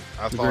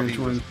 I thought he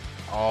was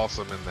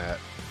awesome in that.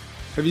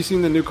 Have you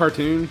seen the new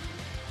cartoon?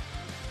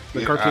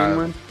 The cartoon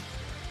one?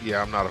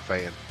 Yeah, I'm not a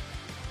fan.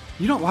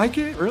 You don't like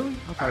it, really?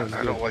 I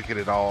don't like it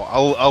at all.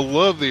 I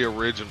love the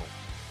original.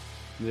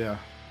 Yeah.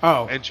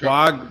 Oh, and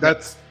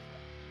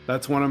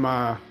that's one of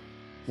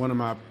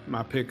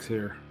my picks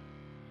here.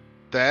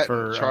 That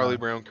for Charlie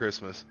Brown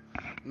Christmas.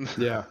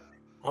 Yeah.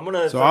 I'm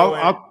gonna.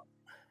 I'll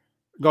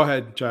go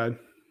ahead, Chad.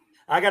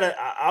 I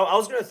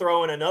was gonna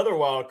throw in another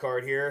wild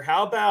card here.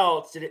 How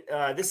about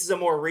this is a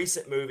more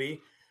recent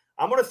movie.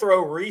 I'm going to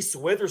throw Reese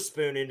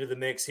Witherspoon into the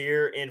mix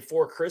here in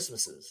 4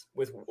 Christmases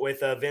with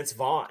Vince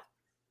Vaughn.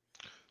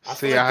 I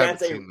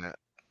haven't seen that.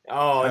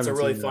 Oh, it's a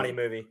really funny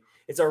movie.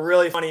 It's a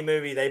really funny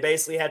movie. They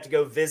basically have to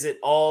go visit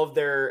all of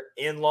their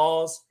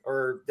in-laws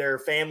or their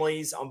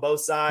families on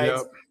both sides.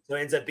 Yep. So it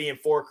ends up being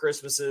 4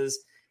 Christmases.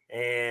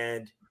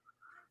 And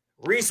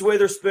Reese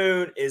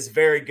Witherspoon is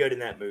very good in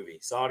that movie.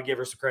 So I'll give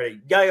her some credit.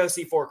 You got to go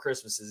see 4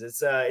 Christmases.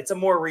 It's a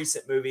more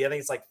recent movie. I think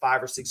it's like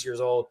 5 or 6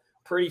 years old.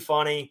 Pretty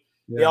funny.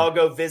 Yeah. They all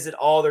go visit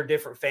all their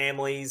different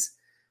families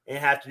and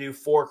have to do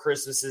 4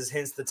 Christmases,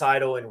 hence the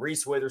title. And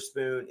Reese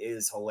Witherspoon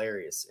is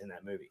hilarious in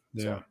that movie.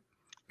 Yeah. So,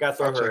 got to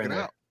throw her in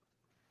there.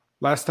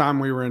 Last time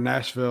we were in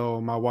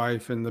Nashville, my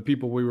wife and the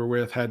people we were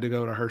with had to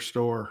go to her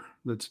store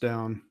that's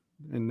down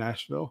in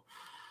Nashville.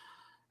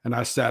 And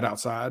I sat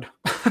outside.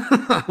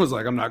 I was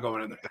like, I'm not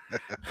going in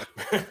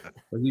there.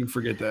 You can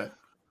forget that.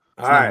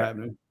 It's all right.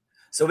 Happening.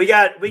 So we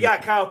got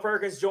Kyle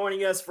Perkins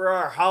joining us for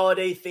our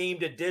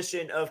holiday-themed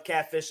edition of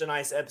Catfish and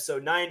Ice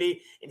episode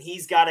 90, and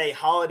he's got a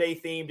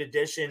holiday-themed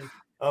edition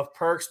of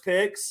Perks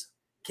Picks.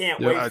 Can't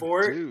wait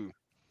for it.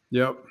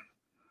 Yep.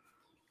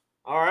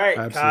 All right,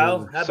 absolutely.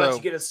 Kyle, how about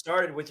you get us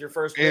started with your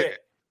first pick?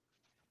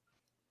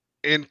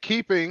 In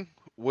keeping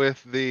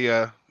with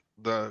the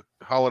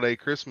holiday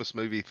Christmas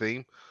movie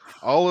theme,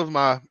 all of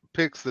my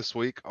picks this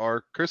week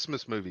are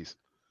Christmas movies.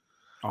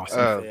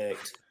 Awesome.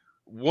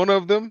 One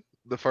of them,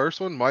 the first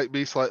one, might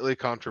be slightly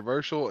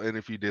controversial, and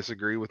if you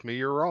disagree with me,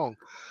 you're wrong.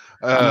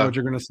 I know what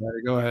you're going to say.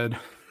 Go ahead.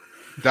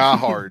 Die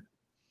Hard.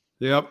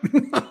 Yep.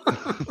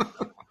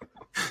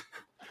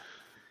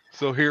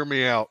 So hear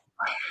me out.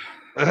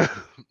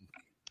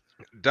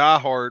 Die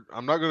Hard,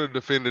 I'm not going to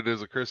defend it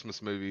as a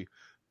Christmas movie,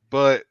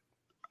 but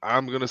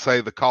I'm going to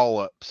say the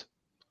call-ups.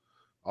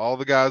 All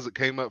the guys that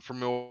came up from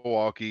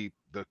Milwaukee,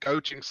 the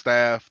coaching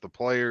staff, the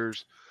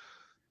players,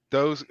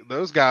 those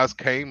guys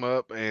came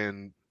up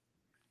and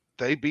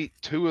they beat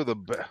 2 of the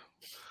best.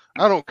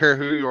 I don't care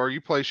who you are. You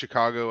play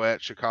Chicago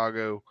at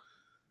Chicago,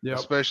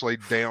 especially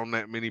down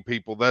that many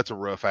people. That's a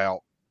rough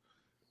out.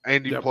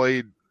 And you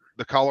played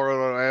the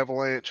Colorado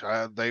Avalanche.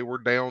 They were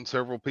down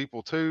several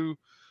people too.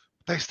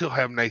 They still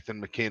have Nathan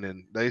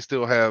McKinnon. They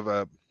still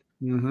have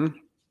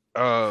Mikko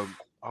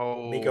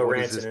what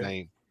is his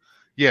name?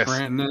 Yes,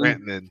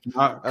 Rantanen.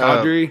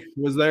 Kadri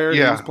was there.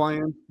 Yeah, he was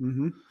playing.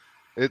 Mm-hmm.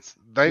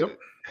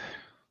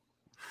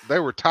 They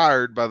were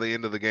tired by the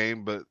end of the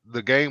game, but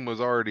the game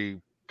was already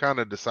kind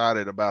of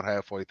decided about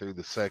halfway through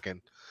the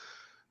second.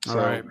 All So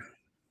right.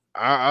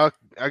 I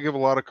give a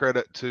lot of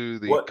credit to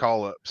the What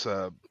call-ups.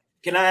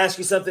 can I ask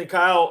you something,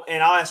 Kyle?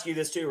 And I'll ask you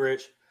this too,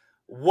 Rich.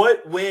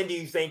 What win do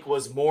you think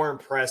was more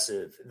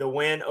impressive? The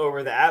win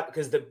over the app,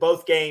 because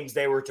both games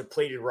they were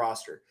depleted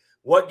roster.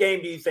 What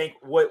win do you think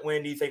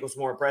was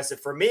more impressive?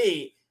 For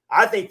me,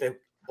 I think the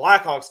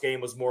Blackhawks game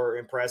was more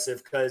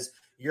impressive because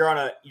you're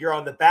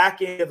on the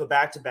back end of a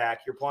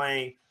back-to-back. You're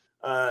playing,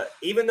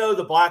 even though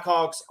the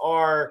Blackhawks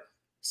are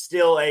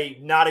still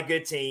not a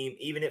good team,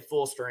 even at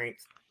full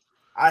strength.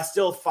 I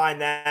still find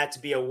that to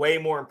be a way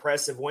more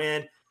impressive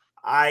win.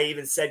 I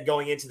even said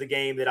going into the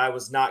game that I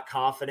was not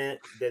confident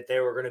that they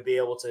were going to be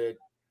able to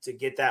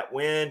get that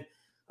win.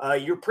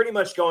 You're pretty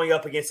much going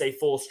up against a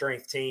full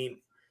strength team.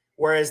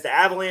 Whereas the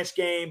Avalanche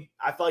game,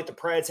 I felt like the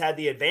Preds had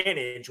the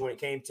advantage when it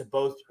came to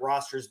both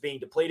rosters being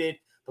depleted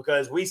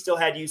because we still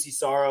had UC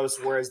Saros,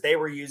 whereas they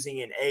were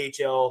using an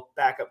AHL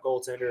backup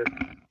goaltender.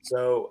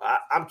 So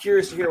I'm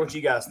curious to hear what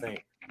you guys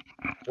think.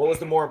 What was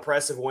the more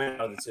impressive win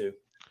of the two?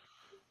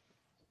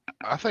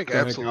 I think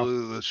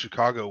absolutely the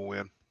Chicago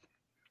win.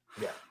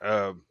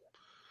 Yeah.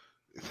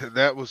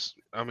 That was,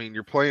 I mean,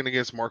 you're playing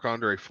against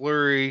Marc-Andre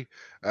Fleury.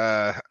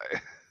 That's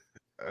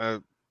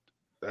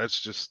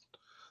just,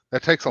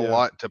 that takes a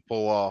lot to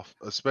pull off,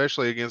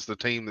 especially against a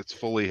team that's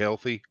fully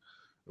healthy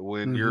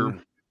when you're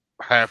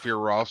half your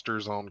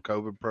roster's on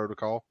COVID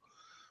protocol.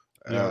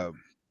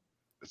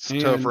 It's a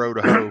tough road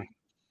to hoe.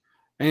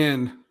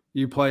 And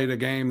you played a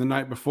game the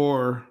night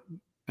before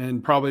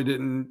and probably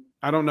didn't,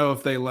 I don't know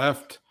if they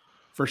left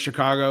for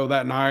Chicago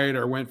that night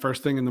or went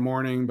first thing in the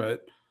morning,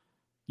 but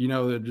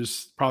they're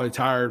just probably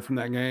tired from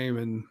that game.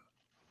 And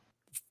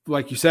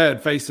like you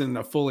said, facing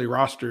a fully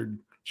rostered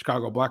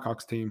Chicago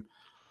Blackhawks team,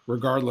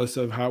 regardless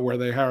of where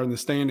they are in the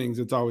standings,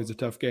 it's always a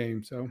tough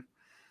game. So,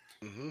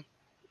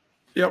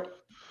 Yep.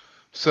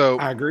 So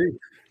I agree.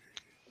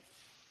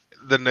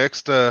 The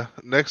next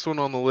one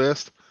on the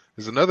list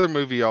is another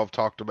movie y'all have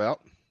talked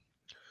about,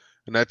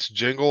 and that's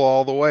Jingle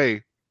All the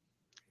Way.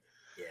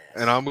 Yes.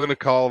 And I'm going to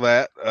call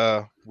that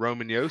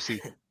Roman Yossi.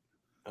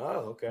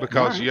 Oh, okay.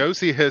 Because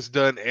Yossi has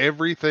done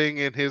everything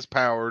in his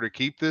power to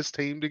keep this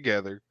team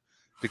together,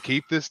 to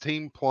keep this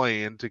team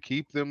playing, to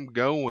keep them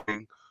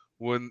going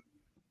when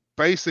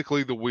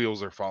basically the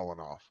wheels are falling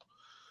off.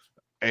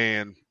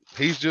 And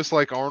he's just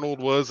like Arnold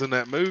was in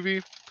that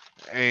movie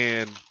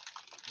and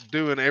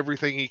doing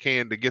everything he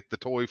can to get the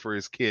toy for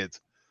his kids.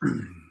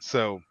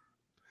 So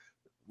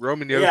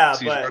Roman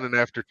Yossi's running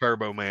after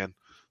Turbo Man.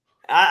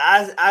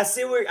 I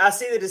see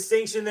the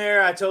distinction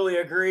there. I totally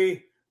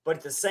agree. But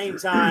at the same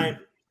time,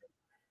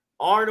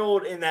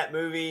 Arnold in that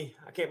movie,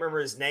 I can't remember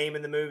his name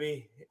in the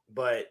movie,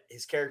 but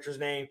his character's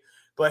name,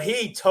 but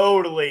he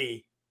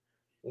totally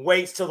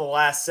waits till the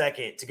last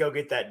second to go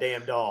get that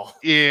damn doll.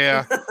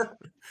 Yeah.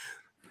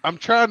 I'm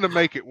trying to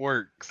make it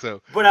work.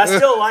 But I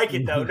still like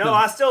it though. No,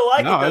 I still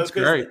like it though. It's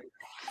great.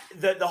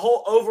 The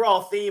whole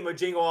overall theme of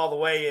Jingle All the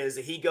Way is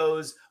that he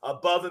goes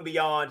above and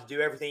beyond to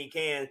do everything he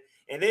can.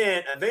 And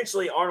then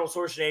eventually Arnold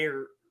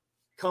Schwarzenegger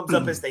comes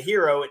up as the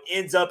hero and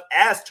ends up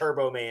as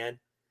Turbo Man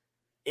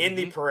in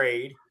the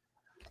parade.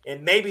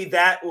 And maybe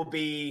that will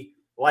be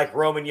like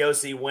Roman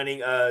Yossi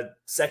winning a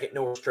second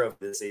Norris Trophy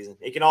this season.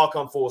 It can all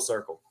come full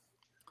circle.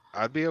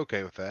 I'd be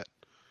okay with that.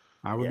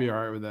 I would be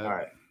all right with that. All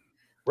right.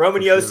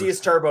 Roman Yossi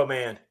is Turbo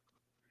Man.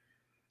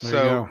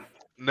 So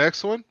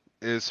next one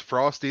is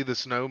Frosty the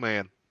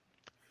Snowman.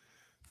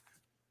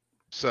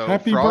 So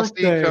Happy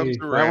Frosty birthday. comes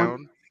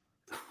around.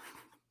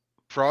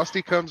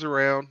 Frosty comes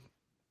around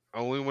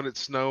only when it's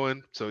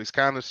snowing, so he's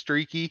kind of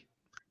streaky.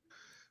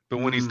 But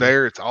when he's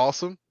there, it's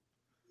awesome.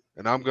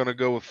 And I'm going to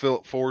go with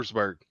Philip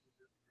Forsberg.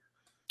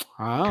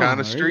 Oh, kind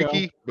of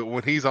streaky, but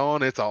when he's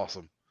on, it's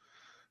awesome.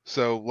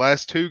 So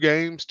last 2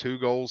 games, 2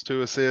 goals,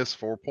 2 assists,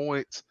 4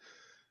 points.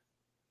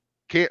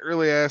 Can't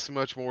really ask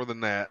much more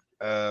than that.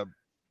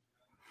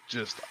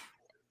 Just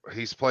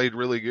he's played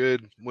really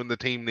good when the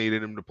team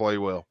needed him to play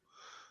well.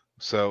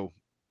 So,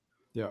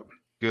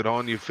 good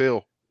on you,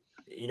 Phil.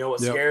 You know what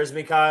scares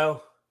me,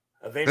 Kyle?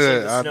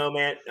 Eventually,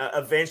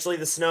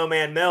 the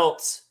snowman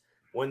melts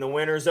when the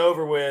winter's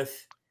over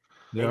with.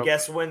 And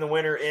guess when the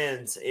winter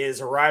ends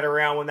is right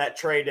around when that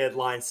trade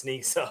deadline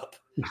sneaks up.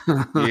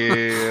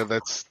 Yeah,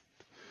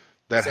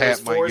 that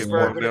hat might get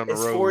blown down the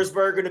road. Is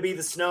Forsberg going to be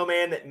the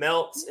snowman that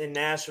melts in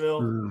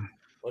Nashville?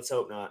 Let's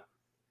hope not.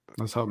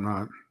 Let's hope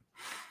not.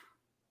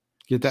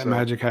 Get that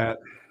magic hat.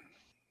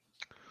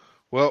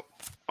 Well,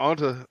 on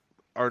to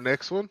our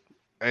next one,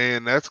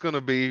 and that's going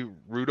to be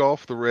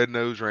Rudolph the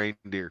Red-Nosed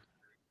Reindeer.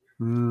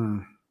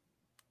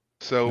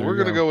 So we're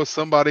going to go with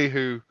somebody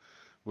who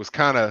was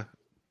kind of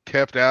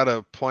kept out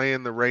of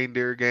playing the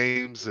reindeer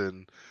games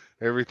and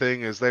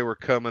everything as they were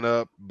coming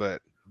up,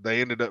 but they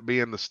ended up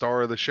being the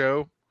star of the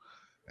show,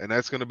 and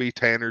that's going to be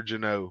Tanner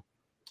Jeannot.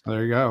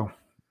 There you go.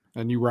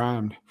 And you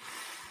rhymed.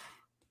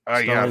 Yeah,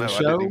 I know. I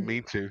didn't even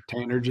mean to.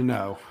 Tanner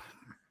Jeannot.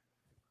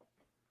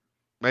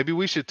 Maybe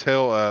we should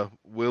tell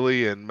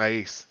Willie and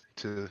Mace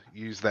to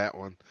use that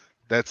one.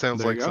 That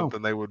sounds like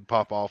something they would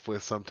pop off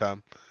with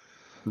sometime.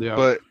 Yeah.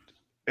 But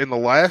in the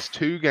last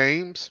 2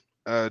 games,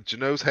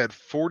 Geno's had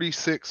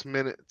 46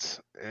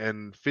 minutes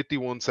and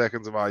 51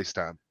 seconds of ice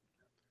time.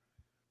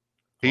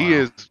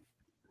 There's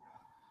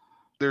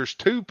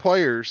 2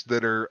 players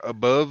that are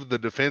above the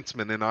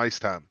defenseman in ice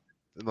time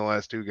in the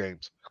last 2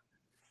 games.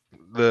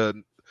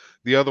 The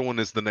other one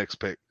is the next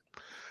pick.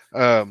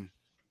 In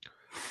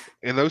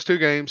those 2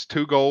 games,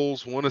 2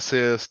 goals, 1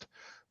 assist.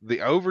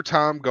 The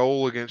overtime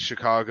goal against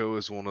Chicago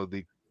is one of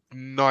the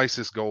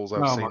nicest goals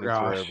I've seen in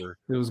forever.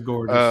 It was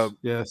gorgeous.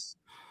 Yes.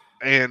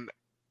 And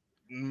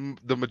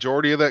the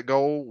majority of that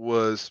goal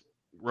was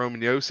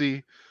Roman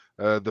Josi.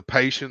 The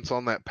patience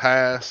on that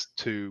pass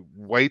to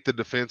wait the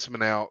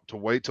defenseman out, to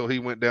wait till he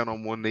went down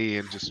on one knee,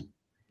 and just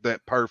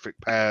that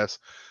perfect pass.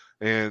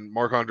 And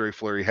Marc-Andre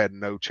Fleury had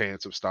no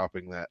chance of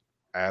stopping that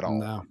at all.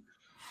 No.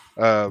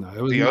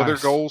 It was other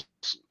goals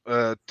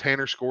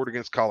Tanner scored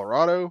against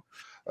Colorado.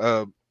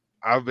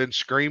 I've been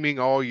screaming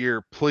all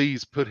year,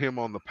 please put him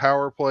on the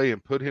power play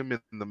and put him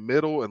in the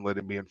middle and let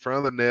him be in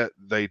front of the net.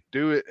 They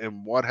do it,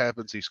 and what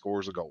happens? He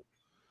scores a goal.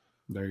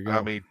 There you go.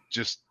 I mean,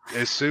 just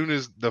as soon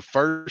as the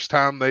first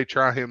time they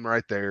try him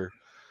right there,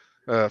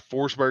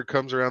 Forsberg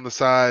comes around the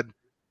side,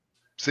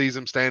 sees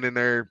him standing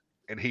there,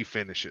 and he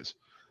finishes.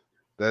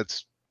 The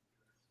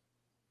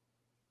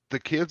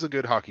kid's a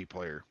good hockey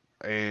player,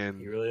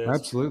 and he really is.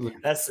 Absolutely.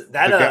 That's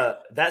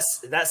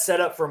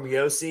set up from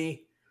Josi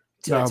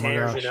to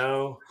Tanner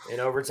Jeannot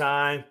in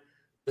overtime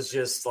was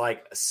just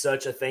like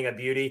such a thing of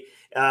beauty.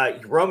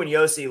 Roman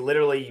Josi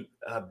literally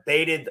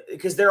baited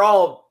because they're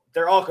all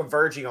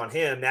converging on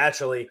him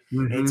naturally.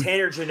 Mm-hmm. And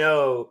Tanner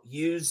Jeannot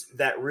used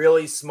that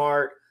really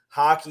smart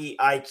hockey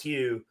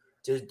IQ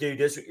to do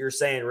just what you're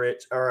saying,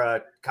 Rich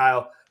or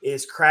Kyle,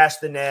 is crash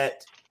the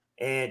net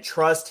and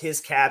trust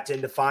his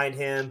captain to find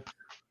him.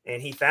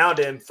 And he found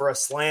him for a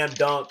slam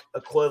dunk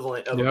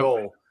equivalent of a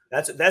goal.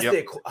 That's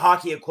the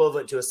hockey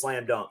equivalent to a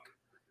slam dunk.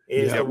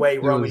 Is the way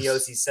Roman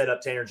Josi set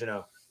up Tanner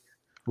Jeannot.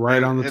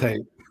 Right on the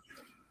tape.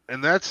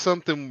 And that's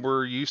something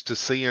we're used to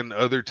seeing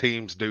other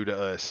teams do to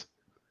us,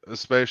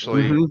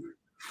 especially.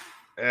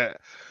 And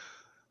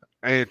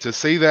to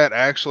see that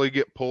actually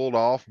get pulled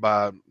off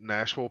by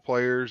Nashville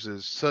players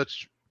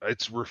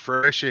it's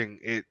refreshing.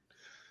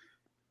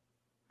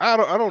 I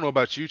don't know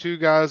about you two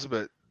guys,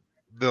 but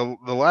the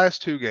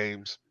last 2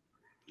 games,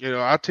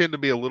 I tend to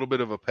be a little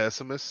bit of a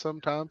pessimist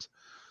sometimes.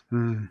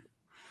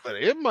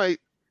 But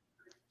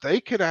they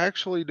could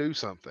actually do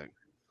something.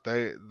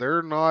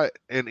 They're not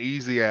an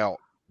easy out.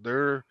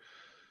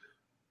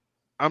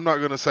 I'm not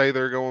going to say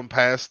they're going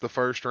past the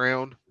first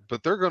round,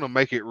 but they're going to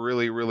make it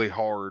really, really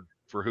hard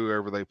for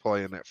whoever they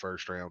play in that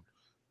first round.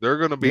 They're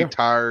going to be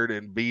tired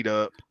and beat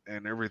up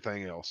and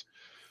everything else.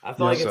 I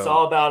feel like it's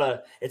all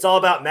about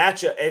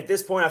matchup. At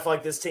this point, I feel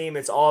like this team,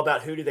 it's all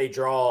about who do they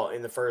draw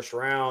in the first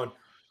round.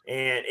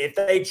 And if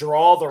they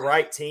draw the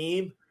right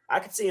team, I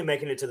could see them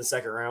making it to the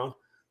second round.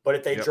 But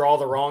if they draw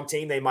the wrong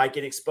team, they might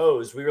get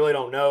exposed. We really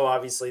don't know,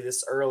 obviously,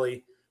 this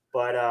early.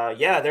 But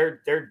they're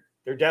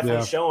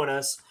definitely showing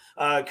us.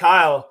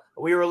 Kyle,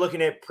 we were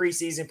looking at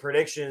preseason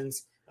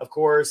predictions, of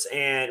course,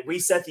 and we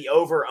set the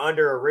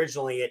over/under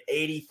originally at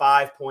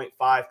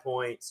 85.5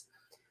 points.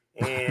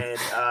 And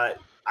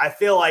I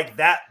feel like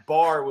that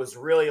bar was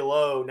really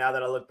low now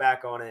that I look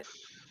back on it.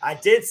 I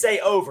did say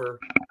over,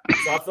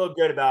 so I feel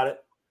good about it.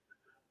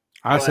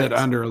 I said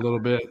under a little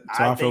bit,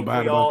 so I feel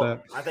bad about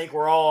that. I think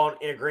we're all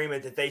in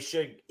agreement that they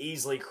should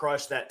easily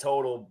crush that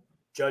total,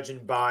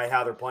 judging by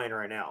how they're playing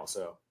right now.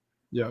 So,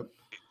 yep.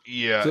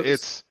 Yeah, go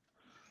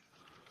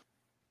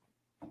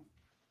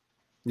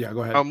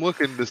ahead. I'm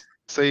looking to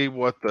see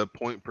what the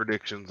point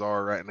predictions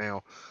are right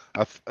now.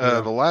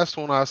 The last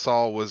one I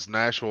saw was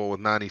Nashville with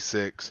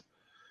 96.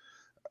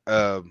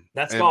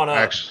 That's gone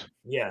up.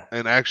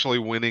 And actually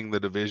winning the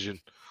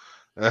division.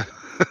 Wow.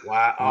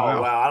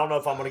 Oh, wow. I don't know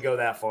if I'm going to go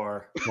that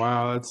far.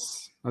 Wow.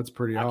 That's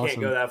pretty awesome. I can't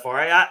go that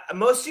far.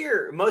 Most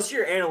of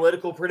your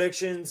analytical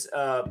predictions,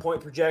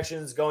 point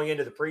projections going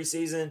into the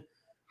preseason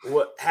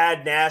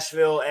had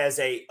Nashville as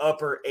a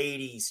upper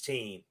 80s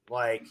team.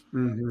 Like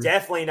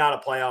definitely not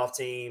a playoff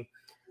team.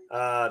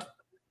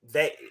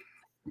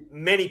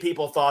 Many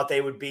people thought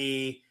they would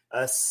be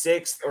a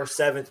 6th or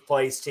 7th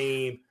place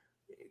team,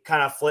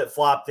 kind of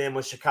flip-flop them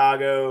with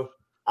Chicago.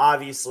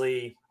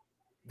 Obviously,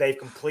 they've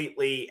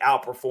completely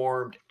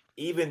outperformed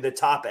even the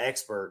top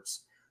experts.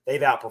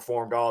 They've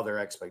outperformed all their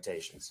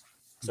expectations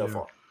so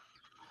far.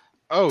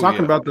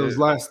 Talking about those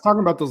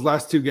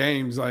last 2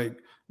 games, like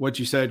what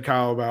you said,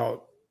 Kyle,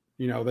 about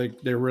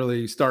they're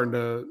really starting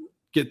to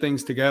get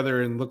things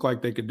together and look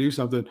like they could do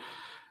something.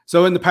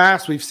 So in the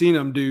past, we've seen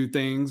them do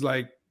things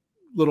like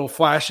little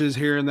flashes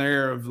here and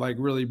there of like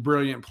really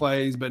brilliant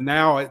plays, but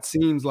now it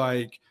seems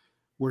like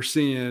we're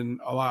seeing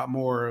a lot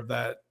more of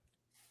that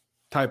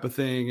type of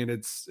thing, and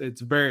it's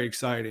very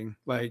exciting.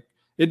 Like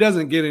it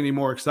doesn't get any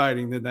more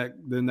exciting than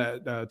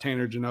that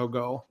Tanner Jeannot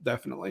goal,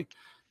 definitely.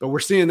 But we're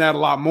seeing that a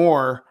lot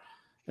more,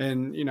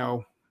 and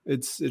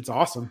it's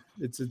awesome.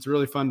 It's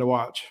really fun to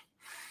watch.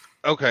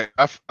 Okay,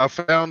 I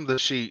found the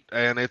sheet,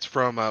 and it's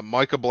from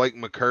Micah Blake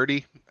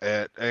McCurdy,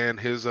 and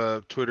his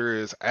Twitter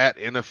is at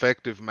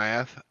ineffective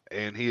math,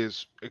 and he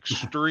is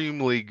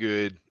extremely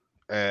good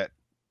at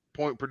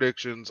point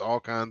predictions, all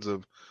kinds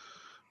of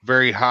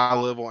very high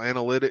level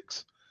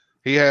analytics.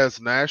 He has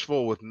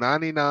Nashville with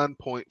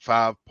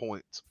 99.5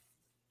 points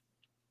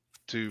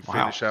to Wow.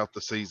 finish out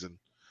the season,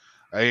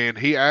 and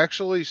he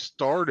actually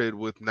started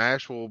with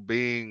Nashville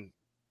being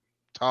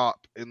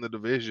top in the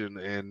division,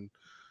 and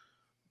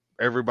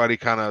everybody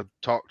kind of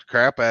talked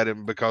crap at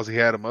him because he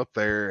had him up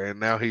there, and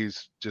now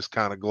he's just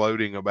kind of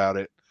gloating about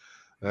it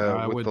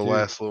I with would the too.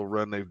 last little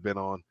run they've been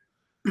on.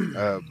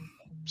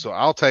 So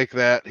I'll take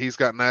that. He's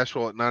got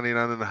Nashville at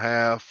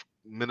 99.5,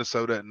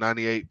 Minnesota at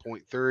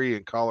 98.3,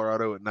 and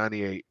Colorado at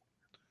 98.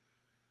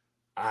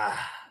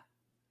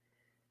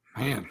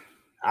 Man,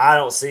 I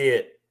don't see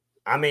it.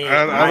 I mean,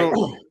 I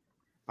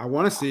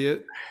want to see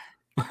it.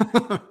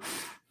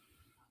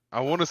 I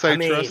want to say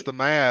trust the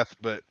math,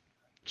 but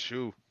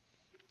shoo.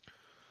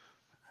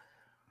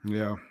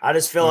 Yeah. I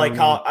just feel like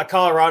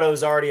Colorado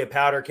is already a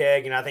powder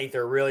keg, and I think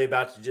they're really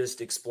about to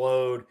just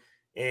explode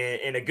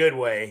in a good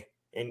way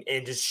and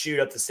just shoot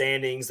up the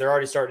standings. They're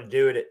already starting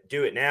to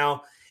do it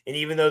now. And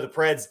even though the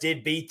Preds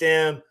did beat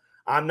them,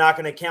 I'm not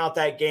going to count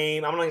that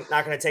game. I'm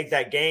not going to take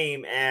that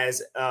game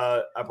as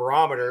a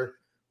barometer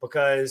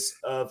because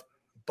of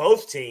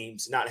both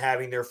teams not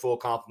having their full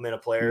complement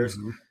of players.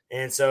 Mm-hmm.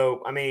 And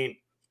so, I mean,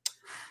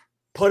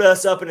 put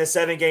us up in a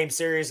 7-game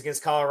series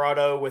against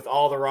Colorado with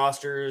all the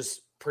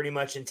rosters pretty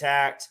much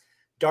intact.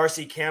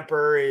 Darcy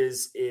Kemper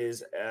is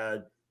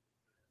a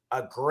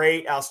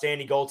great,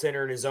 outstanding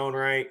goaltender in his own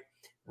right.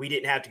 We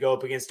didn't have to go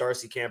up against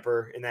Darcy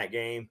Kemper in that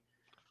game.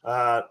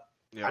 And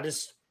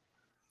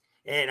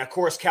of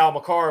course, Cal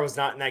McCarr was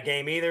not in that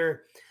game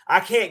either. I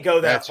can't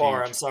go that far.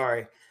 Huge. I'm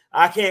sorry.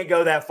 I can't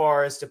go that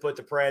far as to put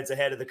the Preds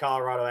ahead of the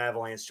Colorado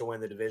Avalanche to win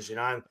the division.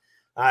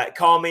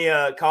 Call me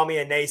a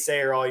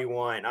naysayer all you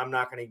want. I'm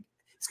not going to.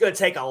 It's going to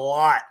take a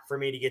lot for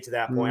me to get to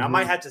that point. Mm-hmm. I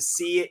might have to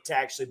see it to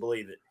actually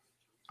believe it.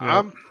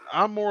 Yep.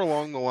 I'm more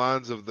along the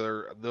lines of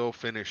they'll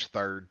finish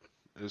third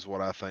is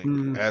what I think.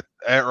 Mm-hmm.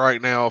 At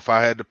right now, if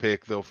I had to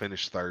pick, they'll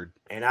finish third.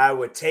 And I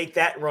would take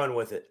that and run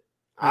with it.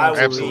 I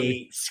would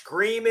be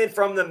screaming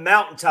from the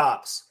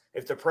mountaintops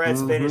if the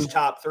Preds finish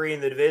top 3 in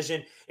the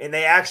division and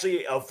they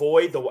actually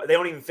avoid they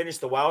don't even finish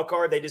the wild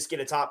card. They just get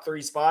a top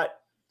 3 spot.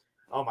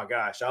 Oh my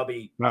gosh. Oh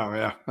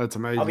yeah. That's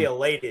amazing. I'll be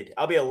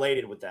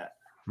elated. with that.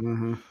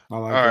 Mm-hmm. I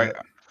like All that.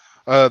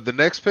 Right. The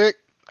next pick,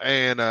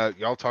 and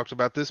y'all talked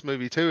about this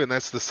movie too, and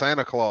that's the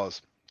Santa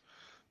Claus.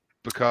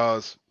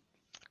 Because,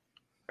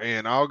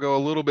 and I'll go a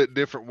little bit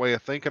different way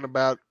of thinking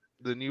about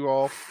than you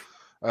all.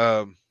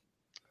 I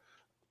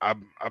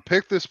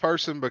picked this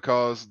person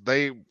because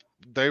they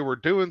were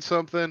doing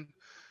something,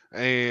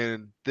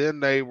 and then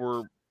they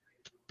were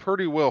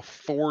pretty well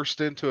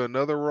forced into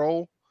another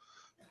role,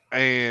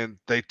 and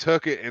they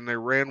took it and they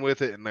ran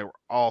with it, and they were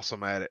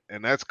awesome at it.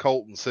 And that's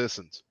Colton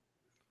Sissons.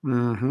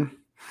 Mm-hmm.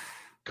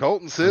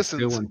 Colton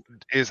Sissons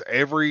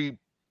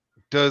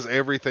does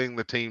everything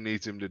the team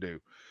needs him to do.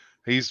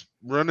 He's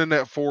running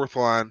that fourth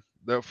line.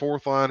 That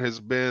fourth line has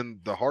been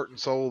the heart and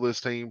soul of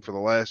this team for the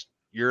last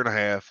year and a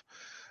half.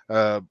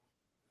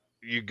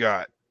 You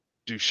got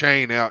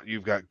Duchesne out.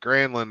 You've got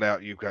Granlund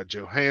out. You've got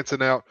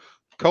Johansson out.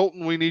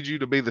 Colton, we need you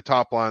to be the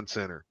top line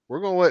center. We're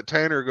going to let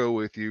Tanner go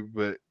with you,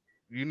 but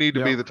you need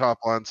to be the top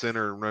line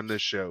center and run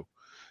this show.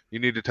 You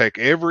need to take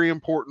every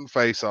important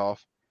face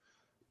off.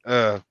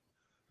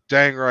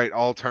 Dang right,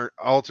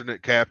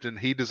 alternate captain.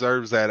 He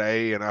deserves that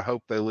A, and I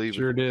hope they leave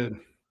Sure it. Did.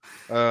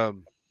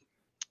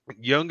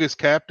 Youngest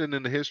captain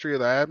in the history of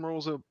the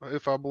Admirals,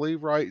 if I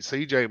believe right.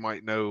 CJ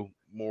might know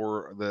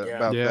more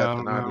about that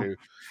than I do.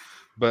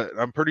 But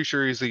I'm pretty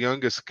sure he's the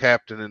youngest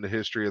captain in the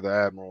history of the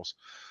Admirals.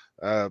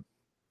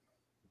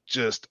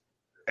 Just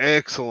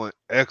excellent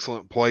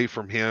play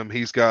from him.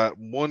 He's got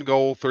 1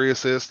 goal, 3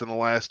 assists in the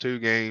last 2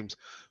 games,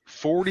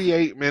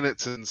 48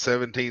 minutes and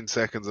 17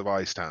 seconds of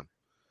ice time.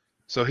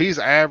 So he's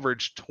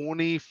averaged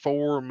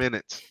 24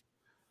 minutes.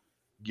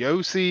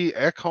 Yossi,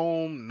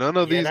 Ekholm, none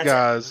of these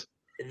guys.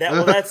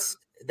 That's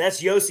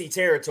Yossi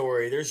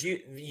territory.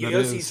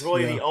 Yossi's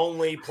really the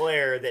only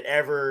player that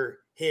ever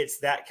hits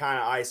that kind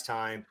of ice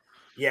time.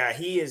 Yeah,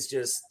 he is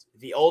just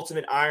the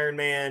ultimate Iron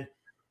Man,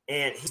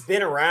 and he's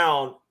been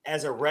around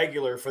as a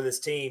regular for this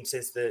team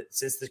since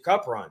the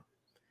Cup run.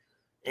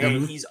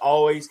 And he's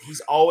always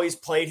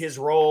played his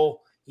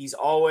role. He's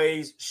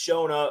always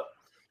shown up.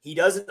 He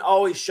doesn't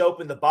always show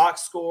up in the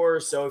box score.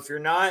 So if you're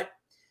not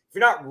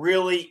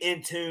really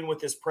in tune with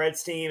this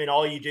Preds team and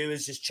all you do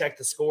is just check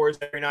the scores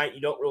every night,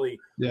 you don't really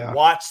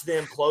watch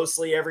them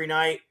closely every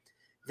night,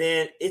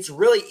 then it's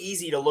really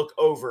easy to look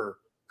over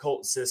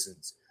Colton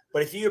Sissons.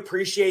 But if you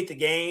appreciate the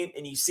game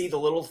and you see the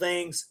little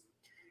things,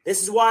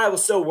 this is why I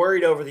was so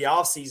worried over the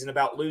offseason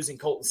about losing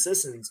Colton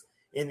Sissons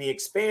in the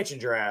expansion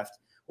draft,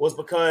 was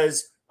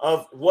because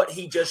of what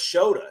he just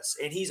showed us.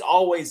 And he's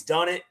always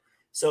done it.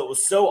 So it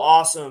was so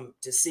awesome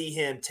to see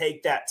him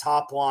take that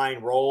top line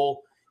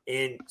role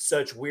in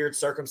such weird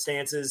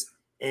circumstances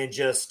and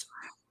just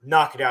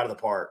knock it out of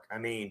the park. I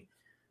mean,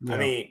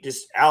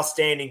 just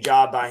outstanding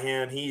job by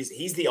him.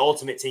 He's the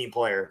ultimate team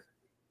player.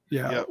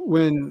 Yeah. Yep.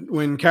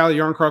 When Callie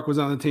Yarncroc was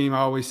on the team, I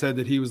always said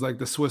that he was like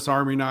the Swiss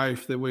Army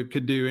knife that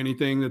could do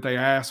anything that they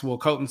asked. Well,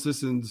 Colton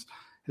Sissons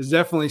has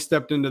definitely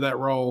stepped into that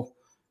role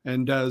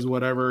and does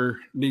whatever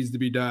needs to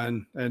be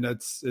done, and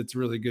it's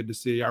really good to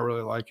see. I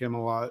really like him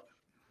a lot.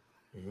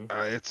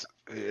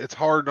 It's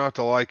hard not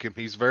to like him.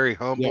 He's very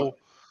humble.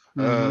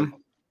 Yep. Mm-hmm.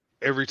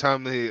 Every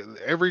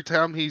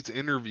time he's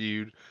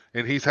interviewed,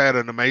 and he's had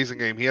an amazing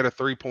game. He had a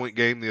 3-point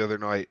game the other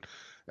night,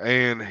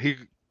 and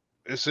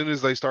as soon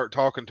as they start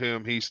talking to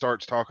him, he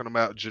starts talking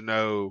about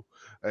Jano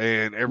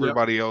and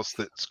everybody else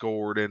that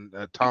scored, and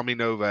Tommy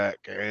Novak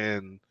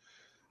and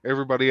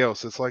everybody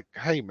else. It's like,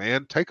 hey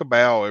man, take a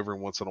bow every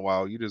once in a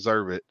while. You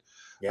deserve it.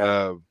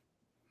 Yeah.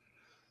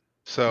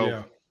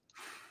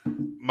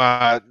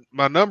 My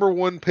number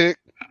one pick,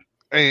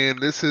 and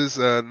this is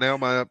now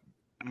my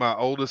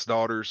oldest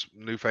daughter's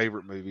new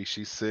favorite movie.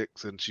 She's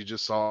 6 and she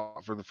just saw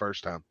it for the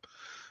first time,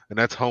 and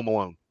that's Home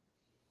Alone.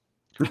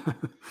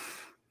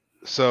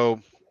 So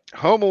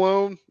Home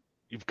Alone,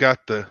 you've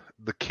got the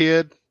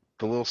kid,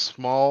 the little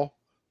small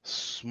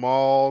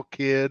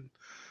kid,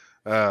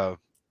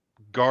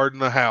 guarding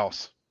the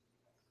house.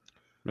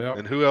 Yep.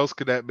 And who else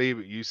could that be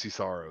but UC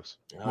Soros?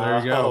 There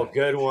you go. Oh,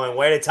 good one.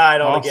 Way to tie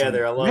it all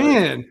together. I love it.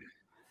 Man,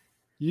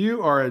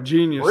 you are a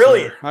genius.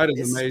 Brilliant. Sir. That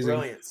is amazing.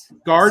 Brilliance.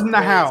 Guarding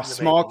the house.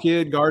 Small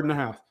kid, guarding the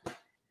house.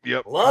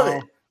 Yep. Love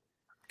it.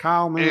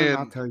 Kyle, man, and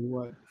I'll tell you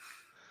what.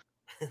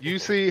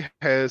 UC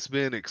has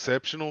been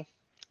exceptional.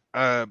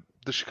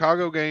 The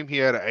Chicago game, he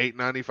had an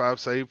 .895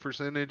 save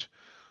percentage.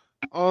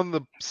 On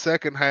the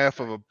second half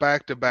of a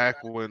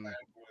back-to-back when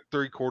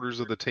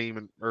 3/4 of the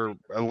team, or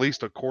at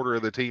least a quarter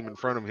of the team in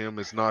front of him,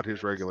 is not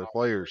his regular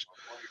players.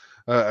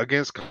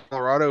 Against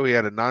Colorado, he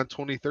had a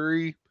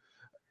 .923.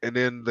 And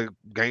then the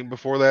game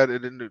before that,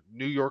 in the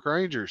New York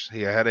Rangers,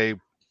 he had a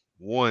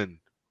 1,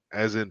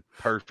 as in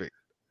perfect,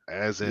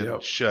 as in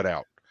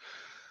shutout.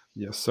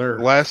 Yes, sir.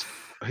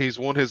 He's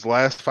won his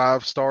last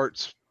 5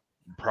 starts,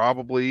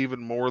 probably even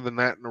more than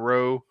that in a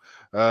row.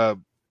 The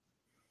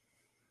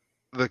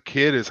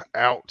kid is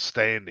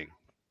outstanding.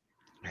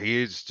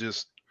 He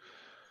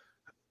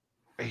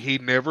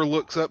never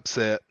looks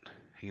upset.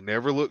 He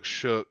never looks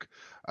shook.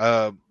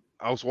 I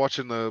was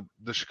watching the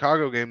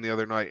Chicago game the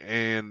other night,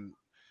 and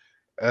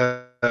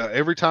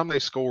every time they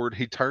scored,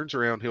 he turns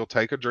around, he'll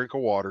take a drink of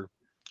water,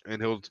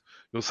 and you'll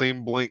see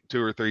him blink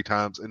 2 or 3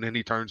 times, and then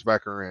he turns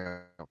back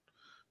around.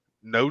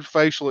 No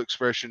facial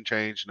expression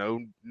change,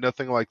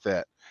 nothing like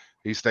that.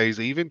 He stays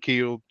even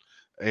keeled,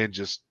 and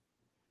just,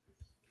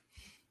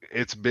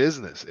 it's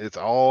business. It's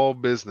all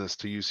business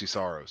to UC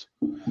Soros.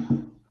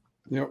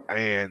 Yep.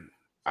 And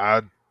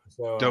I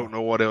don't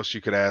know what else you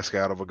could ask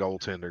out of a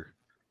goaltender.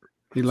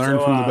 He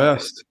learned from the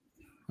best.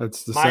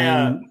 That's the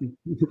same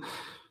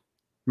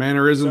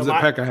mannerisms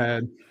that Pekka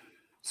had.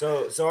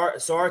 So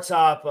our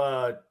top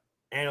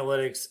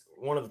analytics,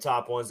 one of the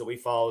top ones that we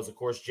follow is, of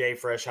course, Jay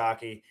Fresh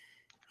Hockey.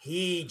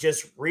 He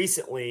just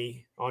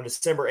recently, on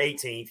December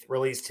 18th,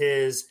 released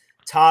his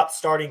top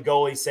starting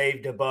goalie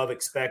saved above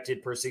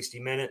expected per 60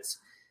 minutes.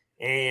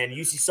 And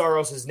UC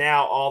Soros is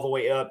now all the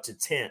way up to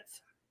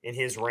 10th in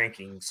his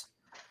rankings,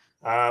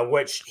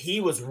 which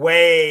he was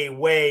way,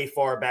 way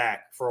far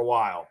back for a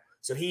while.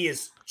 So he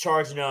is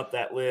charging up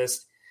that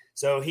list.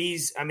 So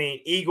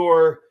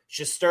Igor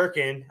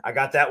Shesterkin. I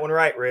got that one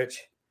right,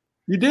 Rich.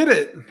 You did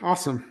it.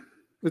 Awesome.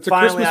 It's a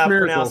Christmas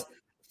miracle.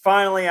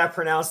 Finally, I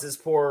pronounced this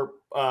poor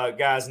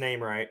guy's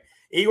name right.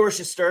 Igor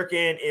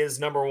Shesterkin is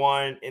number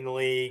 1 in the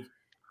league.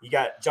 You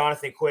got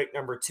Jonathan Quick,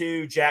 number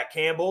 2. Jack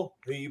Campbell,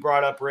 who you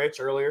brought up, Rich,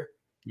 earlier,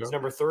 is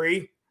number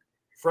 3.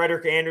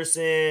 Frederick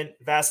Anderson,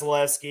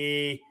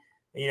 Vasilevsky,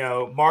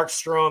 Mark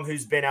Strom,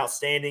 who's been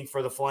outstanding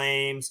for the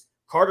Flames.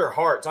 Carter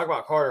Hart, talk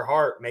about Carter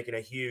Hart making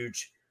a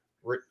huge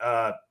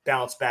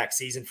bounce back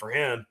season for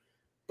him.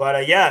 But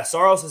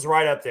Soros is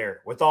right up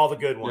there with all the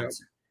good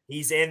ones. Yep.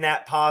 He's in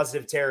that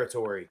positive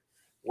territory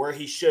where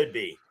he should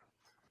be.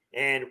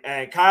 And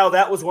Kyle,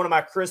 that was one of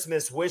my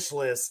Christmas wish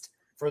list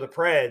for the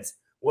Preds,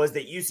 was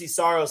that UC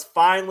Soros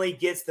finally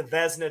gets the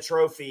Vezina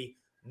Trophy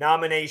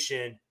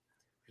nomination.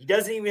 He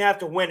doesn't even have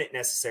to win it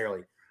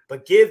necessarily,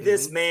 but give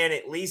this man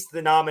at least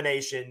the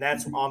nomination.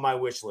 That's on my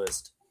wish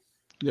list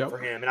for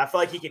him. And I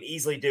feel like he can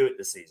easily do it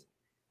this season.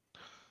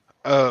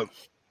 I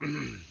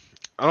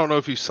don't know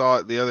if you saw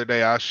it the other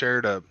day. I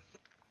shared a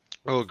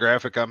little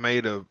graphic I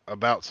made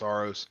about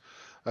Soros.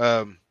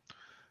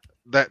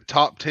 That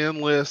top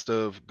 10 list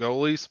of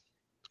goalies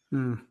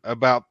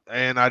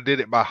and I did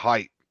it by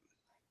height.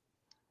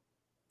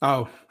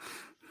 Oh,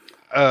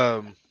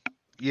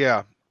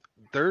 yeah.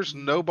 There's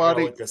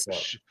nobody.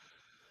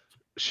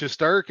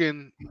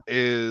 Shesterkin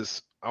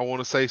is, I want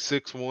to say,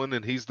 6'1",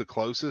 and he's the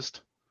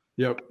closest.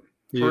 Yep,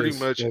 pretty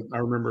much. I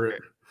remember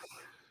it.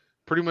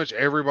 Pretty much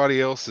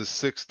everybody else is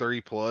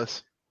 6'3"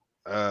 plus.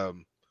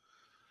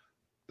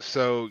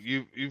 So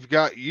you've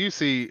got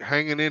UC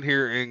hanging in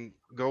here in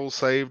goals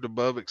saved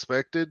above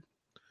expected.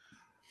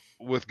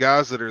 with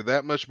guys that are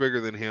that much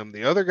bigger than him,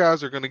 the other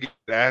guys are going to get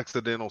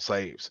accidental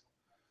saves.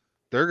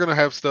 They're going to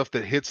have stuff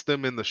that hits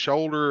them in the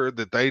shoulder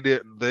that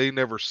they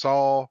never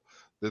saw,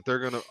 that they're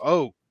going to,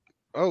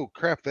 oh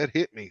crap, that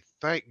hit me.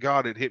 Thank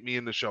God it hit me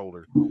in the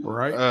shoulder.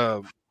 Right.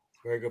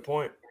 Very good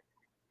point.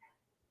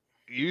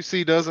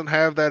 UC doesn't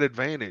have that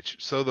advantage.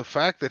 So the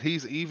fact that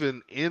he's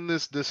even in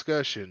this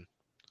discussion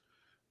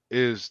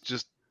is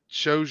just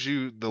shows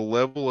you the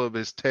level of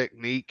his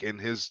technique and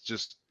his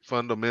just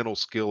fundamental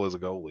skill as a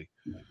goalie.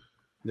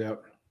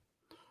 Yep.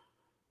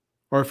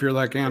 Or if you're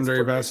like Andrei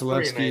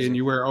Vasilevsky and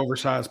you wear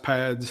oversized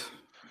pads.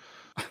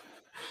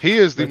 He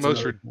is the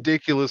most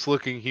ridiculous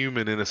looking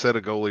human in a set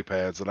of goalie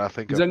pads that I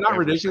think Is that not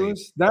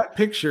ridiculous? Seen. That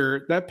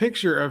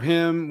picture of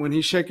him when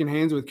he's shaking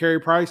hands with Carey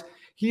Price,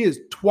 he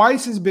is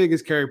twice as big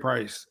as Carey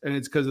Price, and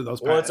it's because of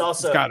those pads. Well,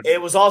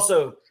 it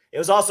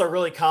was also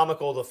really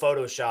comical, the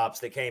Photoshops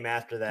that came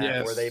after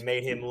that, where they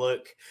made him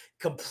look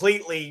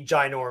completely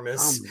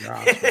ginormous. Oh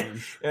my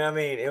gosh, man. I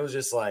mean, it was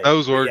just like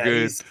those were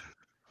good.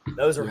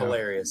 Those were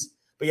hilarious.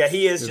 But yeah,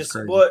 he is just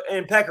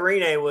and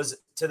Pecorine was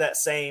to that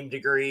same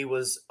degree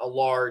was a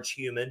large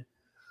human.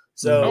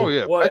 So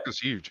Peck is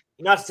huge.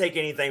 Not to take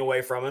anything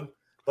away from him,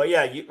 but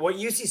yeah, what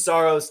UC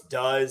Saros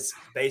does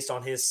based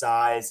on his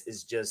size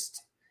is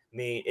just, I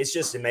mean, it's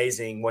just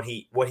amazing what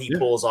he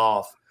pulls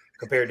off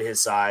compared to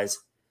his size.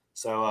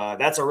 So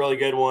that's a really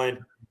good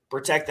one.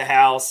 Protect the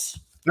house.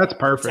 That's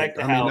perfect.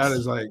 I mean, that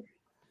is like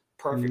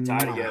perfect tie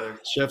together.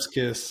 Chef's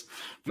kiss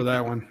for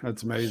that one.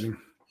 That's amazing.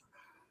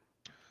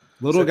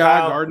 Little guy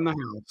guarding the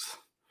house.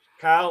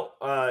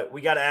 Kyle,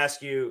 we got to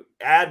ask you,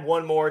 add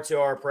one more to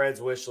our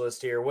Preds wish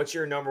list here. What's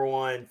your number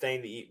one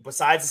thing that you,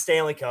 besides the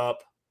Stanley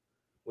Cup?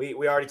 We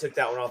already took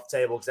that one off the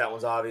table because that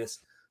one's obvious.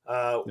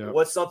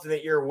 What's something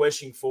that you're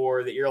wishing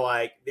for that you're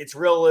like, it's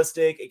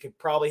realistic, it could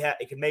probably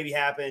it could maybe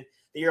happen,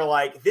 that you're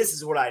like, this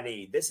is what I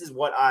need. This is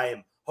what I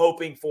am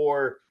hoping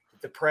for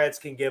that the Preds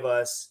can give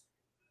us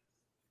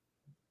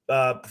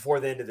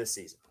before the end of this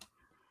season.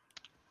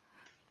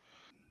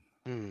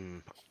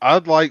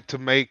 I'd like to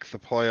make the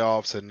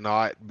playoffs and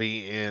not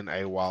be in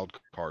a wild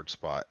card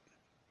spot.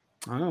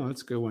 Oh,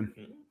 that's a good one.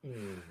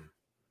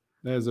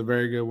 That is a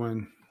very good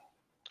one.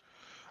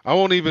 I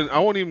won't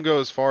even go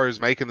as far as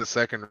making the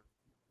second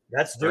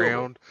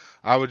round.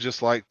 I would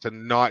just like to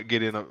not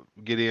get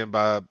in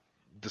by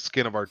the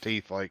skin of our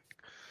teeth like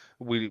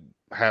we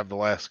have the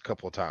last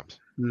couple of times.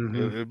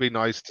 It would be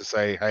nice to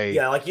say, hey,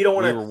 like you don't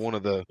want to. We were one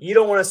of the. You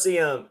don't want to see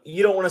him.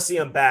 You don't want to see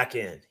him back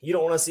in. You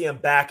don't want to see him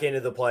back into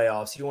the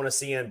playoffs. You want to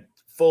see him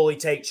fully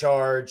take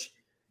charge,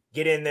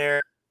 get in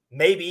there,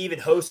 maybe even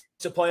host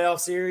a playoff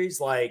series,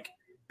 like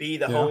be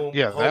the home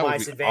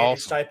ice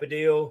advantage type of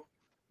deal.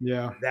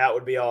 Yeah, that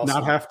would be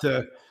awesome.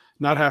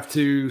 Not have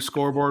to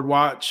scoreboard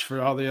watch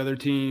for all the other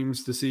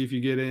teams to see if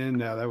you get in.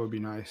 Now that would be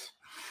nice.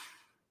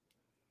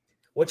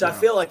 Which I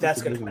feel like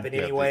that's going to happen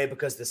anyway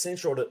because the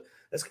Central.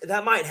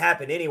 That might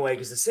happen anyway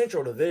because the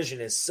Central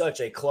Division is such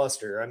a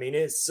cluster. I mean,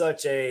 it's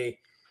such a.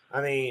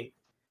 I mean,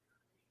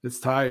 it's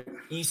tight.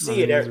 You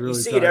see it every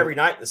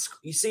night.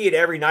 You see it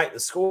every night. The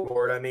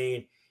scoreboard. I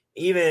mean,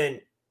 even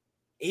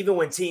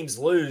when teams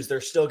lose,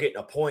 they're still getting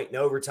a point in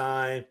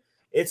overtime.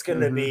 It's going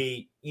to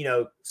be,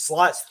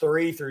 slots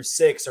 3 through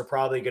 6 are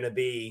probably going to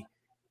be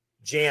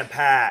jam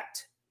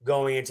packed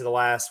going into the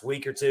last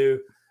week or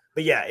two.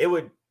 But yeah, it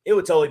would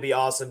totally be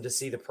awesome to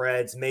see the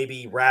Preds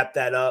maybe wrap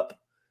that up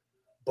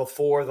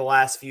before the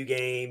last few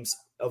games,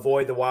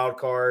 avoid the wild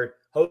card.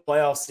 Hope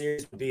playoff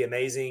series would be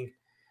amazing.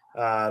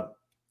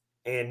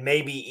 And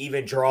maybe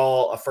even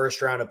draw a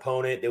first round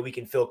opponent that we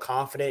can feel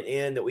confident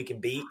in, that we can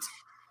beat.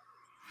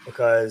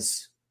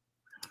 Because,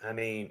 I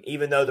mean,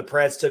 even though the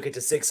Preds took it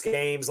to 6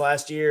 games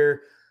last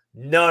year,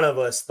 none of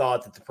us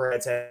thought that the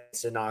Preds had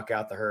to knock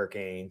out the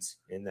Hurricanes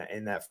in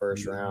that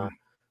first round.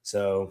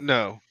 So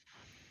no,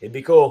 it'd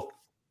be cool.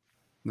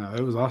 No,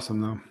 it was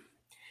awesome though.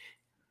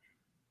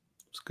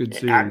 It's a good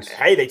series.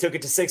 They took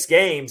it to 6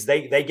 games.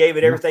 They gave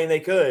it everything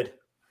they could,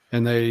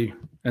 and they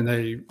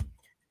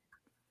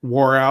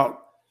wore out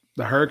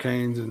the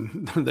Hurricanes,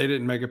 and they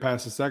didn't make it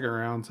past the second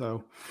round.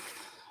 So,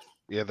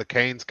 yeah, the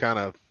Canes kind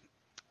of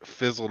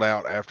fizzled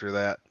out after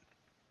that.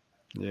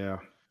 Yeah.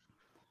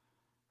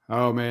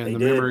 Oh man,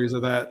 memories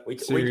of that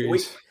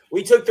series.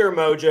 We took their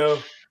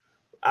mojo.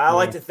 I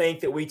like to think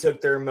that we took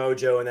their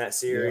mojo in that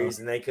series,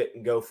 and they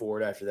couldn't go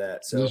for it after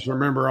that. So just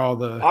remember all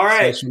the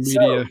social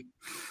media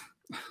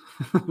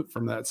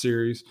from that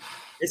series.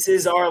 This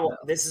is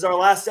our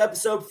last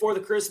episode before the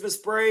Christmas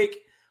break.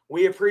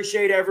 We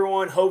appreciate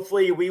everyone.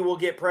 Hopefully, we will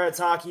get Preds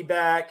hockey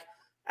back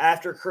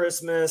after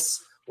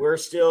Christmas.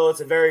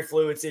 It's a very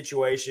fluid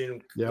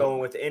situation going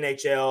with the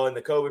NHL and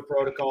the COVID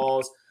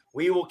protocols.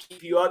 We will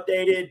keep you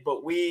updated,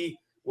 but we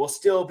will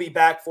still be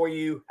back for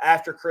you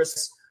after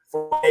Christmas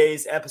for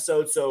today's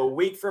episode. So a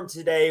week from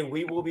today,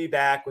 we will be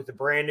back with a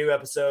brand new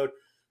episode.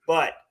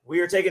 But we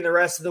are taking the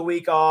rest of the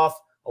week off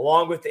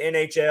along with the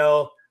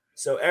NHL.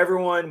 So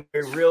everyone,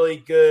 a really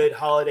good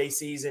holiday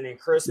season and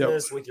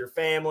Christmas with your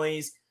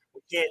families.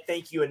 We can't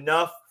thank you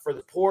enough for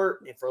the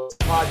support and for the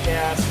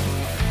podcast.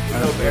 We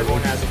hope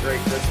everyone has a great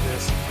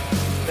Christmas.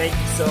 Thank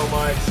you so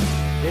much.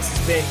 This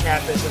has been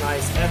Catfish and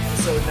Ice,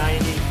 episode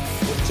 90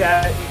 with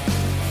Chad,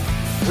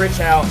 Rich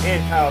Howe,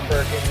 and Kyle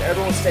Perkins.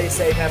 Everyone stay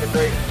safe. Have a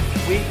great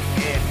week,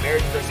 and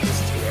Merry Christmas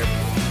to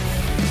everyone.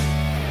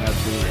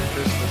 Absolutely. Merry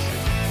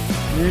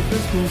Christmas. Merry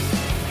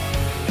Christmas.